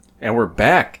And we're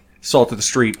back. Salt of the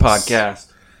Street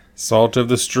podcast. Salt of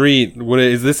the Street. What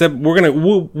is this?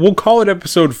 We'll call it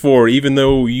episode 4, even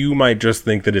though you might just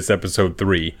think that it's episode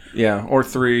 3. Yeah, or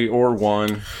 3, or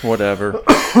 1, whatever.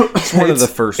 It's one of the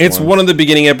first It's ones. one of the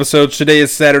beginning episodes. Today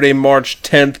is Saturday, March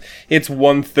 10th. It's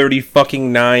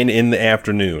 1:30 in the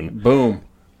afternoon. Boom.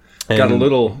 Got a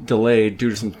little delayed due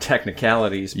to some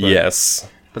technicalities. But, Yes.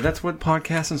 But that's what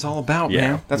podcasting's all about, Yeah,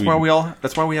 man. That's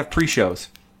why we have pre-shows.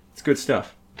 It's good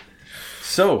stuff.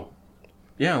 So,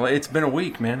 yeah, it's been a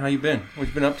week, man. How you been? What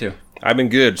you been up to? I've been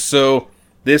good. So,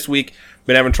 this week,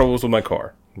 been having troubles with my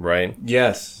car, right?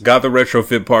 Yes. Got the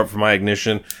retrofit part for my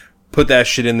ignition. Put that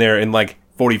shit in there in like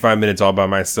 45 minutes all by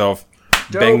myself.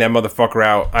 Dope. Banged that motherfucker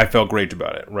out. I felt great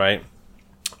about it, right?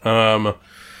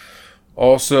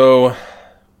 Also,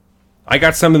 I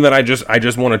got something that I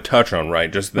just want to touch on, right?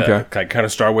 Just that I kind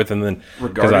of start with, and then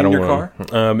Regarding your car?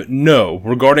 No,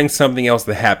 regarding something else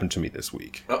that happened to me this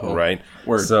week, right?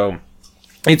 Word. So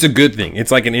it's a good thing.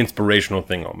 It's like an inspirational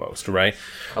thing almost, right?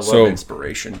 I love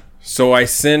inspiration. So I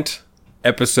sent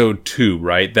episode 2,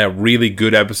 right? That really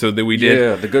good episode that we did.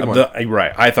 Yeah, the good one.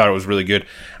 Right. I thought it was really good.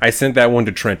 I sent that one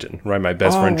to Trenton, right? My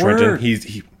best friend Trenton. Word.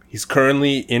 He's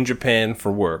currently in Japan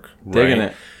for work. Digging right?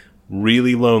 it.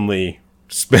 Really lonely.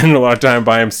 Spending a lot of time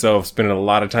by himself, spending a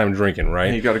lot of time drinking,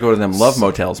 right? You got to go to them love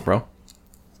motels, bro.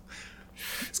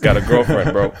 He's got a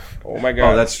girlfriend, bro. Oh my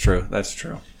god. Oh, that's true. That's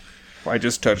true. I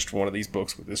just touched one of these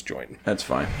books with this joint. That's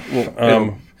fine.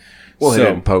 We'll hit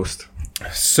it in post.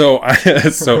 So I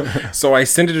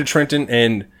sent it to Trenton,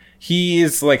 and he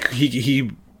is like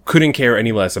he couldn't care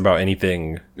any less about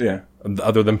anything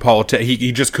other than politics.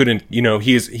 He just couldn't,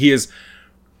 he is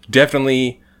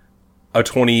definitely a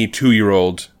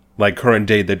 22-year-old like current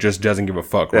day that just doesn't give a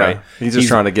fuck, right? He's just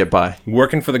trying to get by.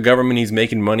 Working for the government, he's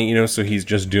making money, so he's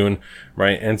just doing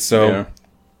right. And so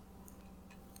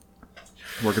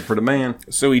working for the man.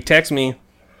 So he texted me.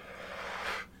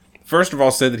 First of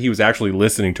all, said that he was actually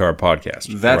listening to our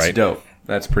podcast. That's right? dope.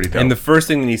 That's pretty dope. And the first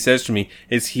thing that he says to me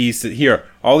is he said, "Here,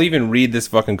 I'll even read this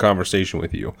fucking conversation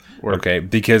with you, okay?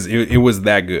 Because it was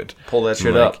that good. Pull that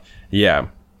shit up. Yeah.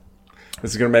 This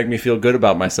is going to make me feel good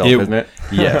about myself, isn't it?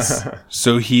 Yes.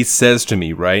 So he says to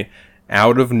me, right,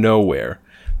 out of nowhere,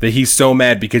 that he's so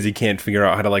mad because he can't figure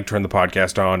out how to like turn the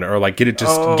podcast on or like get it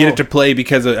to play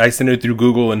because I sent it through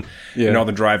Google and all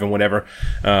the drive and whatever.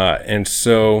 And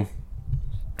so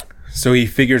he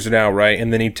figures it out, right?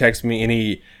 And then he texts me and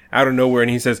he out of nowhere and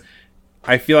he says,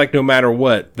 I feel like no matter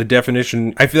the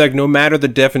definition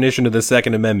of the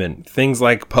Second Amendment, things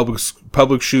like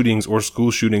public shootings or school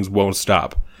shootings won't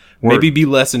stop. Maybe be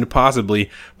lessened possibly,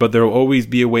 but there will always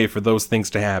be a way for those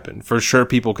things to happen. For sure,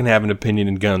 people can have an opinion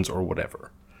in guns or whatever.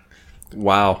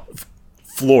 Wow.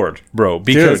 Floored, bro.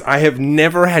 Because I have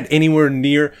never had anywhere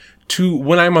near to,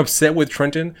 when I'm upset with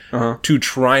Trenton, to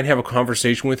try and have a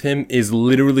conversation with him is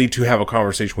literally to have a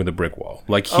conversation with a brick wall.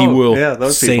 Like, he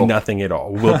will say nothing at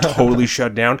all. Will totally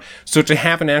shut down. So to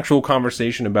have an actual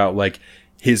conversation about, like,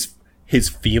 his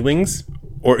feelings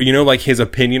or, like his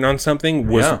opinion on something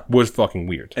was fucking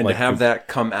weird. And like, to have that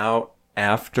come out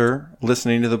after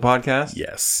listening to the podcast?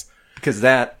 Yes. Because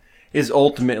that is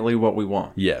ultimately what we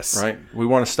want. Yes. Right? We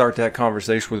want to start that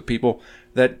conversation with people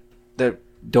that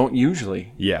don't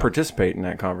usually participate in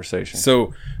that conversation.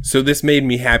 So this made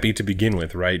me happy to begin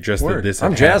with, right? Just that this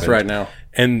I'm jazzed right now.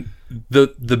 And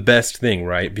the best thing,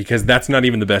 right? Because that's not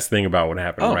even the best thing about what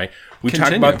happened, right? We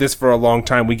talked about this for a long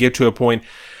time. We get to a point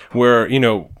where,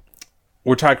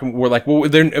 we're like, well,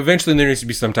 eventually there needs to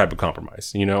be some type of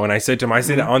compromise, and I said to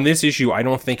him, on this issue, I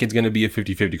don't think it's going to be a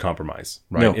 50-50 compromise,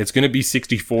 right? No. It's going to be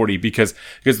 60-40 because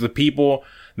the people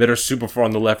that are super far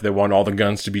on the left that want all the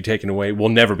guns to be taken away will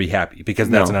never be happy because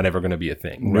that's not ever going to be a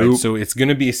thing, right? So it's going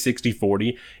to be a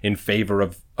 60-40 in favor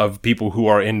of people who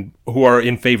are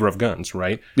in favor of guns,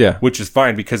 right? Yeah. Which is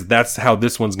fine because that's how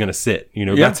this one's going to sit,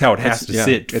 that's how it has to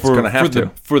sit it's going to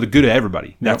have for the good of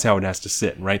everybody. That's how it has to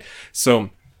sit, right?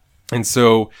 So he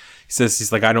says,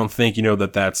 he's like, I don't think,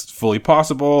 that that's fully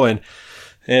possible. And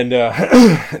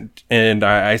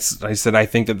I said, I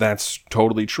think that that's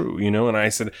totally true, and I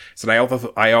said, I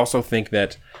also think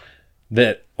that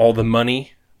all the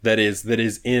money that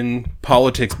is in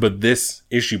politics, but this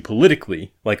issue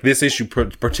politically, like this issue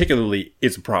particularly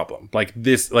is a problem. Like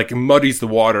this, like muddies the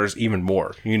waters even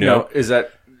more, Now,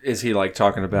 is he like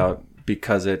talking about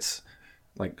because it's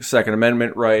like Second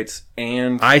Amendment rights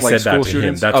and I like said that to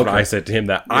shootings? him. That's what I said to him.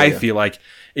 That I feel like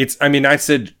I mean, I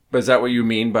said... But is that what you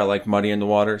mean by like muddy in the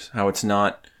waters? How it's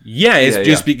not... Yeah, it's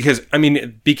just because, I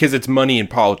mean, because it's money in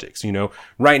politics, you know.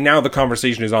 Right now, the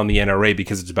conversation is on the NRA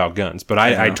because it's about guns. But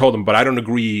I told him, but I don't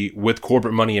agree with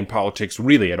corporate money in politics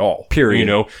really at all. Period. You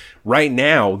know, right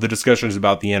now, the discussion is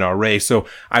about the NRA. So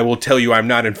I will tell you I'm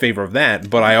not in favor of that.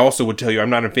 But I also would tell you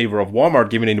I'm not in favor of Walmart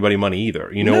giving anybody money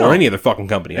either, you know, or any other fucking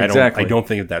company. Exactly. I don't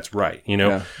think that's right, you know.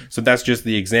 Yeah. So that's just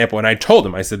the example. And I told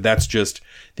him, I said, that's just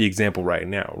the example right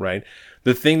now, right?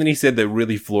 The thing that he said that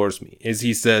really floors me is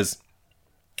he says,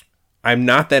 I'm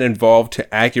not that involved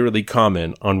to accurately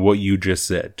comment on what you just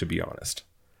said, to be honest.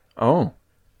 Oh.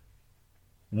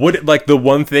 What, like, the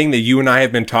one thing that you and I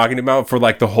have been talking about for,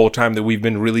 like, the whole time that we've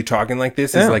been really talking like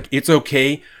this is, like, it's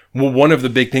okay. Well, one of the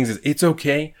big things is it's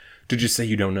okay to just say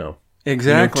you don't know.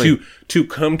 Exactly. You know, to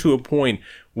come to a point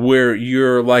where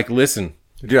you're like, listen.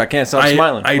 Dude, I can't stop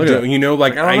smiling. I don't, you know,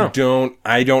 like,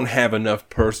 I don't have enough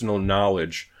personal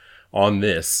knowledge on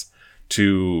this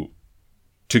to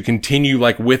continue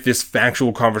like with this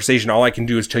factual conversation. All I can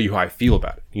do is tell you how I feel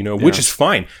about it, you know, which is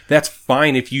fine. That's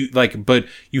fine if you like, but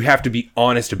you have to be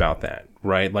honest about that,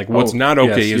 right? Like what's not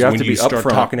okay is when you start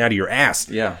talking out of your ass.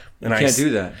 Yeah. And you can't do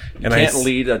that. You can't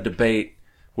lead a debate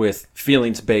with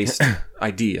feelings-based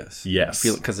ideas. Yes.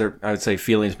 Because I would say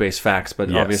feelings-based facts,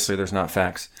 but obviously there's not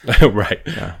facts. Right.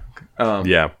 Yeah.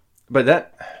 Yeah. But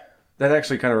that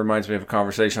actually kind of reminds me of a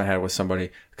conversation I had with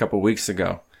somebody a couple of weeks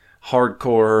ago.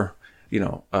 Hardcore, you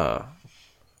know, I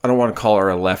don't want to call her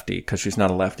a lefty because she's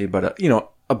not a lefty, but, you know,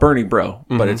 a Bernie bro,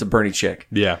 but it's a Bernie chick.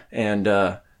 Yeah. And,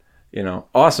 you know,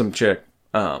 awesome chick.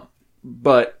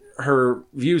 But her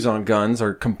views on guns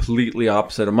are completely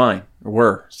opposite of mine.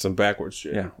 Were. Some backwards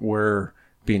shit. Yeah. Were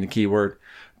being the key word.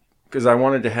 Because I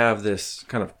wanted to have this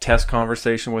kind of test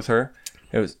conversation with her.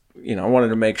 It was, you know, I wanted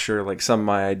to make sure like some of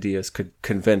my ideas could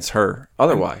convince her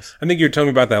otherwise. I think you were telling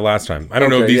me about that last time. I don't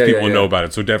know if these people know about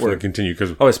it, so definitely continue.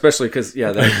 Especially because,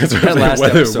 that last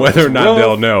episode. Whether or not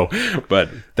they'll know. But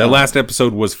that last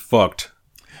episode was fucked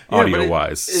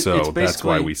audio-wise, so that's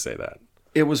why we say that.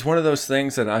 It was one of those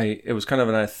things that it was kind of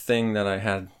a thing that I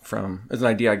had from, it's an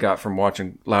idea I got from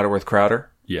watching Louder with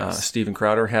Crowder. Yes. Steven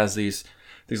Crowder has these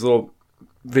little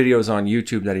videos on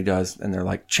YouTube that he does, and they're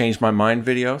like change my mind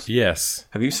videos. Yes.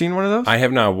 Have you seen one of those? I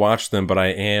have not watched them, but I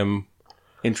am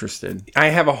interested. I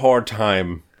have a hard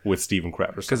time with Steven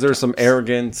Crowder because there's some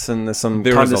arrogance and there's some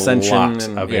condescension. There's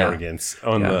a lot of arrogance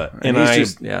on and he's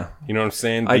just, you know what I'm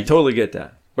saying? I totally get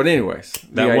that. But anyways,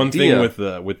 that one thing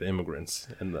with immigrants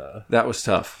and that was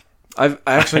tough. I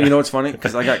actually, you know what's funny?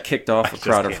 Because I got kicked off of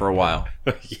Crowder for a while.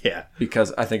 Yeah.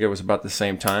 Because I think it was about the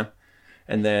same time,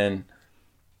 and then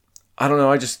I don't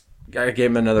know. I gave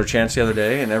him another chance the other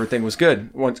day, and everything was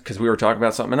good. Because we were talking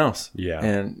about something else. Yeah.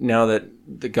 And now that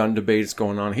the gun debate is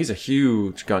going on, he's a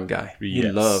huge gun guy. Yes.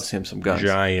 He loves him some guns.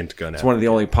 Giant gun. It's one of the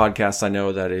only podcasts I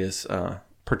know that is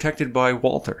protected by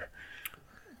Walter.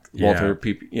 Walter,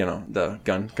 you know, the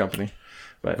gun company.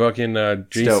 But fucking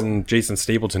Jason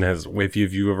Stapleton has. If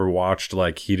you ever watched,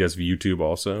 like, he does YouTube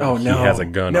also. Oh no, he has a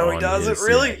gun. No, he doesn't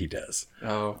really. Yeah, he does.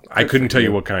 Oh, I couldn't tell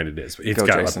you what kind it is. But he's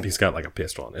got like a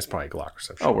pistol on it. It's probably a Glock or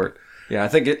something. Oh, word. Yeah, I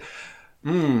think it.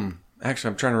 Actually,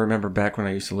 I'm trying to remember back when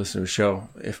I used to listen to a show.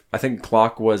 I think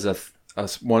Glock was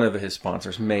one of his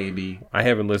sponsors, maybe. I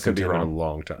haven't listened to him in a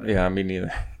long time. Yeah, me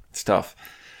neither. It's tough,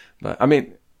 but I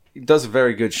mean, he does a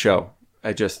very good show.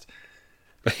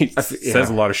 He says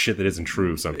a lot of shit that isn't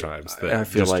true sometimes. That I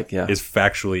feel like is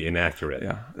factually inaccurate.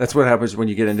 Yeah, that's what happens when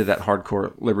you get into that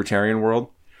hardcore libertarian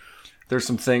world. There's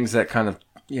some things that kind of,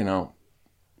 you know,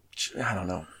 I don't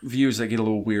know, views that get a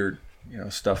little weird. You know,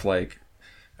 stuff like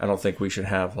I don't think we should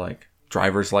have like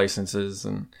driver's licenses,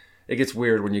 and it gets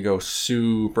weird when you go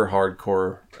super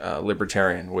hardcore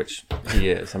libertarian, which he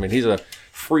is. I mean, he's a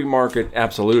free market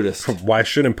absolutist. Why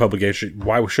shouldn't public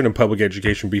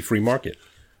education be free market?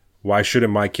 Why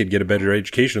shouldn't my kid get a better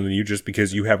education than you just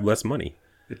because you have less money?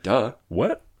 Duh.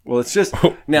 What? Well, it's just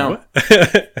now.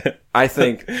 I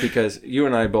think because you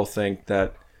and I both think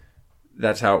that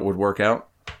that's how it would work out.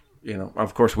 You know,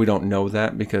 of course, we don't know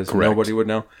that because nobody would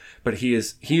know. But he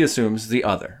assumes the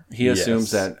other. He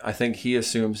assumes that. I think he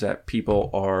assumes that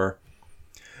people are,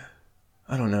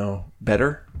 I don't know,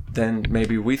 better than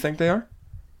maybe we think they are.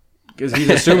 Because he's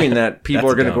assuming that people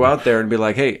are going to go out there and be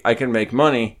like, "Hey, I can make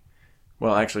money."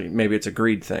 Well, actually, maybe it's a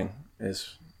greed thing.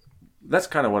 That's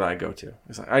kind of what I go to.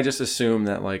 It's like, I just assume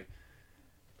that, like,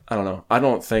 I don't know. I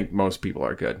don't think most people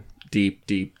are good. Deep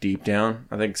down.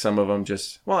 I think some of them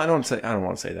just. Well, I don't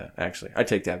want to say that. Actually, I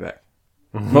take that back.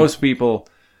 Mm-hmm. Most people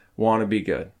want to be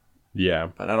good. Yeah,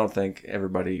 but I don't think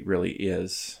everybody really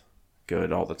is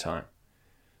good all the time.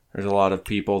 There's a lot of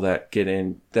people that get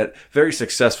in, that very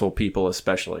successful people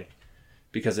especially,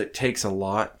 because it takes a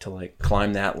lot to like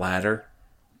climb that ladder,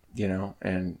 you know,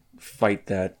 and fight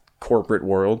that corporate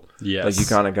world. Yes. Like you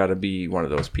kind of got to be one of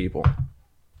those people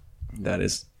that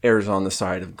errs on the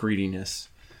side of greediness.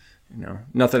 You know,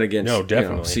 nothing against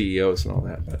definitely CEOs and all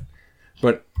that,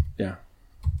 but yeah.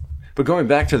 But going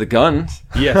back to the guns.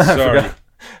 Yes, sorry.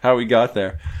 How we got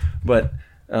there. But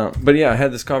yeah, I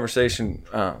had this conversation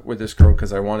with this girl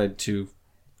because I wanted to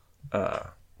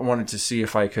see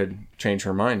if I could change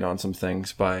her mind on some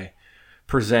things by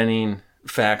presenting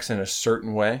facts in a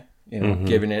certain way, you know,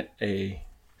 giving it a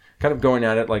kind of going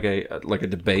at it like a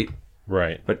debate.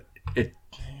 Right. But it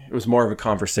was more of a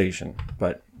conversation,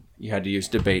 but you had to use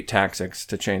debate tactics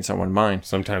to change someone's mind.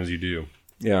 Sometimes you do.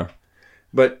 Yeah.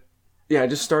 But yeah, I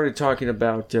just started talking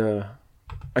about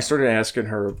I started asking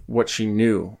her what she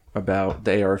knew about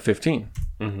the AR-15.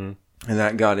 And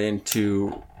that got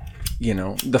into, you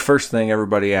know, the first thing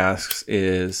everybody asks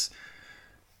is,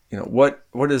 you know, what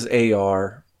does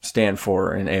AR stand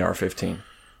for in AR-15?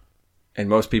 And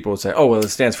most people would say, oh, well, it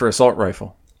stands for assault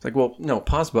rifle. It's like, well, no,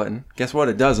 pause button. Guess what?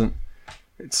 It doesn't.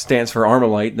 It stands for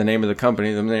Armalite, the name of the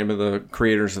company, the name of the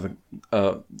creators of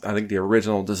the, I think the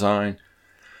original design.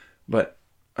 But,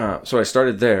 so I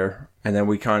started there, and then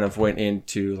we kind of went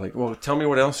into like, well, tell me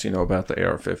what else you know about the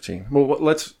AR-15. Well,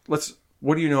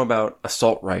 what do you know about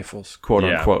assault rifles, quote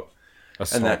unquote?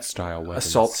 Assault style weapons.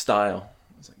 Assault style.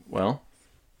 I was like, well,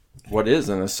 what is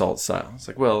an assault style? It's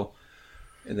like, well,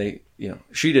 they, you know,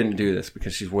 she didn't do this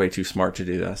because she's way too smart to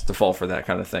do this, to fall for that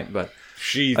kind of thing. But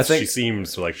she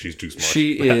seems like she's too smart.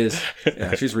 She is.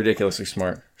 Yeah, she's ridiculously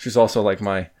smart. She's also like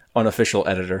my unofficial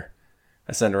editor.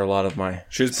 I send her a lot of my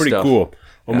She's pretty stuff. cool.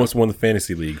 Almost won the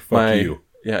fantasy league. Fuck you.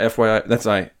 Yeah, FYI, that's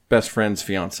my best friend's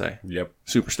fiance. Yep.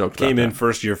 Super stoked Came about in that.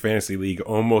 First year fantasy league,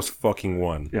 almost fucking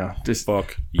won. Yeah, just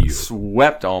fuck you.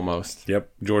 Swept almost.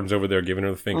 Yep. Jordan's over there giving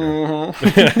her the finger.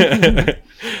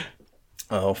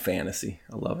 Oh, fantasy.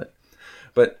 I love it.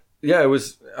 But yeah, it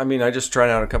was, I mean, I just tried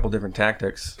out a couple different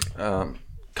tactics.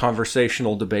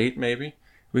 Conversational debate, maybe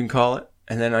we can call it.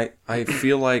 And then I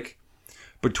feel like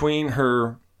between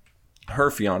her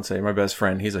fiance, my best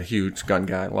friend, he's a huge gun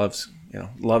guy, loves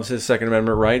his Second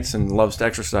Amendment rights and loves to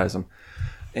exercise them.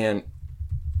 And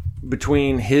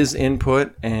between his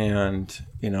input and,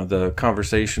 you know, the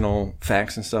conversational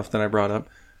facts and stuff that I brought up,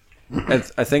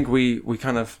 I think we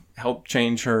kind of helped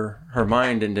change her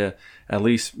mind into at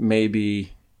least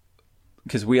maybe,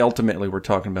 because we ultimately were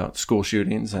talking about school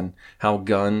shootings and how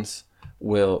guns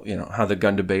will, you know, how the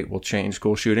gun debate will change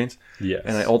school shootings. Yes.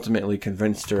 And I ultimately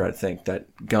convinced her, I think,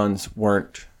 that guns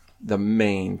weren't the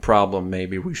main problem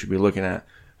maybe we should be looking at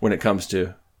when it comes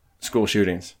to school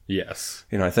shootings. Yes.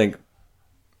 You know,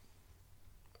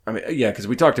 because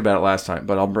we talked about it last time,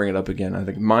 but I'll bring it up again. I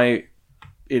think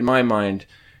in my mind,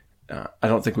 I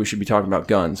don't think we should be talking about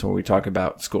guns when we talk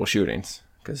about school shootings.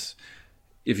 Because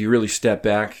if you really step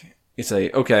back, you say,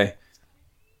 okay,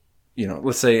 you know,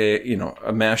 let's say, you know,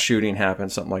 a mass shooting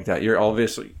happens, something like that. You're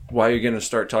obviously, why are you going to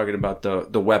start talking about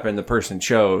the weapon the person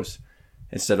chose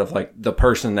instead of like the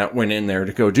person that went in there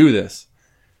to go do this?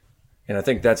 And I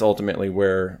think that's ultimately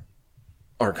where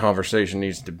our conversation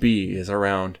needs to be, is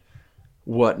around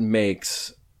what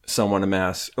makes someone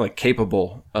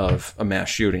capable of a mass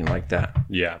shooting like that.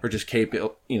 Yeah. Or just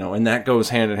capable, you know, and that goes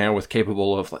hand in hand with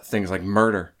capable of things like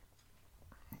murder.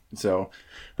 So,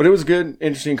 but it was a good,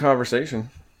 interesting conversation.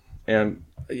 And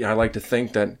yeah, I like to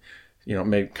think that, you know,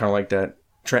 maybe kind of like that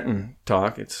Trenton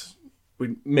talk,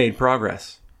 we made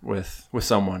progress with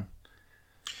someone,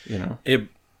 you know.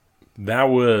 That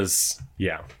was,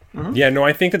 yeah. Mm-hmm. Yeah, no,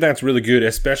 I think that's really good,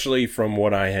 especially from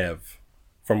what I have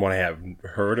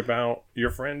heard about your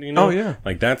friend, you know. Oh yeah.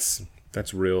 Like that's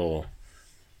real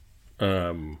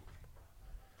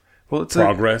well, it's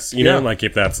progress, you know, like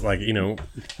if that's like, you know,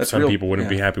 some people wouldn't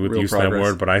be happy with the use of that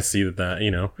word, but I see that,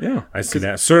 you know, I see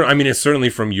that. I mean, it's certainly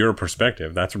from your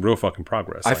perspective, that's real fucking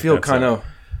progress. I feel kind of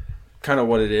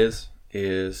what it is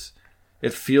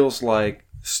it feels like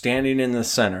standing in the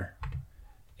center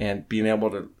and being able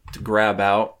to grab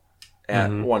out at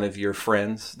one of your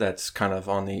friends that's kind of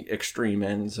on the extreme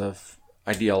ends of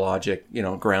ideologic, you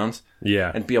know, grounds.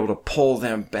 Yeah. And be able to pull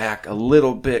them back a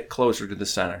little bit closer to the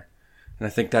center. And I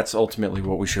think that's ultimately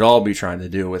what we should all be trying to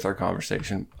do with our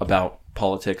conversation about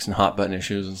politics and hot button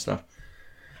issues and stuff.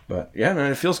 But yeah,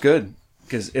 man, it feels good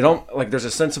because it don't like there's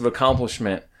a sense of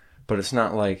accomplishment, but it's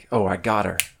not like, oh, I got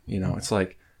her. You know, it's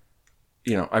like,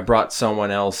 you know, I brought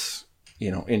someone else, you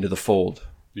know, into the fold.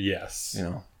 Yes. You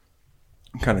know,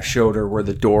 kind of showed her where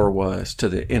the door was to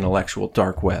the intellectual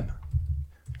dark web.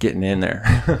 Getting in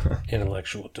there.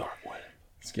 Intellectual dark web.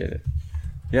 Let's get it.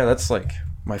 Yeah, that's like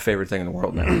my favorite thing in the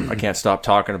world now. I can't stop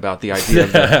talking about the idea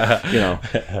of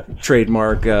the,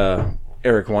 trademark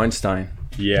Eric Weinstein.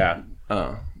 Yeah.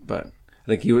 But I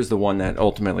think he was the one that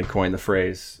ultimately coined the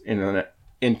phrase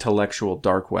intellectual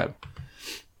dark web,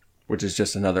 which is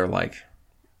just another like,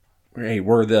 hey,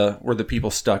 we're the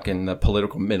people stuck in the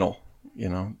political middle,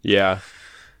 Yeah.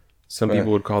 Some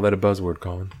people would call that a buzzword,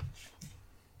 Colin.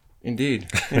 Indeed.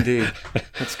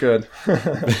 That's good.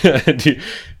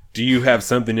 Do you have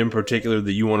something in particular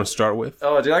that you want to start with?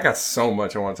 Oh, dude, I got so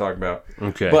much I want to talk about.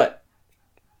 Okay. But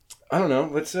I don't know.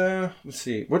 Let's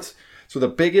see. So the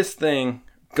biggest thing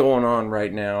going on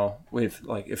right now with,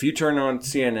 like, if you turn on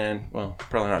CNN, well,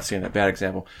 probably not CNN, bad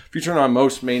example. If you turn on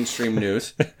most mainstream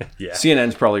news, yeah.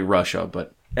 CNN's probably Russia,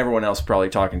 but everyone else probably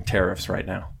talking tariffs right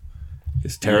now.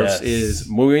 Because tariffs is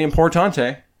muy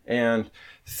importante. And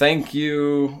thank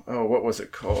you. Oh, what was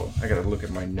it called? I got to look at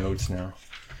my notes now.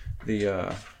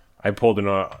 I pulled an.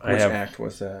 Which act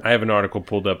was that? I have an article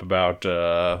pulled up about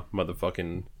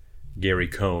motherfucking Gary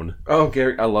Cohn. Oh,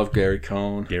 Gary! I love Gary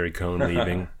Cohn. Gary Cohn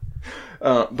leaving.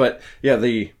 But yeah,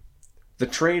 the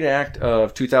Trade Act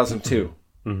of 2002,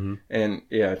 and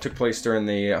yeah, it took place during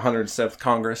the 107th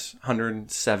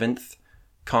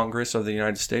Congress of the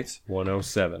United States.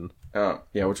 107.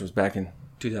 Yeah, which was back in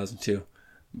 2002.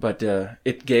 But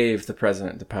it gave the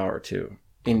president the power to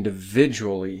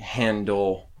individually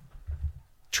handle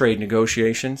trade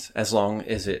negotiations as long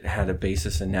as it had a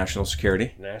basis in national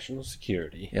security. National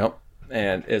security. Yep.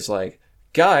 And it's like,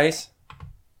 guys,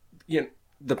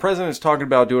 the president's talking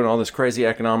about doing all this crazy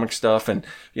economic stuff, and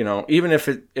even if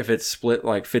it's split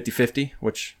like 50-50,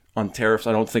 which on tariffs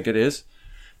I don't think it is.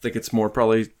 I think it's more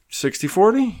probably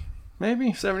 60-40,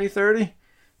 maybe 70-30,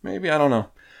 maybe, I don't know.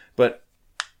 But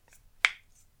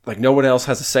like no one else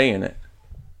has a say in it.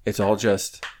 It's all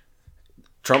just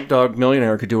Trump dog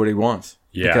millionaire could do what he wants.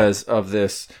 Yeah. Because of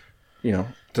this,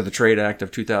 to the Trade Act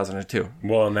of 2002.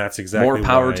 Well, and that's exactly more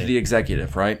power to the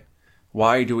executive, right?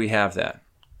 Why do we have that?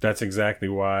 That's exactly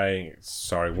why.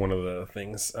 Sorry, one of the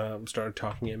things started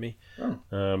talking at me.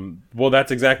 Oh. Well,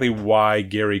 that's exactly why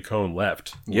Gary Cohn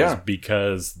left. Yeah,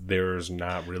 because there's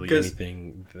not really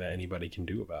anything that anybody can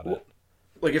do about it.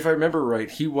 Like if I remember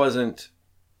right, he wasn't.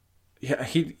 Yeah,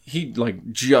 he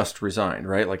like just resigned,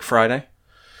 right? Like Friday.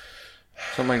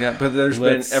 Something like that. But there's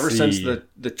been ever since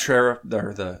the tariff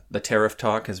the tariff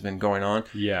talk has been going on.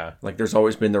 Yeah. Like there's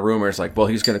always been the rumors like, well,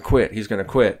 he's going to quit. He's going to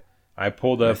quit. I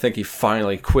pulled up. I think he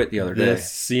finally quit the other day.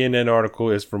 This CNN article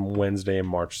is from Wednesday,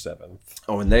 March 7th.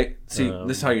 Oh, and they see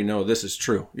this is how you know this is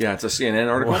true. Yeah, it's a CNN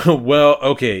article. Well,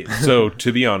 okay. So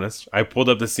to be honest, I pulled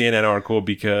up the CNN article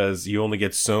because you only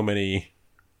get so many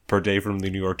per day from the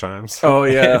New York Times. Oh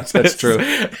yeah, that's true.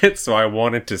 So I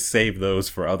wanted to save those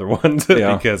for other ones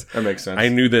because that makes sense. I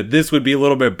knew that this would be a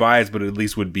little bit biased, but at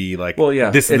least would be like, well, yeah,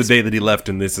 this is the day that he left,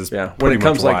 and this is when it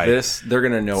comes like this, they're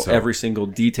gonna know every single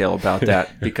detail about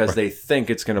that because they think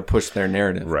it's gonna push their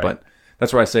narrative. Right. But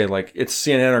that's why I say like it's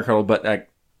CNN article, but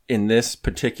in this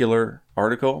particular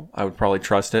article, I would probably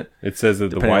trust it. It says that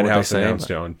the White House announced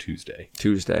it on Tuesday.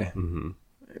 Mm-hmm.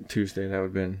 Tuesday, that would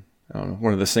have been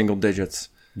one of the single digits.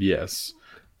 Yes.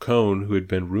 Cohn, who had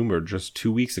been rumored just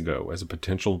 2 weeks ago as a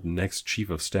potential next chief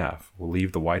of staff, will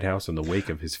leave the White House in the wake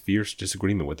of his fierce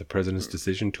disagreement with the president's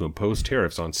decision to impose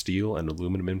tariffs on steel and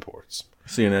aluminum imports.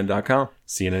 CNN.com.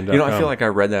 CNN.com. I feel like I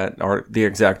read the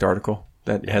exact article.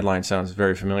 That headline sounds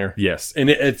very familiar. Yes, and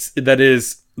it's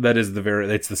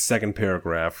the second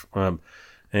paragraph.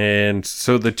 And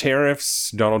so the tariffs,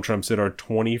 Donald Trump said, are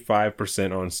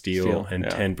 25% on steel and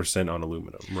 10% on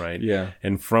aluminum, right? Yeah.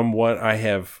 And from what I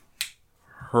have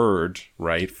heard,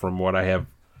 right, from what I have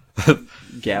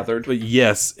gathered,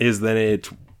 yes, is that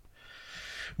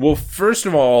well, first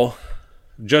of all,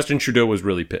 Justin Trudeau was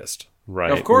really pissed,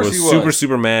 right? Of course he was.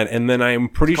 Super mad. And then I'm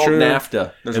pretty sure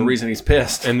NAFTA. There's a reason he's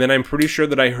pissed. And then I'm pretty sure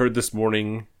that I heard this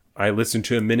morning, I listened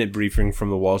to a minute briefing from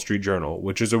the Wall Street Journal,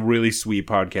 which is a really sweet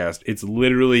podcast. It's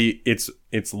literally it's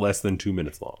less than 2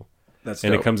 minutes long. That's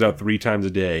and dope. It comes out 3 times a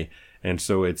day, and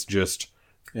so it's just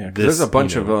there's a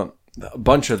bunch of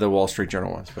the Wall Street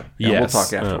Journal ones, but we'll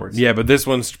talk afterwards. But this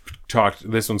one's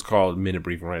called Minute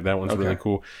Briefing, right? That one's really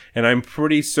cool, and I'm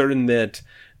pretty certain that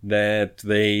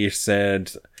they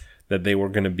said that they were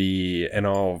going to be, and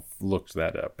I'll look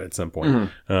that up at some point,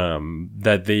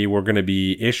 that they were going to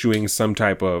be issuing some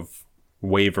type of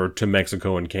waiver to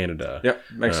Mexico and Canada. Yep,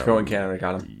 Mexico and Canada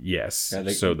got them. Yes,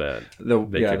 that's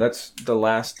the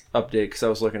last update, because I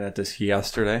was looking at this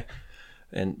yesterday,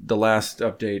 and the last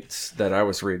updates that I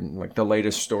was reading, like the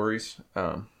latest stories,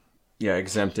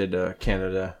 exempted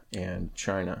Canada and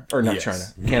China, or not China,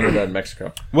 Canada and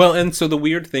Mexico. Well, and so the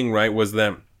weird thing, right, was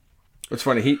that It's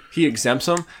funny. He exempts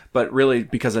them, but really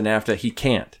because of NAFTA, he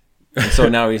can't. And so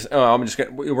now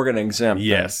we're going to exempt.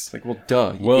 Yes. Them. Like, well,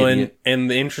 duh. Well,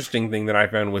 and the interesting thing that I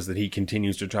found was that he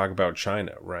continues to talk about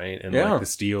China, right? And like the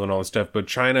steel and all this stuff. But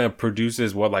China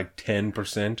produces like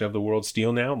 10% of the world's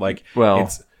steel now. Like, well,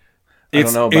 I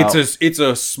don't know about... it's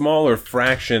a smaller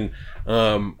fraction.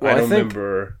 I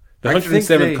remember the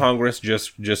 107th Congress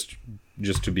just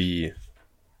to be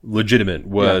legitimate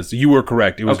was you were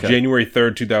correct. It was January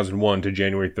 3rd, 2001 to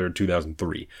January 3rd,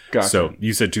 2003. Gotcha. So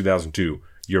you said 2002.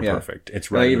 You're perfect. It's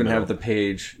right. I even have the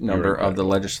page number of the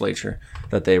legislature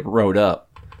that they wrote up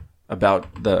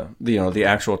about the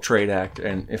actual Trade Act,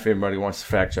 and if anybody wants to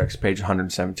fact check, it's page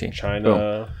 117.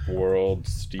 China World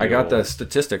Steel. I got the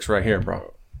statistics right here,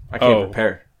 bro. I came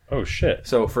prepared. Oh shit!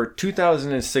 So for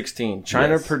 2016,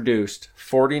 China produced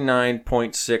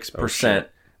 49.6%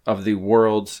 of the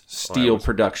world's steel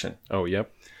production. Oh,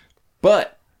 yep.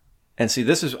 But, and see,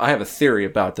 I have a theory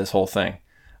about this whole thing.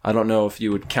 I don't know if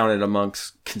you would count it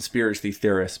amongst conspiracy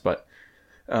theorists, but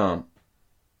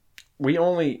we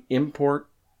only import,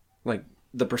 like,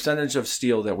 the percentage of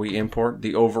steel that we import,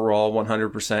 the overall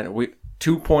 100%,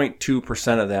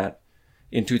 2.2% of that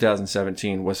in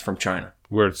 2017 was from China.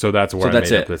 So that's where I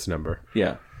made up this number.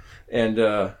 Yeah. And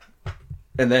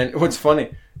then what's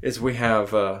funny is we have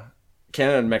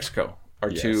Canada and Mexico are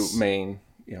two main,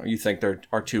 you think they're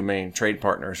our two main trade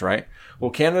partners, right? Well,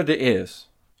 Canada is...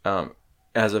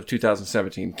 as of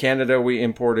 2017, Canada, we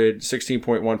imported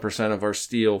 16.1% of our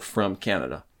steel from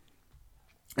Canada.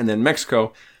 And then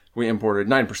Mexico, we imported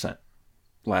 9%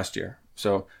 last year.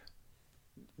 So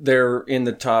they're in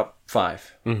the top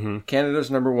 5. Mm-hmm.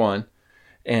 Canada's number 1.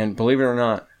 And believe it or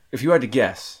not, if you had to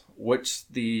guess, what's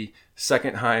the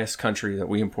second highest country that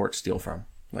we import steel from?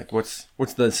 Like, what's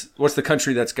the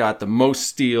country that's got the most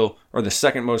steel or the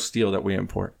second most steel that we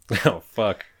import? Oh,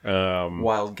 fuck.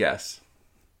 Wild guess.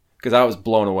 Because I was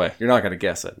blown away. You're not going to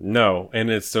guess it. No.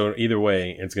 And so either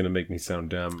way, it's going to make me sound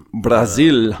dumb.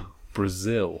 Brazil.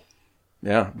 Brazil.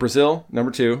 Yeah. Brazil, number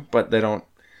 2. But they don't,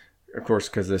 of course,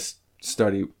 because this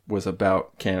study was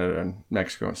about Canada and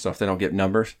Mexico and stuff. They don't get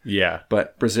numbers. Yeah.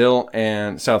 But Brazil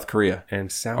and South Korea.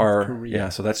 Korea. Yeah,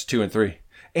 so that's 2 and 3.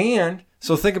 And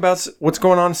so think about what's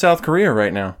going on in South Korea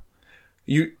right now.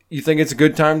 You think it's a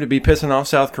good time to be pissing off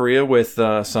South Korea with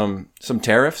some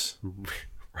tariffs?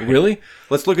 Really?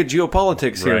 Let's look at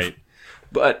geopolitics here. Right.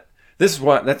 But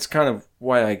that's kind of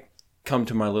why I come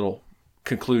to my little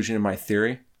conclusion in my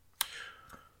theory,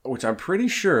 which I'm pretty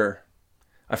sure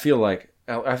I feel like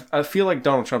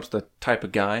Donald Trump's the type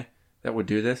of guy that would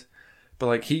do this. But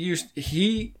like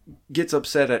he gets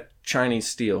upset at Chinese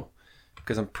steel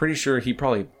because I'm pretty sure he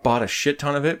probably bought a shit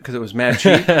ton of it because it was mad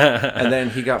cheap, and then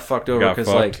he got fucked over because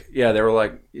they were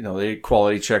like, they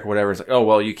quality check whatever. It's like, oh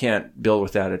well, you can't build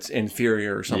with that; it's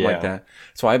inferior or something like that.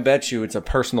 So I bet you it's a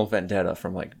personal vendetta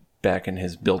from like back in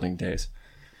his building days.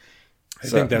 I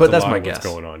think that's my guess. What's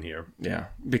going on here? Yeah,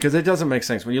 because it doesn't make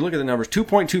sense when you look at the numbers.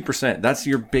 2.2%. That's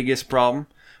your biggest problem.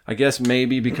 I guess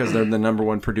maybe because they're the number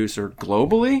 1 producer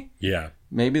globally. Yeah.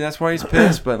 Maybe that's why he's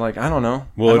pissed, but like I don't know.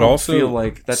 Well, I also feel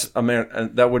like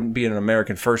that wouldn't be an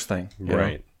American first thing,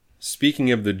 right? Know?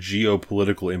 Speaking of the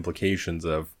geopolitical implications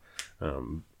of,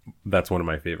 that's one of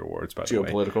my favorite words, by the way.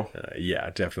 Geopolitical. Yeah,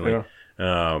 definitely. Yeah.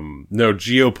 No,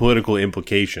 geopolitical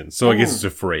implications. So I guess it's a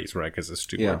phrase, right? Because it's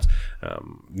 2 words.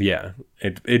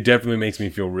 It definitely makes me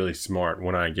feel really smart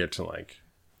when I get to like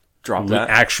drop that,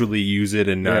 actually use it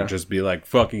and not just be like,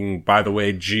 fucking, by the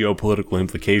way, geopolitical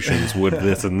implications with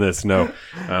this and this. No.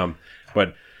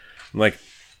 But like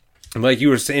you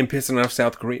were saying, pissing off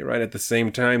South Korea, right? At the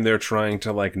same time, they're trying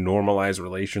to like normalize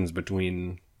relations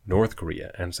between North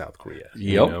Korea and South Korea. Yep.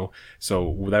 You know?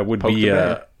 So that would be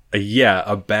a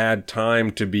bad time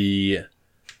to be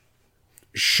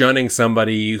shunning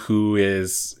somebody who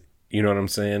is, you know what I'm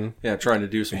saying? Yeah, trying to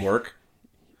do some work.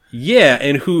 Yeah,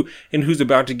 and who's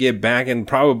about to get back and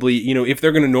probably, if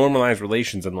they're going to normalize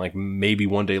relations and like maybe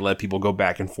one day let people go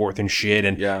back and forth and shit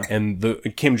and the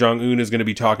Kim Jong-un is going to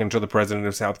be talking to the president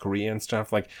of South Korea and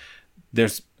stuff, like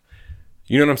there's,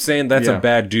 you know what I'm saying? That's a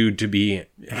bad dude to be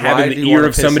having the ear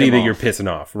of somebody that you're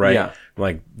pissing off, right? Yeah.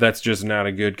 Like that's just not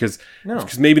a good, because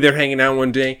maybe they're hanging out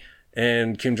one day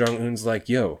and Kim Jong-un's like,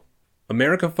 yo,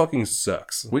 America fucking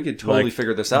sucks. We could totally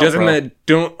figure this out.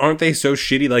 Aren't they so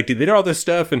shitty? Like, dude, they did all this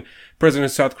stuff, and President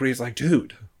of South Korea is like,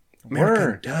 dude,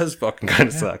 America does fucking kind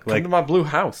of suck. Like, come to my blue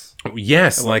house.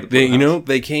 Yes, like they,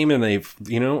 they came and they've,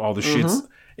 all the shits.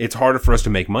 It's harder for us to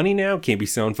make money now. Can't be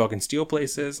selling fucking steel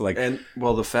places. Like, and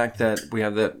well, the fact that we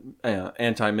have that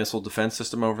anti-missile defense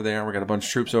system over there, we got a bunch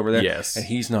of troops over there. Yes, and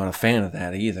he's not a fan of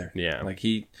that either. Yeah, like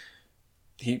he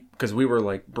because we were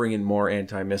like bringing more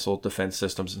anti-missile defense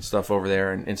systems and stuff over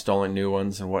there and installing new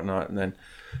ones and whatnot. And then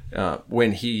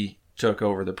when he took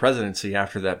over the presidency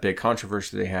after that big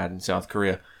controversy they had in South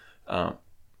Korea,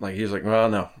 like he was like,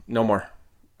 well, no more.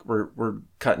 We're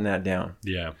cutting that down.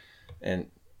 Yeah. And,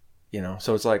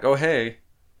 so it's like, oh, hey,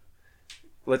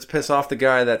 let's piss off the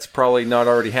guy that's probably not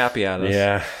already happy at us.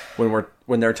 Yeah.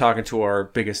 When they're talking to our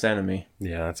biggest enemy.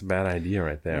 Yeah, that's a bad idea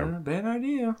right there. Bad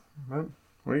idea. But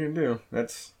what are you going to do?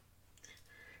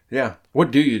 Yeah.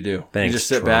 What do you do? Thanks, you just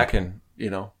sit Trump. back and,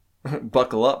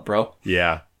 buckle up, bro.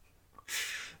 Yeah.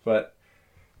 But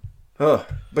yeah,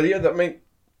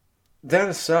 that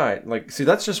aside, like, see,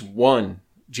 that's just one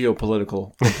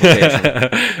geopolitical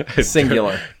implication.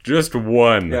 Singular. Just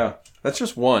one. Yeah. That's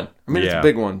just one. I mean, it's a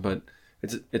big one, but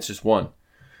it's just one.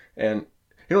 And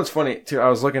it's funny too. I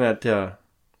was looking at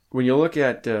when you look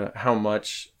at how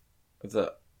much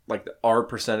our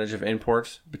percentage of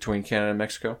imports between Canada and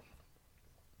Mexico,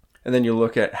 and then you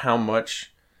look at how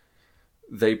much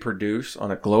they produce on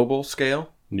a global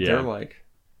scale. Yeah. They're like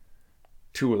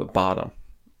two of the bottom.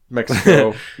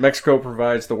 Mexico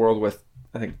provides the world with,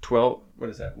 I think, 12. What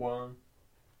is that?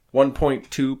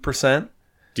 1.2%.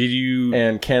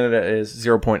 And Canada is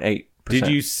 0.8%. Did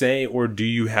you say, or do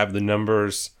you have the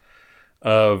numbers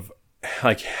of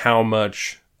like how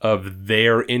much of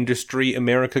their industry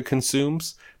America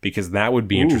consumes? Because that would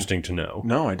be interesting to know.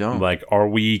 No, I don't. Like, are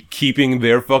we keeping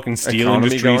their fucking steel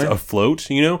industries afloat?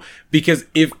 Because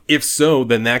if so,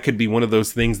 then that could be one of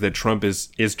those things that Trump is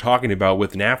talking about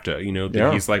with NAFTA.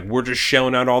 That he's like, we're just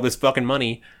shelling out all this fucking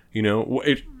money.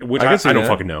 Which I don't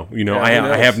fucking know. I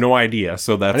have no idea.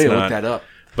 So that's I need to look that up.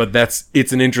 But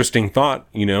it's an interesting thought.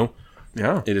 Yeah,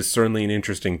 it is certainly an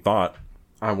interesting thought.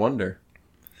 I wonder.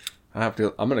 I'm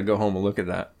gonna go home and look at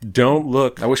that. Don't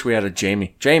look. I wish we had a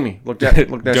Jamie. Jamie, look that.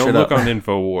 Look that. Don't shit look up. on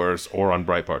Infowars or on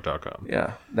Breitbart.com.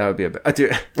 Yeah, that would be a bit.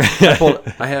 Dude,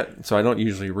 so I don't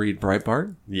usually read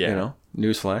Breitbart. Yeah.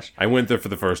 Newsflash. I went there for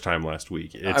the first time last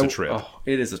week. It's a trip. Oh,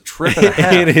 it is a trip and a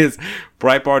half. It is.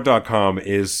 Breitbart.com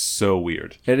is so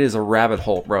weird. It is a rabbit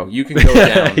hole, bro. You can go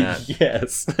down that.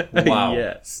 Yes. Wow.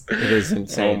 Yes. It is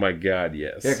insane. Oh my God.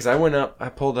 Yes. Yeah, because I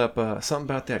pulled up something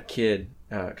about that kid.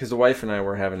 Because the wife and I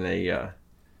were having a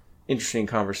interesting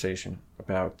conversation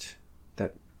about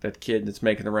that kid that's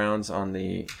making the rounds on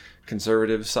the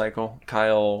conservative cycle,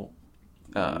 Kyle.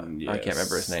 I can't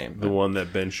remember his name. The one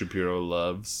that Ben Shapiro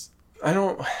loves. I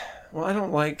don't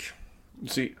like.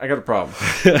 See, I got a problem.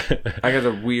 I got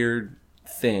a weird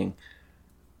thing.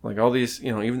 Like all these,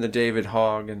 even the David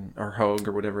Hogg or Hogue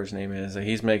or whatever his name is,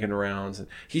 he's making the rounds. And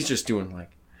he's just doing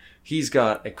he's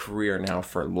got a career now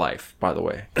for life, by the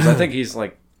way. Because I think he's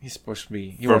supposed to be,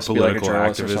 he wants to be like a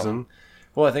journalist activism. Or something.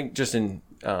 Well, I think just in,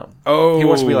 he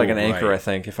wants to be like an anchor, right. I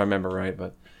think, if I remember right.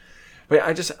 But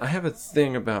I have a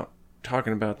thing about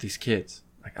talking about these kids.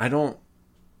 Like, I don't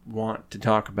want to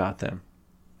talk about them.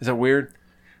 Is that weird?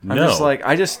 I'm no. just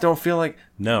I just don't feel like,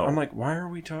 no. I'm like, why are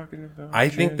we talking about I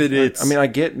kids? think that it's, I mean, I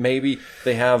get maybe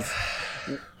they have,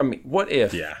 what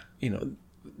if,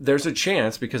 there's a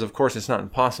chance, because of course it's not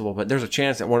impossible, but there's a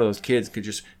chance that one of those kids could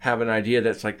just have an idea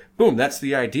that's like, boom, that's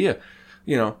the idea.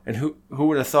 And who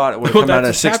would have thought it would have come out of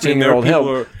a 16-year-old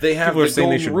hell? They have people are saying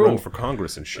they should run for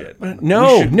Congress and shit.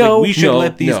 We should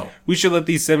let these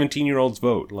 17-year-olds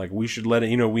vote. Like, we should let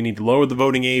it. We need to lower the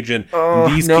voting age, and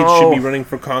these kids should be running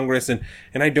for Congress. And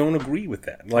I don't agree with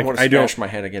that. Like, I don't smash my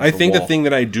head against. I think the thing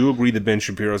that I do agree that Ben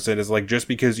Shapiro said is like, just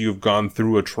because you've gone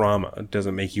through a trauma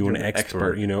doesn't make you an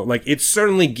expert. Like, it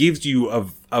certainly gives you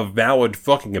a valid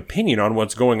fucking opinion on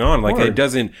what's going on. Like, it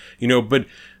doesn't. But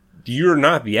you're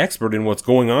not the expert in what's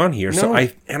going on here. No. So I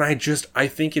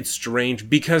think it's strange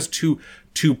because to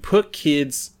put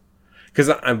kids, because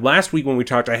last week when we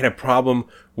talked, I had a problem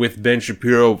with Ben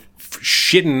Shapiro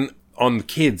shitting on the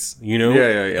kids,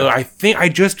 Yeah. I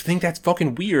just think that's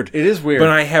fucking weird. It is weird. But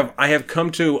I have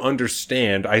come to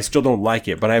understand, I still don't like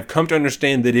it, but I have come to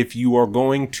understand that if you are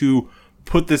going to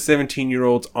put the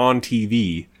 17-year-olds on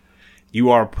TV,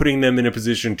 you are putting them in a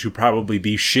position to probably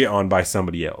be shit on by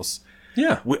somebody else.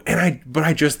 Yeah, but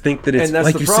I just think that it's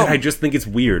like you said. I just think it's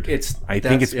weird. I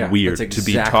think it's weird to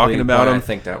be talking about them. I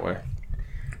think that way.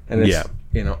 And it's,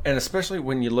 and especially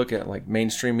when you look at like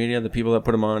mainstream media, the people that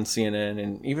put them on CNN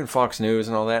and even Fox News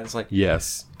and all that, it's like,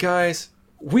 yes, guys,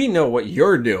 we know what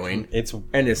you're doing. It's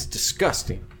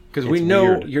disgusting because we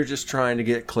know you're just trying to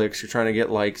get clicks, you're trying to get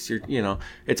likes.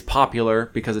 It's popular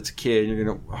because it's a kid.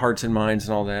 Hearts and minds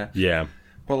and all that. Yeah,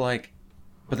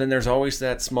 But then there's always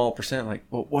that small percent, like,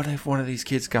 well, what if one of these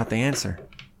kids got the answer?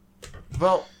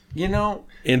 Well,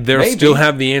 and they'll still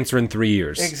have the answer in 3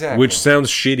 years. Exactly. Which sounds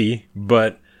shitty,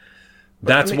 but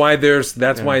That's why there's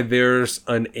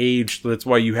an age. That's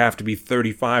why you have to be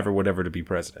 35 or whatever to be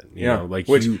president. You know, like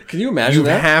can you imagine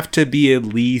that? You have to be at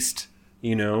least,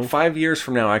 5 years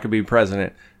from now, I could be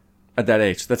president at that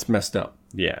age. That's messed up.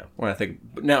 Yeah. When I think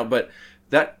now, but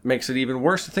that makes it even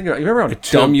worse to think about. You remember how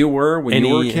dumb you were when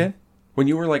you were a kid? When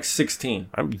you were like 16.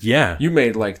 Yeah. You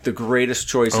made like the greatest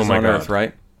choices on earth,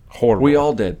 right? Horrible. We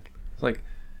all did. Like,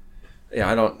 yeah,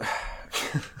 I don't.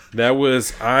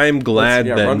 I'm glad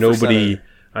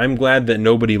that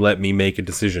nobody let me make a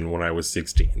decision when I was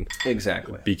 16.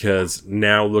 Exactly. Because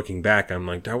now looking back, I'm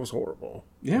like, that was horrible.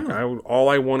 Yeah. Like, all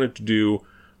I wanted to do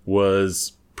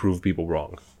was prove people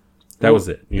wrong. That was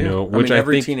it, you know. Which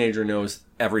every teenager knows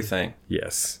everything.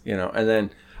 Yes. And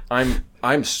then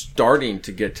I'm starting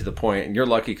to get to the point, and you're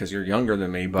lucky because you're younger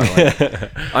than me, but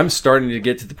like, I'm starting to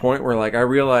get to the point where like I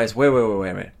realize, wait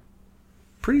a minute.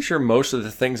 Pretty sure most of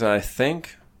the things that I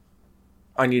think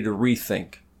I need to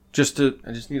rethink. I just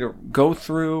need to go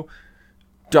through,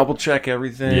 double check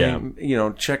everything,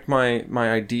 check my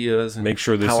ideas and make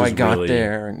sure this how is I got really...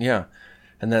 there,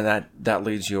 and then that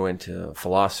leads you into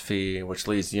philosophy, which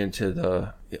leads you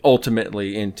into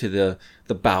ultimately into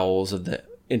the bowels of the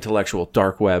intellectual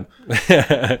dark web.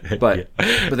 But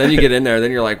then you get in there,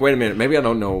 then you're like, wait a minute, maybe I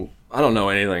don't know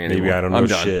anything anymore. Maybe I don't know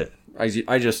shit.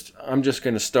 I'm just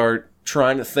going to start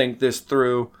trying to think this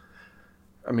through.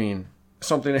 I mean,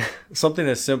 something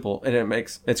as simple, and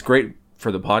it's great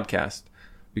for the podcast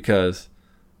because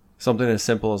something as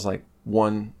simple as like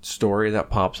one story that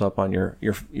pops up on your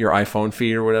iPhone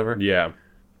feed or whatever. Yeah.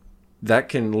 That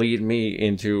can lead me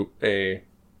into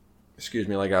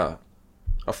like a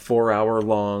 4-hour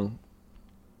long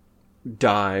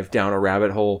dive down a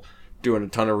rabbit hole, doing a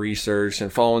ton of research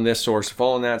and following this source,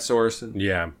 following that source.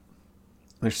 And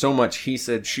there's so much he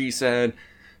said, she said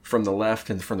from the left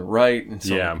and from the right. And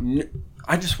so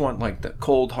I just want like the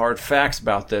cold, hard facts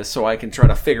about this so I can try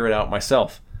to figure it out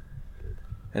myself.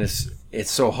 And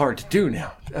it's so hard to do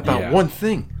now about one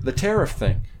thing, the tariff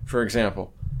thing, for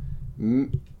example.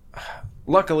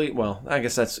 Luckily, well, I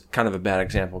guess that's kind of a bad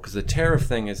example because the tariff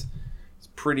thing is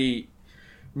pretty.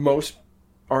 Most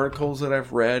articles that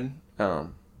I've read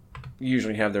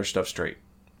usually have their stuff straight.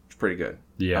 It's pretty good.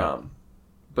 Yeah.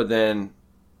 But then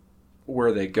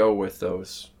where they go with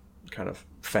those kind of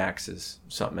facts is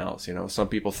something else. Some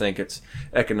people think it's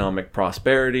economic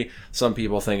prosperity. Some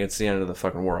people think it's the end of the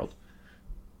fucking world.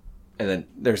 And then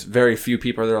there's very few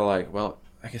people that are like, well,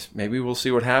 I guess maybe we'll see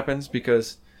what happens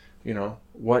because,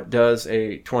 what does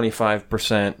a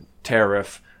 25%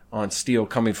 tariff on steel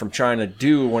coming from China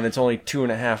do when it's only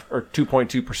 2.5 or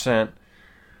 2.2%?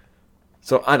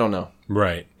 So I don't know.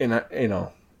 Right. And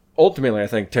ultimately I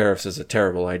think tariffs is a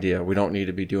terrible idea. We don't need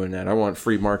to be doing that. I want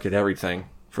free market everything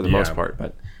for the most part,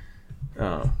 but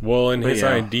his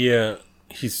idea,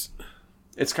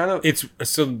 it's kind of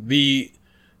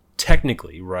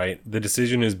technically, right, the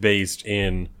decision is based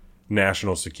in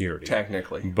national security.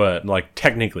 Technically. But, like,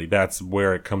 technically, that's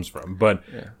where it comes from. But,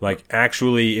 like,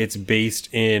 actually, it's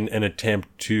based in an attempt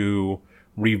to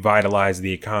revitalize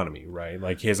the economy, right?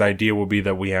 Like, his idea will be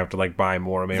that we have to, like, buy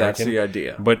more American. That's the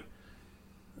idea. But...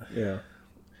 yeah.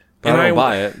 But I don't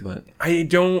buy it, but...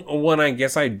 I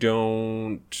guess I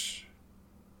don't...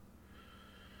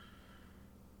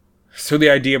 So the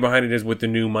idea behind it is with the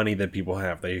new money that people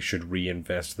have, they should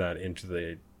reinvest that into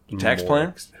the tax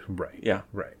plan? Right. Yeah.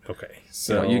 Right. Okay.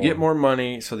 So you get more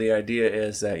money, so the idea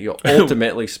is that you'll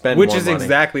ultimately spend more money. Which is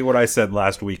exactly what I said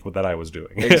last week that I was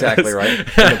doing. Exactly right. In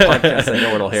the podcast, I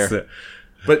know what I'll hear.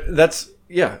 But that's,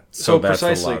 yeah. So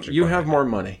precisely, you have more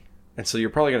money. And so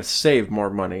you're probably going to save more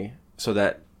money so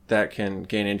that can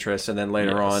gain interest, and then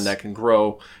later on that can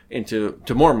grow into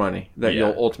more money that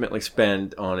you'll ultimately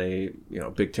spend on a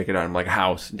big ticket item like a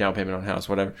house, down payment on a house,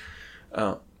 whatever.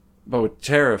 But with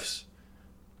tariffs,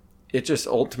 it just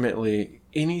ultimately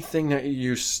anything that you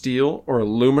use steel or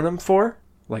aluminum for,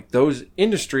 like those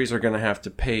industries are going to have to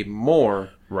pay more.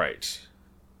 Right.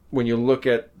 When you look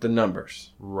at the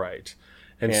numbers. Right.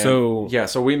 And so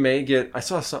we may get. I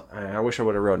saw some. I wish I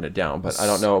would have written it down, but I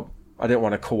don't know. I didn't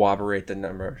want to corroborate the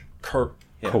number.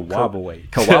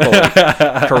 Corroborate.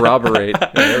 Corroborate.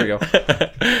 Yeah, there we go.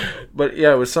 But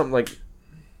yeah, it was something like,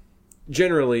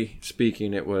 generally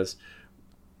speaking, it was,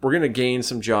 we're going to gain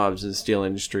some jobs in the steel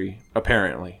industry,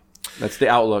 apparently. That's the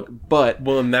outlook. But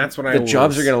and that's what the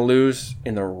jobs are going to lose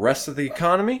in the rest of the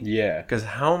economy. Yeah. Because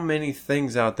how many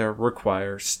things out there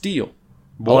require steel?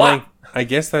 Well, I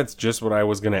guess that's just what I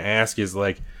was going to ask is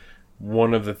like,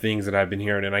 one of the things that I've been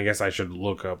hearing, and I guess I should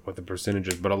look up what the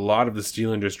percentages, but a lot of the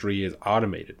steel industry is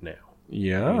automated now.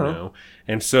 Yeah.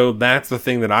 And so that's the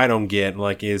thing that I don't get,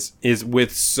 like, is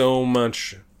with so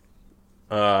much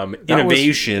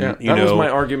innovation. That was my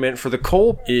argument for the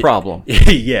coal problem.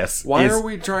 Yes. Why are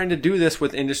we trying to do this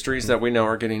with industries that we know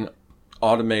are getting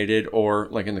automated, or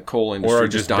like in the coal industry, or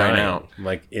just dying out?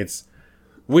 Like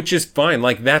which is fine.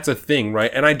 Like that's a thing,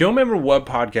 right? And I don't remember what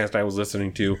podcast I was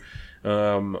listening to,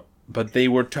 but they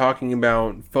were talking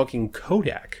about fucking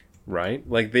Kodak. Right?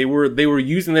 Like they were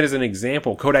using that as an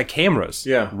example. Kodak cameras.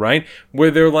 Yeah. Right?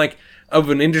 Where they're like of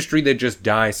an industry that just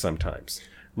dies sometimes.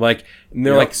 Like, and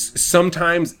they're like,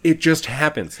 sometimes it just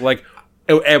happens. Like,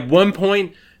 at one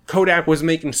point, Kodak was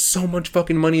making so much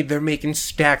fucking money, they're making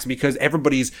stacks because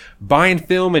everybody's buying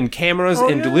film and cameras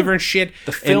and delivering shit.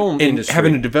 The film industry.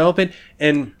 Having to develop it.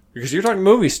 And because you're talking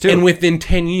movies, too. And within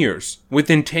 10 years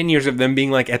of them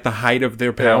being like at the height of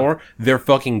their power, they're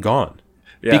fucking gone.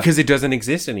 Yeah. Because it doesn't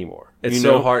exist anymore. It's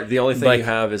so hard. The only thing you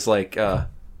have is like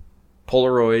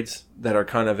Polaroids that are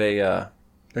kind of they're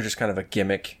just kind of a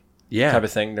gimmick. Yeah. Type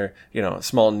of thing. They're, a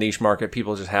small niche market.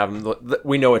 People just have them.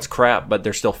 We know it's crap, but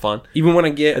they're still fun. Even when I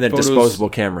get and then disposable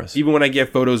cameras. Even when I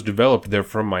get photos developed, they're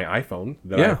from my iPhone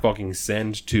that I fucking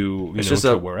send to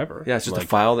to wherever. Yeah, it's just a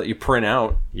file that you print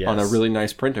out on a really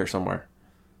nice printer somewhere.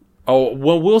 Oh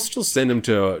well, we'll still send them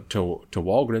to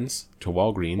Walgreens.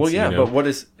 Well, yeah, but what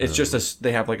is? It's just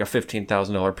they have like a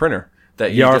 $15,000 printer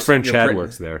that our friend Chad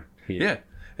works there. Yeah,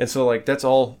 and so like that's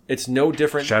all. It's no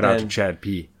different. Shout out to Chad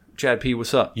P. Chad P,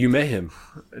 what's up? You met him.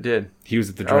 I did. He was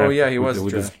at the draft. Oh, yeah, he was.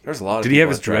 There's a lot of Did he have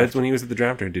his dreads when he was at the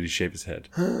draft, or did he shave his head?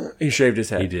 He shaved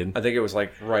his head. He did. I think it was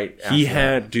like right after. He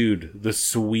had, dude, the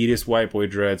sweetest white boy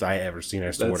dreads I ever seen. I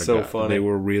swear to God. That's so funny. They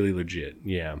were really legit.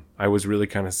 Yeah. I was really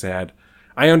kind of sad.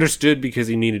 I understood because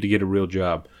he needed to get a real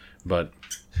job, but...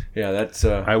 Yeah, that's...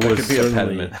 I was could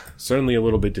be certainly a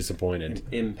little bit disappointed.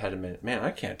 An impediment. Man, I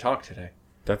can't talk today.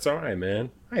 That's all right, man.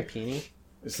 Hi, Peony.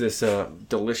 It's this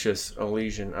delicious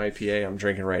Elysian IPA I'm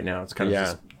drinking right now. It's kind of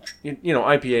just,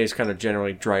 IPAs kind of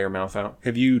generally dry your mouth out.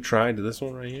 Have you tried this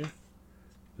one right here?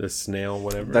 The snail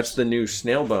whatever? That's the new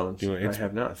Snail Bones. I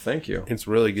have not. Thank you. It's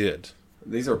really good.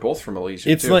 These are both from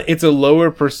Elysian, It's a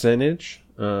lower percentage.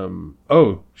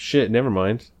 Oh, shit, never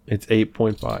mind. It's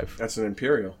 8.5. That's an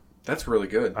Imperial. That's really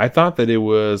good. I thought that it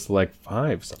was like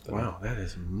 5 something. Wow, that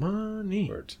is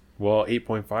money. Well,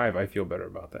 8.5, I feel better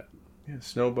about that. Yeah,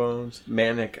 Snowbones,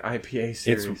 Manic IPA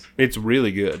series. It's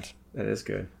really good. That is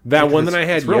good. That one that I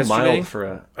had real yesterday. Mild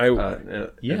for an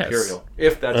Imperial.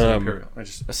 If that's an Imperial. I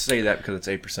just say that because it's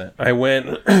 8%. I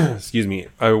went, excuse me,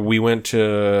 we went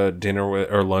to dinner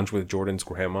or lunch with Jordan's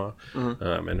grandma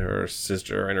and her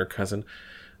sister and her cousin.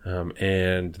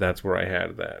 And that's where I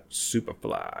had that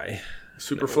Superfly.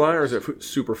 Superfly, or is it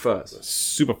Super Fuzz?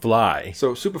 Superfly.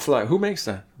 So Superfly, who makes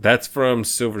that? That's from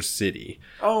Silver City.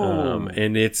 Oh,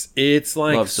 and it's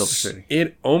like love Silver City.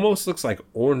 It almost looks like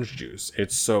orange juice.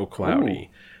 It's so cloudy.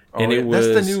 Ooh. And that's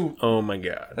the new. Oh my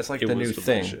god, that's like the new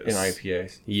thing in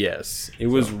IPAs. Yes, it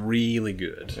was really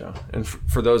good. Yeah, and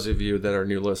for those of you that are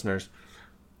new listeners,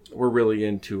 we're really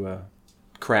into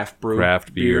craft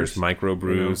beers,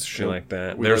 microbrews, shit like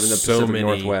that. There's so many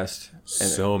Northwest.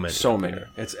 So many.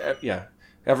 It's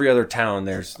every other town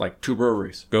there's like 2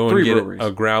 breweries. Go and get a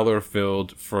growler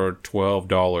filled for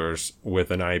 $12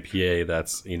 with an IPA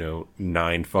that's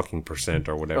 9%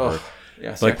 or whatever. Oh,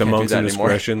 yeah, like the Monks and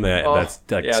Discretion that's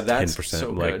like 10%. So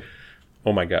like good.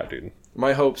 Oh my god, dude.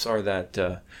 My hopes are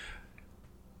that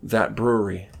that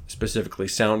brewery, specifically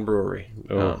Sound Brewery,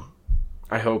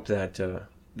 I hope that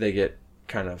they get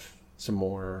kind of some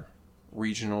more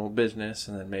regional business,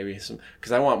 and then maybe some,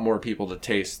 because I want more people to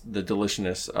taste the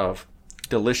deliciousness of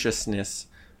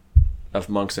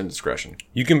Monks and Discretion.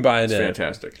 You can buy it. It's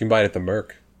fantastic. You can buy it at the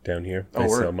Merc down here. They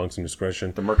sell Monks and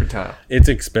Discretion. The Mercantile. It's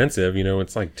expensive,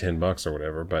 it's like $10 or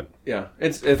whatever, but yeah,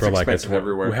 it's expensive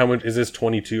everywhere. How much is this?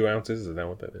 22 ounces? Is that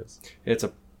what that is? It's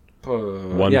a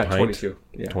one pint. 22.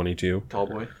 Yeah. 22. Tall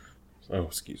boy. Oh,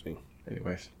 excuse me.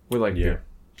 Anyways, we like beer.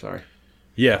 Sorry.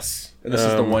 Yes. And this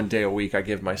is the one day a week I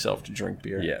give myself to drink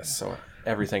beer. Yes. So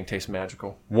everything tastes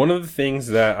magical. One of the things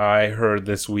that I heard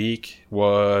this week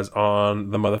was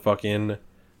on the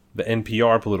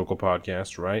NPR political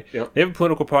podcast, right? Yep. They have a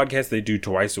political podcast they do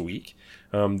twice a week.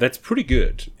 That's pretty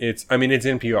good. It's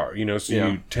NPR, so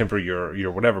you temper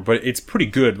your whatever, but it's pretty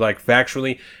good, like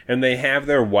factually. And they have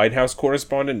their White House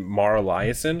correspondent, Mara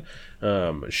Liasson.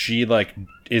 She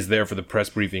is there for the press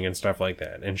briefing and stuff like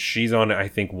that. And she's on it, I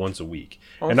think, once a week.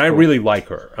 Oh, and I really like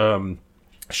her.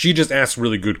 She just asks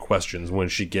really good questions when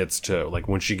she gets to a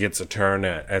turn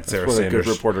at Sarah Sanders. A good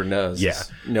reporter knows. Yeah.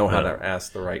 Know how to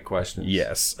ask the right questions.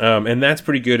 Yes. And that's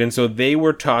pretty good. And so they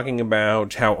were talking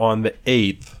about how on the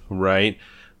 8th, right,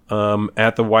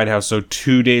 at the White House, so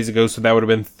 2 days ago, so that would have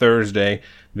been Thursday,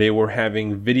 they were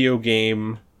having video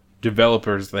game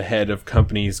developers, the head of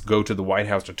companies, go to the White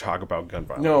House to talk about gun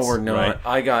violence. No, we're not.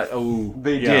 Right?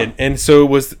 They did, and so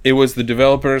it was the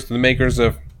developers, the makers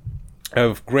of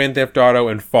Grand Theft Auto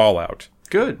and Fallout.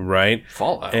 Good, right?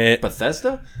 Fallout, and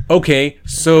Bethesda. Okay,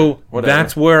 so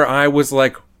that's where I was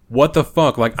like, what the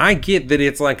fuck? Like, I get that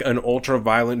it's like an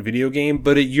ultra-violent video game,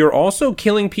 but you're also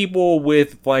killing people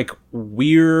with like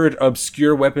weird,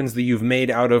 obscure weapons that you've made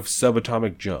out of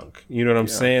subatomic junk. You know what I'm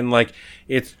saying? Like,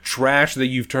 it's trash that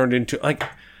you've turned into like.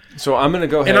 So I'm gonna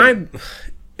go ahead.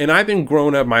 And I've been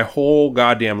growing up my whole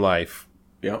goddamn life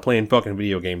Yep. playing fucking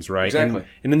video games, right? Exactly.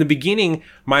 And in the beginning,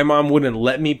 my mom wouldn't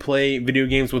let me play video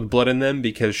games with blood in them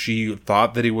because she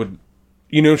thought that it would,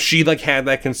 you know, she like had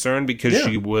that concern because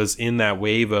she was in that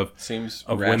wave of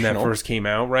when that first came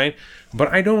out, right? But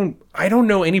I don't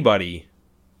know anybody,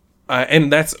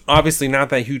 and that's obviously not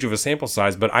that huge of a sample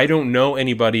size, but I don't know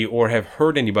anybody or have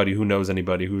heard anybody who knows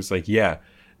anybody who's like, yeah,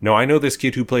 no, I know this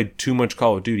kid who played too much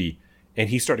Call of Duty and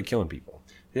he started killing people.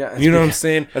 Yeah, you know what I'm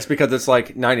saying? That's because it's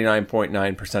like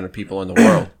 99.9% of people in the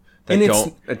world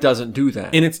that it doesn't do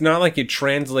that. And it's not like it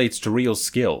translates to real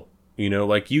skill. You know,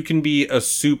 like you can be a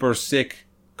super sick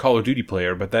Call of Duty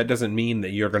player, but that doesn't mean that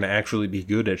you're going to actually be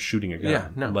good at shooting a gun. Yeah,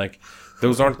 no. Like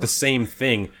those aren't the same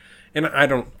thing. And I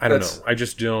don't know. I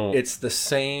just don't. It's the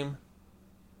same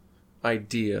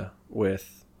idea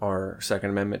with our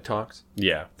Second Amendment talks.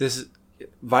 Yeah.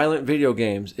 Violent video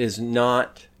games is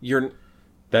not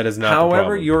that is not however the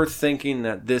problem. You're thinking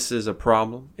that this is a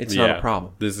problem, it's not a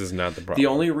problem. This is not the problem. The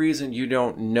only reason you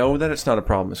don't know that it's not a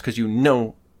problem is because you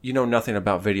know nothing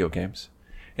about video games.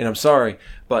 And I'm sorry,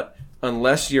 but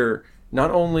unless you're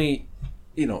not only,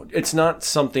 you know, it's not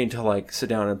something to like sit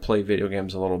down and play video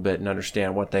games a little bit and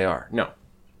understand what they are. No.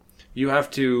 You have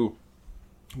to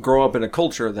grow up in a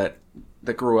culture that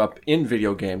grew up in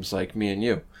video games like me and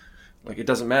you. Like, it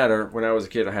doesn't matter. When I was a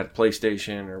kid, I had a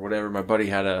PlayStation or whatever. My buddy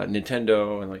had a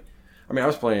Nintendo. And, I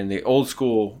was playing the old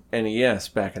school NES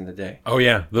back in the day. Oh,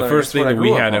 yeah. The first thing that we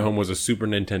had at home was a Super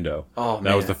Nintendo. Oh, man.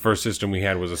 That was the first system we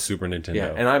had was a Super Nintendo. Yeah,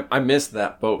 and I missed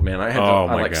that boat, man. I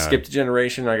had skipped a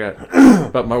generation.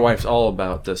 But my wife's all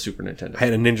about the Super Nintendo. I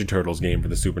had a Ninja Turtles game for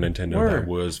the Super Nintendo that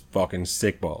was fucking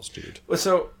sick balls, dude.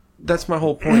 So, that's my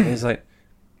whole point is like,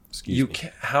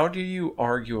 how do you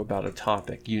argue about a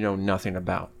topic you know nothing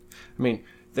about? I mean,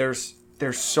 there's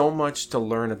so much to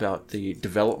learn about the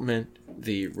development,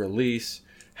 the release,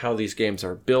 how these games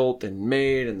are built and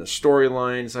made, and the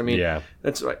storylines. I mean,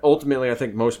 that's ultimately, I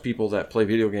think most people that play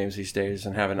video games these days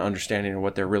and have an understanding of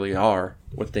what they really are,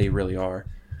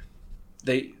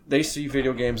 they see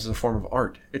video games as a form of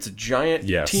art. It's a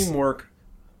giant teamwork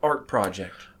art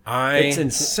project. It's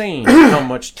insane how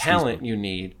much talent you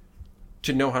need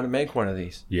to know how to make one of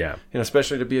these. Yeah. And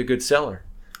especially to be a good seller.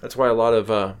 That's why a lot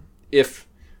of,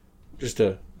 just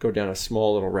to go down a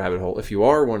small little rabbit hole, if you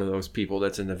are one of those people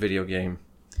that's in the video game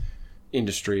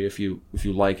industry, if you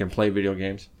like and play video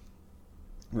games,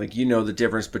 like, you know the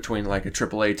difference between like a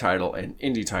AAA title and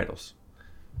indie titles,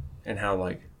 and how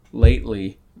like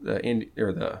lately the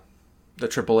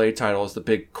AAA titles, the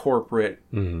big corporate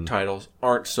titles,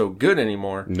 aren't so good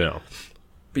anymore. No.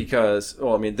 Because,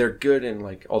 they're good in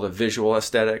like all the visual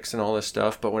aesthetics and all this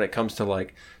stuff, but when it comes to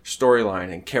like storyline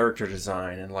and character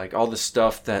design and like all the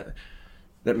stuff that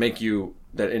make you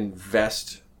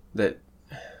invest, that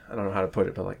I don't know how to put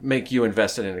it, but like make you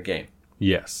invested in a game.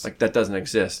 Yes. Like that doesn't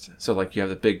exist. So like you have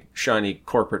the big shiny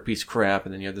corporate piece of crap,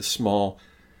 and then you have the small,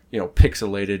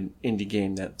 pixelated indie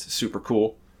game that's super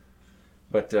cool.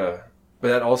 But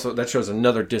that shows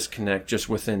another disconnect just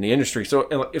within the industry.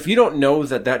 So if you don't know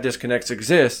that disconnect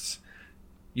exists,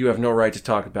 you have no right to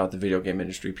talk about the video game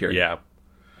industry, period. Yeah.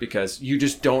 Because you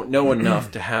just don't know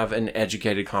enough to have an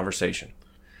educated conversation.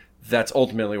 That's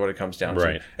ultimately what it comes down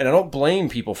to. And I don't blame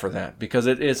people for that, because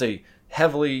it is a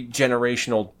heavily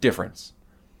generational difference.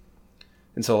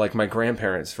 And so like my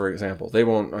grandparents, for example, they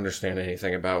won't understand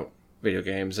anything about video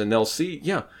games, and they'll see,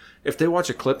 if they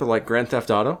watch a clip of like Grand Theft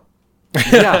Auto,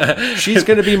 she's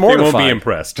going to be mortified. They won't be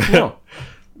impressed. No.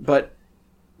 But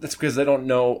that's because they don't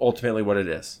know ultimately what it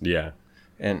is. Yeah.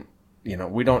 And,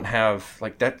 we don't have,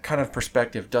 like, that kind of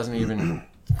perspective doesn't even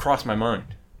cross my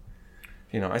mind.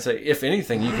 I say, if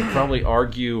anything, you could probably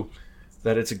argue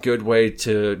that it's a good way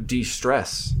to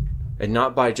de-stress, and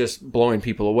not by just blowing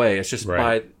people away. It's just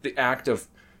by the act of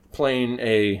playing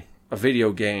a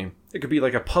video game. It could be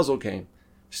like a puzzle game.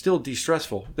 Still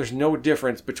de-stressful. There's no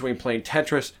difference between playing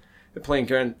Tetris and playing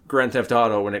Grand Theft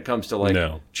Auto when it comes to like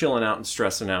chilling out and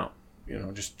stressing out,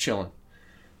 just chilling.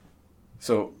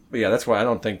 So, that's why I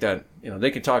don't think that,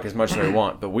 they can talk as much as they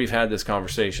want, but we've had this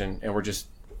conversation, and we're just,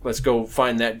 let's go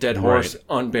find that dead horse,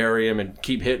 unbury him, and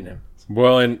keep hitting him. sense.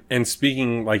 Well, and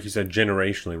speaking, like you said,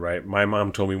 generationally, right? My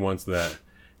mom told me once that,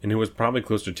 and it was probably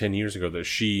close to 10 years ago, that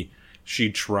she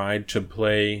tried to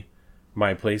play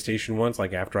my PlayStation once,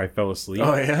 like after I fell asleep,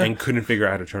 and couldn't figure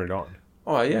out how to turn it on.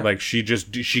 Oh, yeah. Like, she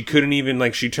couldn't even,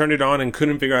 like, she turned it on and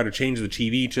couldn't figure out how to change the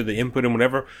TV to the input and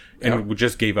whatever, and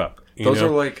just gave up. Those are,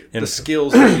 like, the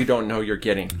skills that you don't know you're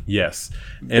getting. Yes.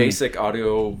 Basic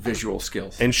audio visual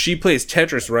skills. And she plays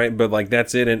Tetris, right? But, like,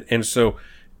 that's it. And so,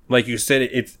 like you said,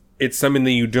 it's something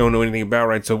that you don't know anything about,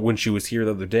 right? So when she was here the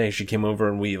other day, she came over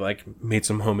and we like made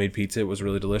some homemade pizza. It was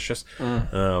really delicious.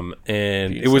 And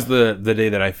pizza. It was the day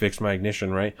that I fixed my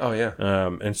ignition, right? Oh yeah.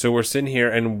 And so we're sitting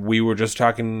here and we were just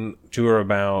talking to her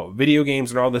about video games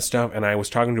and all this stuff, and I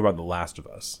was talking to her about The Last of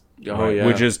Us. Oh yeah.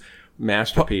 Which is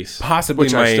masterpiece. Possibly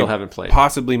which I still haven't played.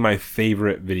 Possibly my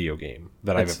favorite video game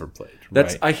that I've ever played.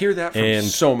 Right? I hear that from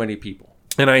so many people.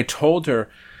 And I told her,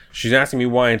 she's asking me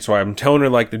why, and so I'm telling her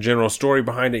like the general story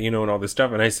behind it, and all this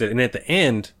stuff. And I said, and at the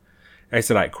end, I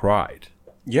said I cried.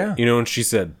 Yeah. And she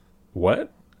said,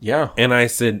 "What?" Yeah. And I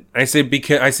said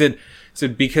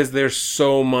because there's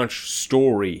so much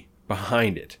story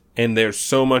behind it, and there's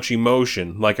so much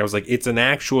emotion. Like I was like, it's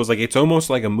it's almost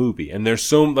like a movie, and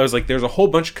there's a whole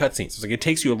bunch of cutscenes. It's like it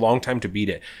takes you a long time to beat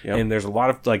it, and there's a lot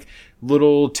of like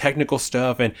little technical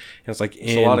stuff, and it's like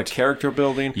a lot of character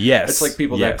building. Yes, it's like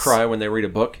people that cry when they read a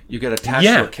book. You get attached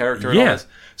to a character. And all this.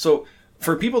 So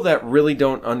for people that really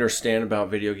don't understand about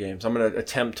video games, I'm going to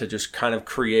attempt to just kind of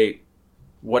create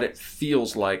what it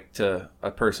feels like to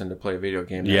a person to play a video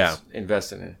game. That's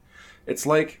invested in it. It's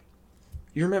like,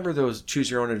 you remember those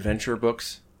Choose Your Own Adventure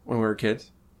books when we were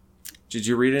kids? Did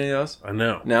you read any of those?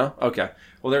 No. No? Okay.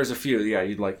 Well, there's a few. Yeah,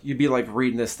 you'd be like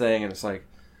reading this thing, and it's like,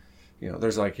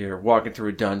 there's like you're walking through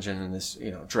a dungeon, and this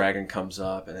dragon comes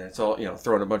up, and it's all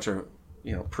throwing a bunch of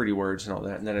pretty words and all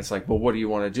that, and then it's like, well, what do you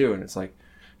want to do? And it's like,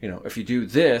 if you do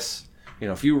this,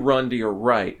 if you run to your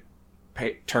right,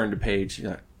 turn to page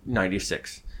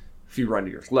 96. If you run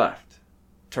to your left,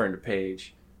 turn to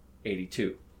page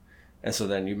 82. And so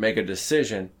then you make a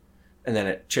decision, and then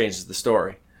it changes the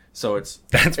story. So it's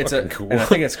cool. And I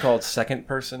think it's called second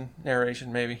person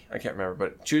narration, maybe. I can't remember,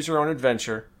 but Choose Your Own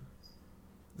Adventure.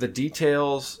 The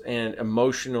details and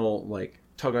emotional, like,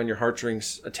 tug on your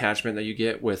heartstrings attachment that you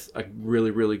get with a really,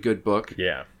 really good book.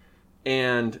 Yeah.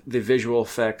 And the visual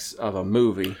effects of a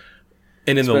movie.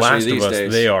 And in The Last of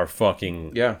Us, they are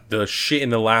fucking... Yeah. The shit in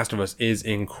The Last of Us is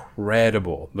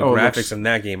incredible. The graphics in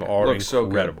that game are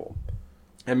incredible. So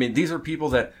I mean, these are people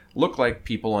that look like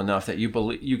people enough that you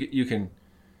believe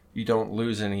you don't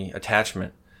lose any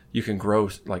attachment. You can grow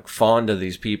like fond of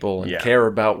these people and care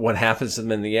about what happens to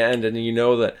them in the end, and you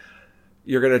know that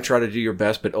you're going to try to do your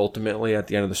best, but ultimately at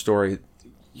the end of the story,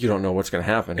 you don't know what's going to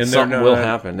happen. And something will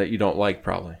happen that you don't like,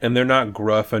 probably. And they're not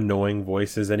gruff, annoying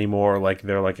voices anymore. Like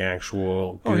they're like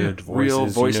actual good voices, real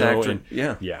voice actor.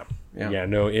 Yeah.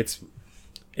 No, it's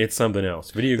something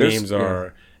else. Video games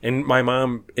are. And my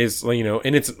mom is,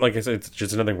 and it's like I said, it's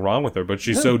just nothing wrong with her, but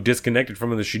she's so disconnected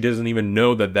from it that she doesn't even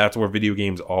know that that's where video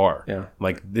games are. Yeah.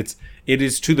 Like it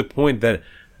is to the point that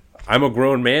I'm a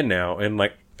grown man now, and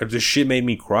like this shit made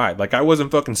me cry. Like I wasn't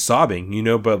fucking sobbing,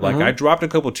 but like I dropped a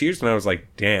couple tears and I was like,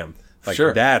 damn, like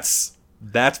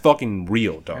that's fucking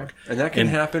real, dog. And that can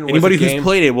happen with anybody who's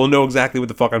played it will know exactly what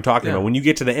the fuck I'm talking about. When you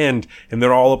get to the end and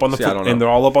they're all up on they're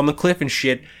all up on the cliff and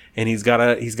shit, and he's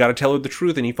gotta tell her the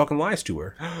truth, and he fucking lies to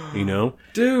her.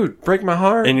 Dude, break my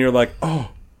heart. And you're like,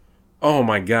 oh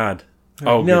my god.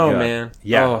 Oh no, man.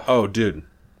 Yeah. Oh, dude.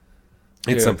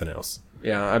 It's something else.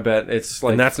 Yeah, I bet it's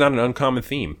like, and that's not an uncommon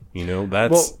theme.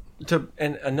 That's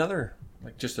and another,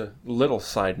 like, just a little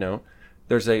side note.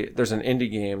 There's an indie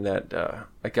game that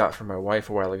I got from my wife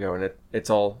a while ago, and it's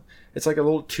like a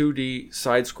little 2D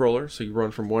side scroller, so you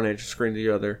run from one edge of the screen to the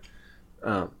other.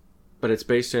 But it's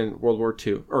based in World War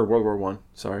I,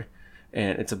 sorry.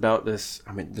 And it's about this,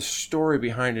 I mean, the story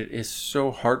behind it is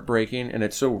so heartbreaking, and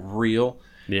it's so real.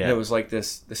 Yeah. And it was like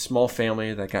this small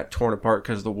family that got torn apart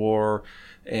because of the war,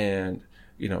 and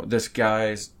this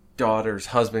guy's daughter's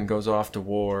husband goes off to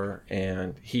war,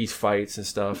 and he fights and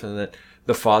stuff, and then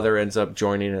the father ends up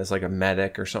joining as like a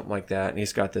medic or something like that, and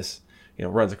he's got this,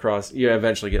 runs across. You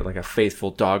eventually get like a faithful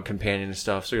dog companion and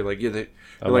stuff. So you're like, you're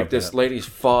like this lady's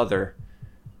father,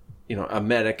 a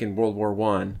medic in World War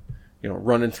I,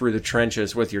 running through the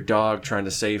trenches with your dog trying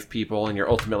to save people, and you're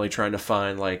ultimately trying to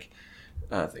find like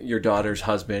your daughter's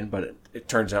husband, but it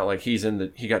turns out like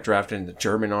he got drafted in the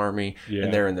German army,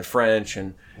 and they're in the French,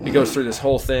 and he goes through this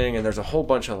whole thing, and there's a whole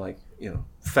bunch of like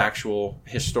factual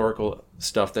historical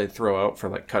stuff they throw out for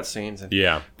like cutscenes,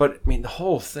 and but I mean the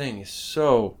whole thing is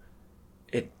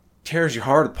it tears your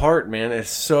heart apart, man. It's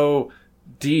so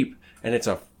deep, and it's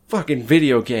a fucking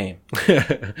video game.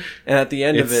 And at the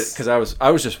end of it, because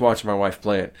I was just watching my wife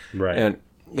play it, right? And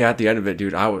yeah, at the end of it,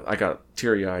 dude, I got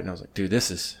teary eyed, and I was like, dude, this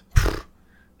is.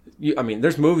 I mean,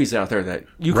 there's movies out there that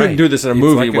you couldn't do this in a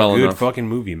movie well enough. It's like a good fucking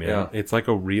movie, man. Yeah. It's like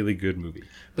a really good movie.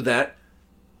 But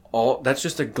that's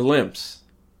just a glimpse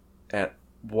at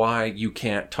why you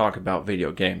can't talk about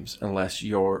video games unless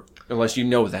you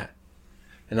know that.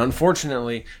 And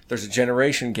unfortunately, there's a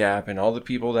generation gap, and all the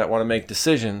people that want to make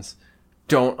decisions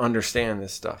don't understand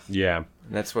this stuff. Yeah. And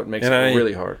that's what makes it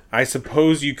really hard. I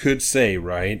suppose you could say,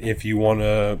 right, if you want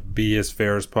to be as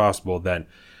fair as possible, that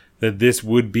this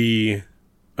would be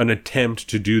an attempt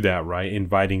to do that, right?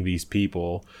 Inviting these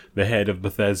people, the head of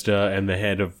Bethesda and the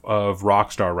head of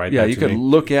Rockstar, right? Yeah, you could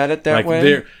look at it that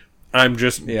way. I'm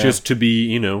just to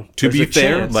be, to be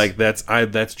fair, chance. Like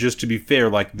that's just to be fair,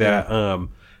 like that. Yeah.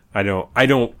 I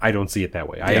don't see it that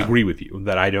way. I agree with you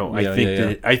that I don't.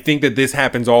 I think that this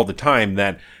happens all the time.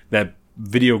 That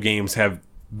video games have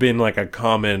been like a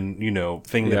common,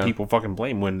 thing that people fucking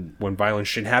blame when violent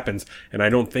shit happens. And I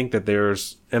don't think that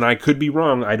there's, and I could be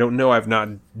wrong. I don't know. I've not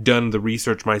done the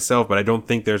research myself, but I don't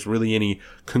think there's really any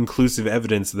conclusive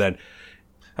evidence that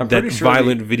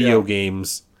violent video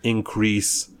games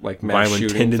increase like violent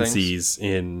tendencies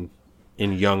in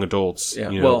young adults,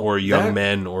 or young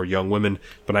men or young women.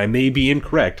 But I may be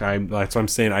incorrect. That's what I'm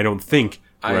saying. I don't think.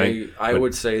 Right? I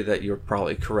would say that you're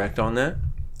probably correct on that,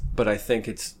 but I think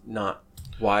it's not.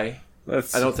 Why?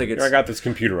 I don't think it's. I got this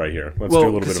computer right here. Let's do a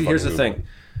little bit of. Here's the thing.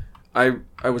 I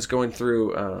was going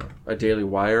through a Daily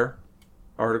Wire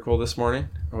article this morning.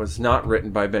 It was not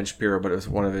written by Ben Shapiro, but it was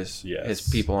one of his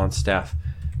people on staff.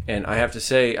 And I have to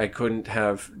say, I couldn't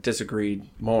have disagreed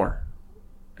more.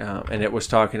 And it was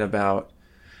talking about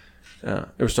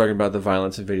the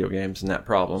violence in video games and that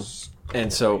problem.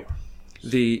 And so,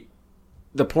 the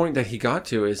point that he got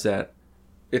to is that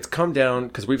it's come down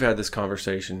because we've had this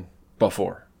conversation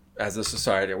before as a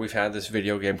society. We've had this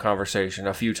video game conversation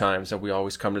a few times, and we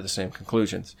always come to the same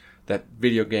conclusions that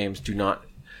video games do not.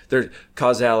 Their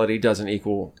causality doesn't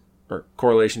equal, or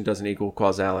correlation doesn't equal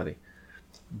causality,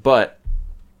 but.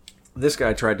 This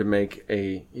guy tried to make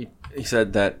he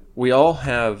said that we all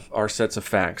have our sets of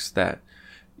facts that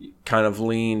kind of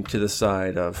lean to the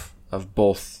side of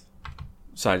both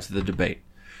sides of the debate.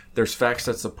 There's facts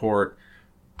that support,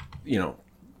 video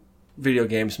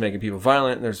games making people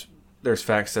violent. And there's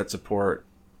facts that support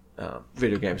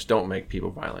video games don't make people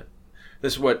violent.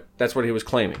 That's what he was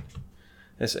claiming.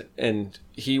 And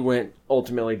he went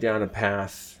ultimately down a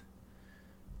path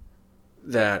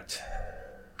that.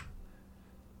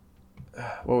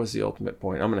 What was the ultimate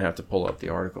point? I'm going to have to pull up the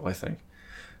article, I think.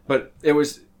 But it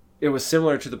was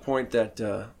similar to the point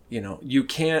that, you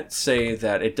can't say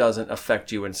that it doesn't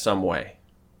affect you in some way.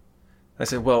 I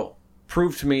said, well,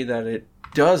 prove to me that it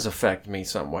does affect me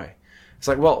some way. It's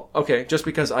like, well, okay, just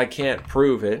because I can't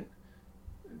prove it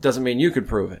doesn't mean you could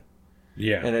prove it.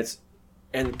 Yeah.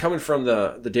 And coming from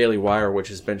the Daily Wire,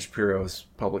 which is Ben Shapiro's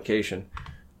publication,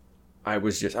 I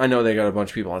know they got a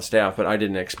bunch of people on staff, but I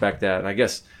didn't expect that. And I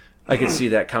guess I could see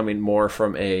that coming more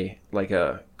from a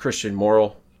Christian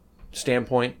moral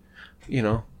standpoint,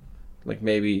 like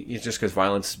maybe it's just because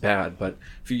violence is bad. But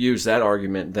if you use that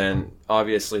argument, then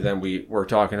obviously we're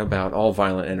talking about all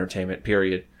violent entertainment,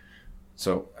 period.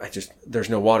 So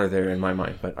there's no water there in my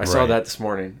mind. But I saw that this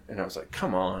morning, and I was like,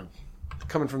 come on,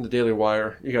 coming from the Daily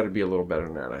Wire, you got to be a little better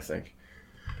than that, I think.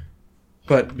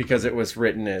 But because it was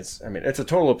written it's a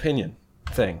total opinion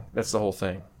thing. That's the whole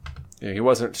thing. He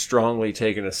wasn't strongly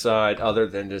taken aside other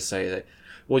than to say that,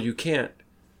 well, you can't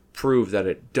prove that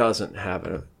it doesn't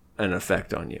have an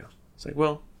effect on you. It's like,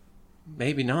 well,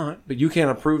 maybe not, but you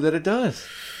can't prove that it does.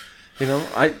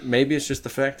 Maybe it's just the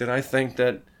fact that I think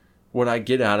that what I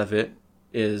get out of it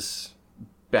is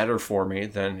better for me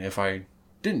than if I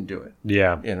didn't do it.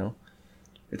 Yeah.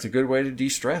 It's a good way to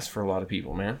de-stress for a lot of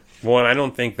people, man. Well, and I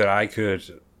don't think that I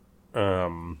could...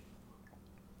 if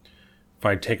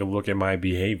I take a look at my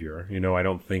behavior, I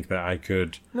don't think that I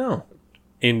could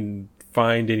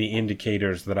find any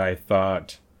indicators that I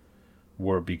thought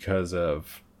were because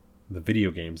of the video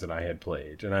games that I had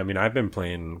played. And I've been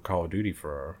playing Call of Duty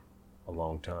for a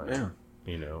long time. Yeah.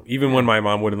 Even when my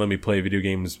mom wouldn't let me play video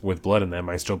games with blood in them,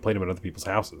 I still played them at other people's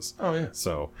houses. Oh, yeah.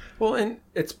 So. Well, and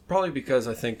it's probably because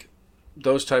I think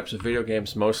those types of video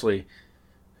games mostly,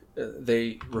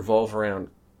 they revolve around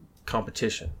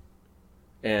competition.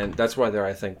 And that's why they're,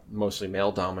 I think, mostly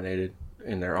male-dominated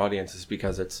in their audiences,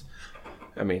 because that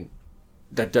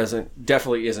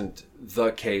definitely isn't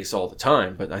the case all the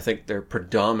time, but I think they're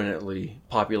predominantly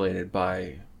populated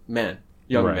by men,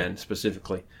 young men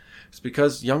specifically. It's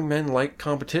because young men like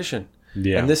competition.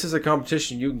 Yeah. And this is a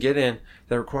competition you can get in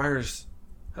that requires,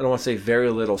 I don't want to say very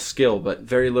little skill, but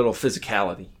very little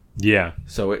physicality. Yeah.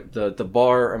 So the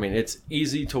bar, I mean, it's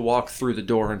easy to walk through the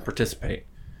door and participate.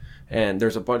 And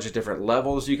there's a bunch of different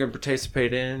levels you can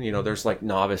participate in. You know, there's like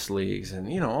novice leagues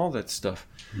and, you know, all that stuff.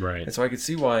 Right. And so I could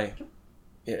see why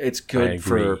it's good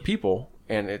for people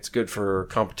and it's good for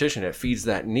competition. It feeds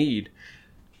that need,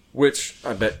 which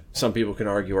I bet some people can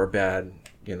argue are bad,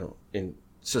 you know, in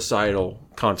societal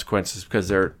consequences because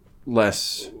they're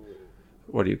less,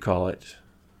 what do you call it?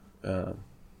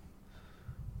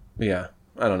 Yeah,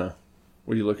 I don't know.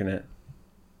 What are you looking at?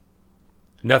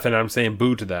 Nothing. I'm saying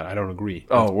boo to that. I don't agree.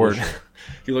 That's word.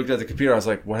 You looked at the computer. I was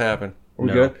like, what happened? Are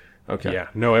we good? Okay. Yeah.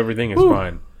 No, everything is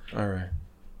fine. All right.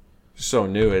 So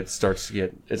new, it starts to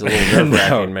get, it's a little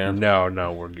nerve-wracking, man.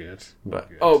 No, we're good. But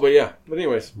yeah. But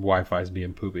anyways. Wi-Fi's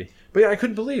being poopy. But yeah, I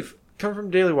couldn't believe. Coming from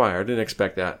Daily Wire, I didn't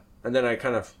expect that. And then I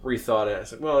kind of rethought it. I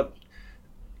said, well,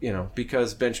 you know,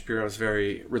 because Ben Shapiro is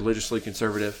very religiously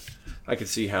conservative, I could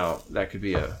see how that could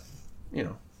be a, you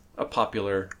know, a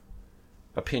popular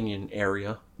opinion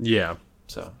area. Yeah.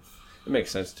 So it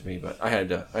makes sense to me, but I had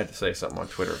to say something on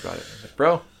Twitter about it. I was like,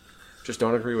 bro, just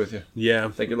don't agree with you. Yeah. I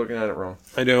think you're looking at it wrong.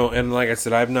 I know, and like I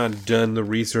said, I've not done the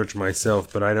research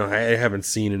myself, but I haven't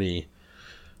seen any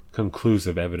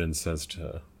conclusive evidence as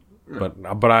to.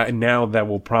 But I now that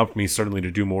will prompt me certainly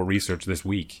to do more research this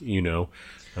week. You know,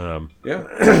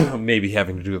 yeah, maybe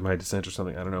having to do with my dissent or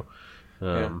something. I don't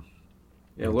know.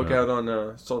 Yeah, look out on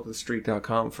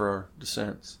saltofthestreet.com for our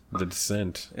dissents. The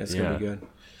dissent. It's gonna be good.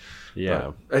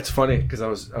 Yeah, but it's funny because I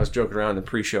was joking around in the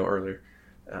pre-show earlier.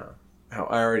 How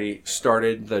I already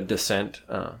started the dissent,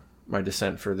 my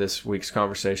dissent for this week's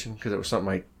conversation because it was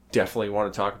something I definitely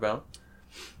want to talk about,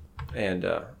 and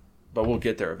but we'll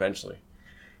get there eventually.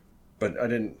 But I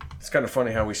didn't. It's kind of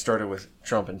funny how we started with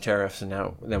Trump and tariffs, and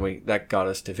then that got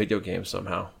us to video games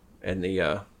somehow, and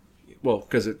the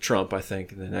because of Trump, I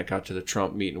think, and then that got to the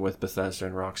Trump meeting with Bethesda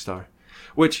and Rockstar,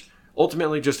 which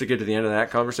ultimately, just to get to the end of that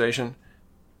conversation,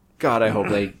 God, I hope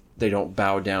they don't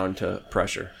bow down to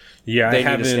pressure. Yeah, they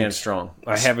need to stand strong.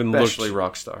 Especially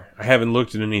Rockstar. I haven't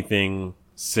looked at anything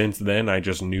since then. I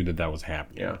just knew that was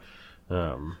happening.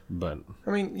 Yeah. But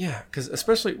I mean, yeah, because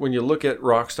especially when you look at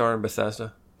Rockstar and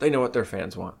Bethesda, they know what their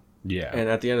fans want. Yeah. And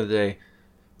at the end of the day,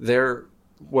 they're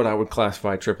what I would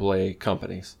classify AAA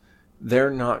companies.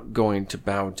 They're not going to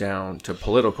bow down to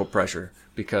political pressure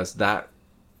because that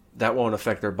won't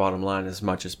affect their bottom line as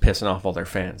much as pissing off all their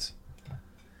fans.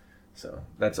 So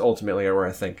that's ultimately where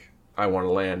I think I want to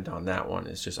land on that one.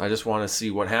 It's just I just want to see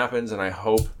what happens, and I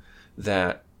hope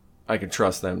that I can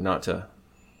trust them not to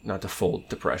fold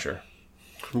to pressure.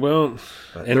 Well,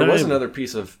 there was another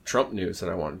piece of Trump news that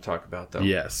I wanted to talk about, though.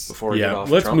 Yes. Before we get off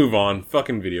let's Trump. move on.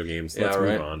 Fucking video games. Let's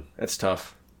move on. That's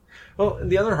tough. Well,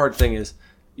 the other hard thing is,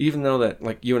 even though that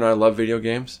like you and I love video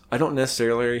games, I don't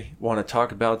necessarily want to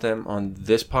talk about them on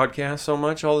this podcast so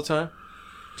much all the time,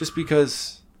 just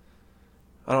because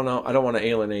I don't know. I don't want to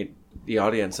alienate the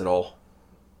audience at all.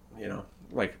 You know,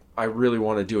 like I really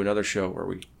want to do another show where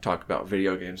we talk about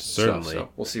video games. And Certainly. Stuff, so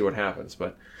we'll see what happens,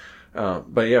 but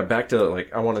yeah, back to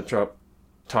like I want to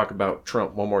talk about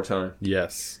Trump one more time.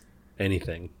 Yes.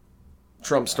 Anything.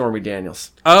 Trump Stormy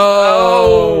Daniels.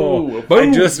 Oh,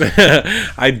 boom.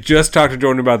 I just talked to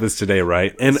Jordan about this today,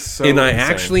 right? And so I insane.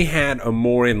 actually had a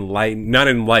more not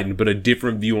enlightened, but a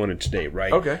different view on it today,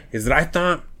 right? Okay. Is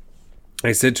that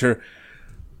I said to her,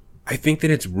 I think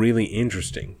that it's really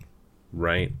interesting,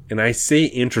 right? And I say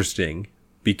interesting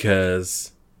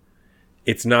because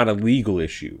it's not a legal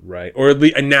issue, right? Or at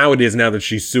least now it is, now that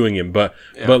she's suing him. But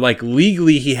like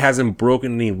legally, he hasn't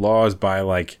broken any laws by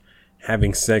like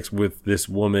having sex with this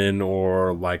woman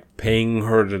or like paying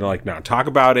her to like not talk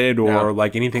about it or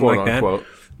like anything Quote, like that. unquote.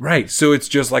 Right. So it's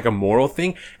just like a moral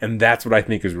thing. And that's what I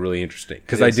think is really interesting.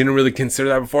 Because I didn't really consider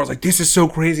that before. I was like, this is so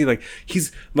crazy. Like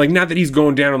he's like, not that he's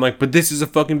going down. I'm like, but this is a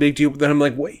fucking big deal. But then I'm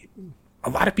like, wait, a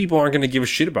lot of people aren't going to give a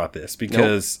shit about this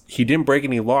because he didn't break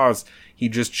any laws. He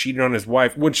just cheated on his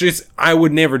wife, which is I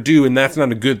would never do, and that's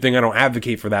not a good thing. I don't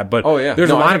advocate for that. But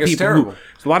there's a lot of people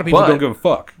who don't give a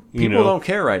fuck. People don't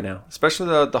care right now, especially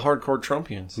the hardcore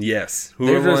Trumpians. Yes,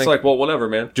 they're just like, well, whatever,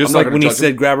 man. Just like when he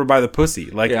said, "Grab her by the pussy."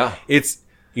 Like, it's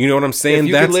you know what I'm saying. If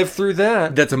you can live through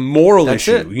that, that's a moral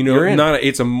issue. It. You know,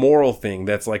 it's a moral thing.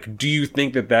 That's like, do you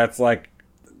think that that's like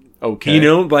okay? You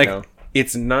know, like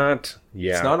it's not.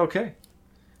 Yeah, it's not okay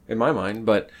in my mind,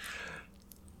 but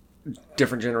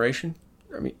different generation.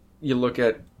 I mean, you look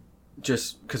at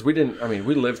just because we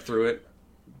lived through it,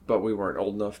 but we weren't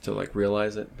old enough to like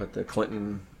realize it. But the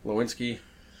Clinton Lewinsky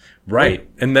Right.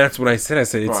 And that's what I said. I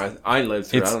said, I lived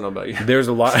through it. I don't know about you. There's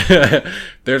a lot,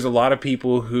 there's a lot of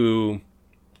people who,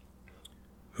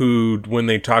 when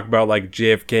they talk about like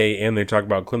JFK and they talk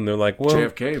about Clinton, they're like, well,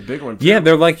 JFK, big one. Too. Yeah.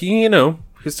 They're like,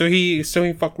 so he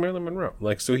fucked Marilyn Monroe.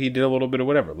 Like, so he did a little bit of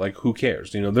whatever. Like, who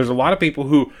cares? There's a lot of people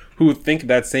who think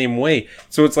that same way.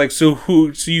 So it's like, so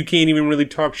you can't even really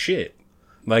talk shit.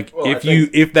 Like,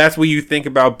 if that's what you think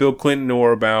about Bill Clinton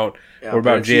or about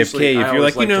JFK, if you're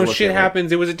like, shit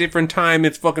happens, it was a different time,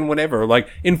 it's fucking whatever. Like,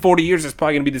 in 40 years, it's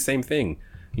probably going to be the same thing,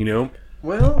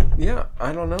 Well, yeah,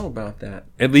 I don't know about that.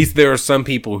 At least there are some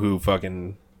people who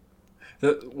fucking...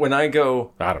 When I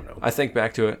go... I don't know. I think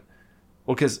back to it.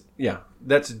 Well, because, yeah,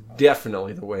 that's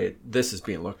definitely the way this is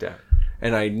being looked at.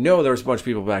 And I know there was a bunch of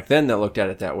people back then that looked at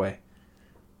it that way.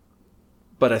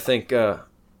 But I think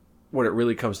what it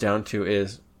really comes down to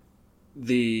is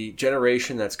the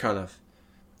generation that's kind of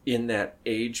in that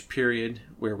age period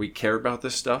where we care about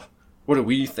this stuff. What do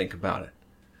we think about it?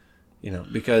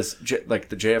 Because like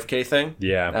the JFK thing,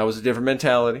 that was a different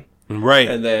mentality. Right.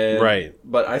 And then, right.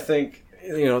 But I think,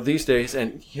 these days,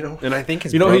 and I think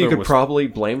his who you could probably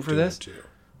blame for this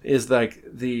is like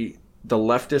the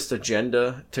leftist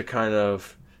agenda to kind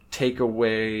of take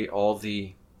away all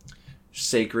the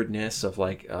sacredness of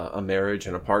like a marriage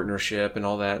and a partnership and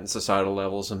all that and societal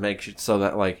levels and make it so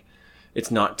that like it's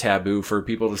not taboo for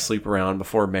people to sleep around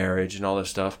before marriage and all this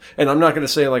stuff. And I'm not going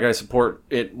to say like I support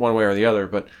it one way or the other,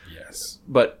 but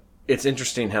but it's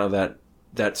interesting how that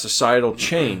societal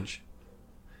change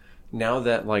now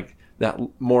that like that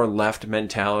more left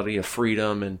mentality of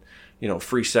freedom and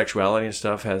free sexuality and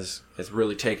stuff has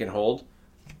really taken hold.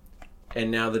 And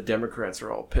now the Democrats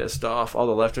are all pissed off. All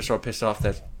the leftists are all pissed off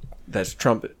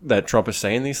that Trump is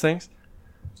saying these things.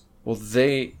 Well,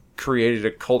 they created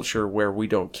a culture where we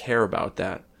don't care about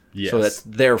that. Yes. So that's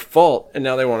their fault, and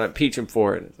now they want to impeach him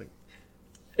for it.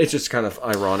 It's just kind of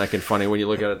ironic and funny when you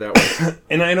look at it that way.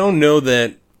 And I don't know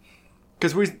that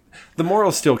because the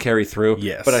morals still carry through.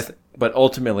 Yes, but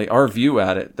ultimately our view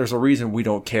at it, there's a reason we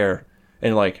don't care,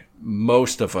 and like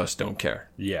most of us don't care.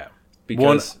 Yeah,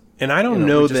 because and I don't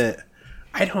know that.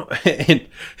 I don't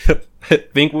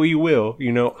think what you will,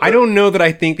 I don't know that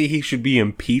I think that he should be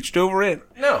impeached over it.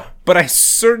 No. But I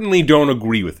certainly don't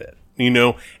agree with it,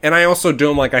 And I also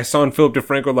don't, like, I saw in Philip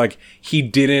DeFranco, like, he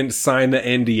didn't sign the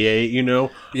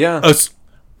NDA, Yeah.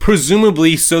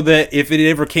 Presumably so that if it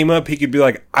ever came up, he could be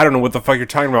like, I don't know what the fuck you're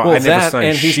talking about. Well, I never signed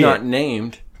and shit. He's not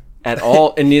named at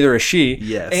all, and neither is she.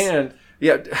 Yes. And,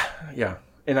 yeah.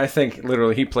 And I think,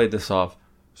 literally, he played this off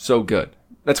so good.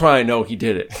 That's why I know he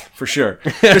did it, for sure.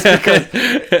 Just because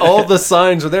all the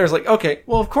signs were there. It's like, okay,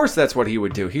 well, of course that's what he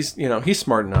would do. He's, he's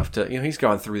smart enough to, he's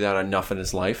gone through that enough in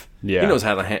his life. Yeah. He knows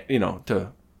how to,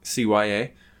 to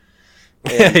CYA.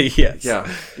 And, yes. Yeah,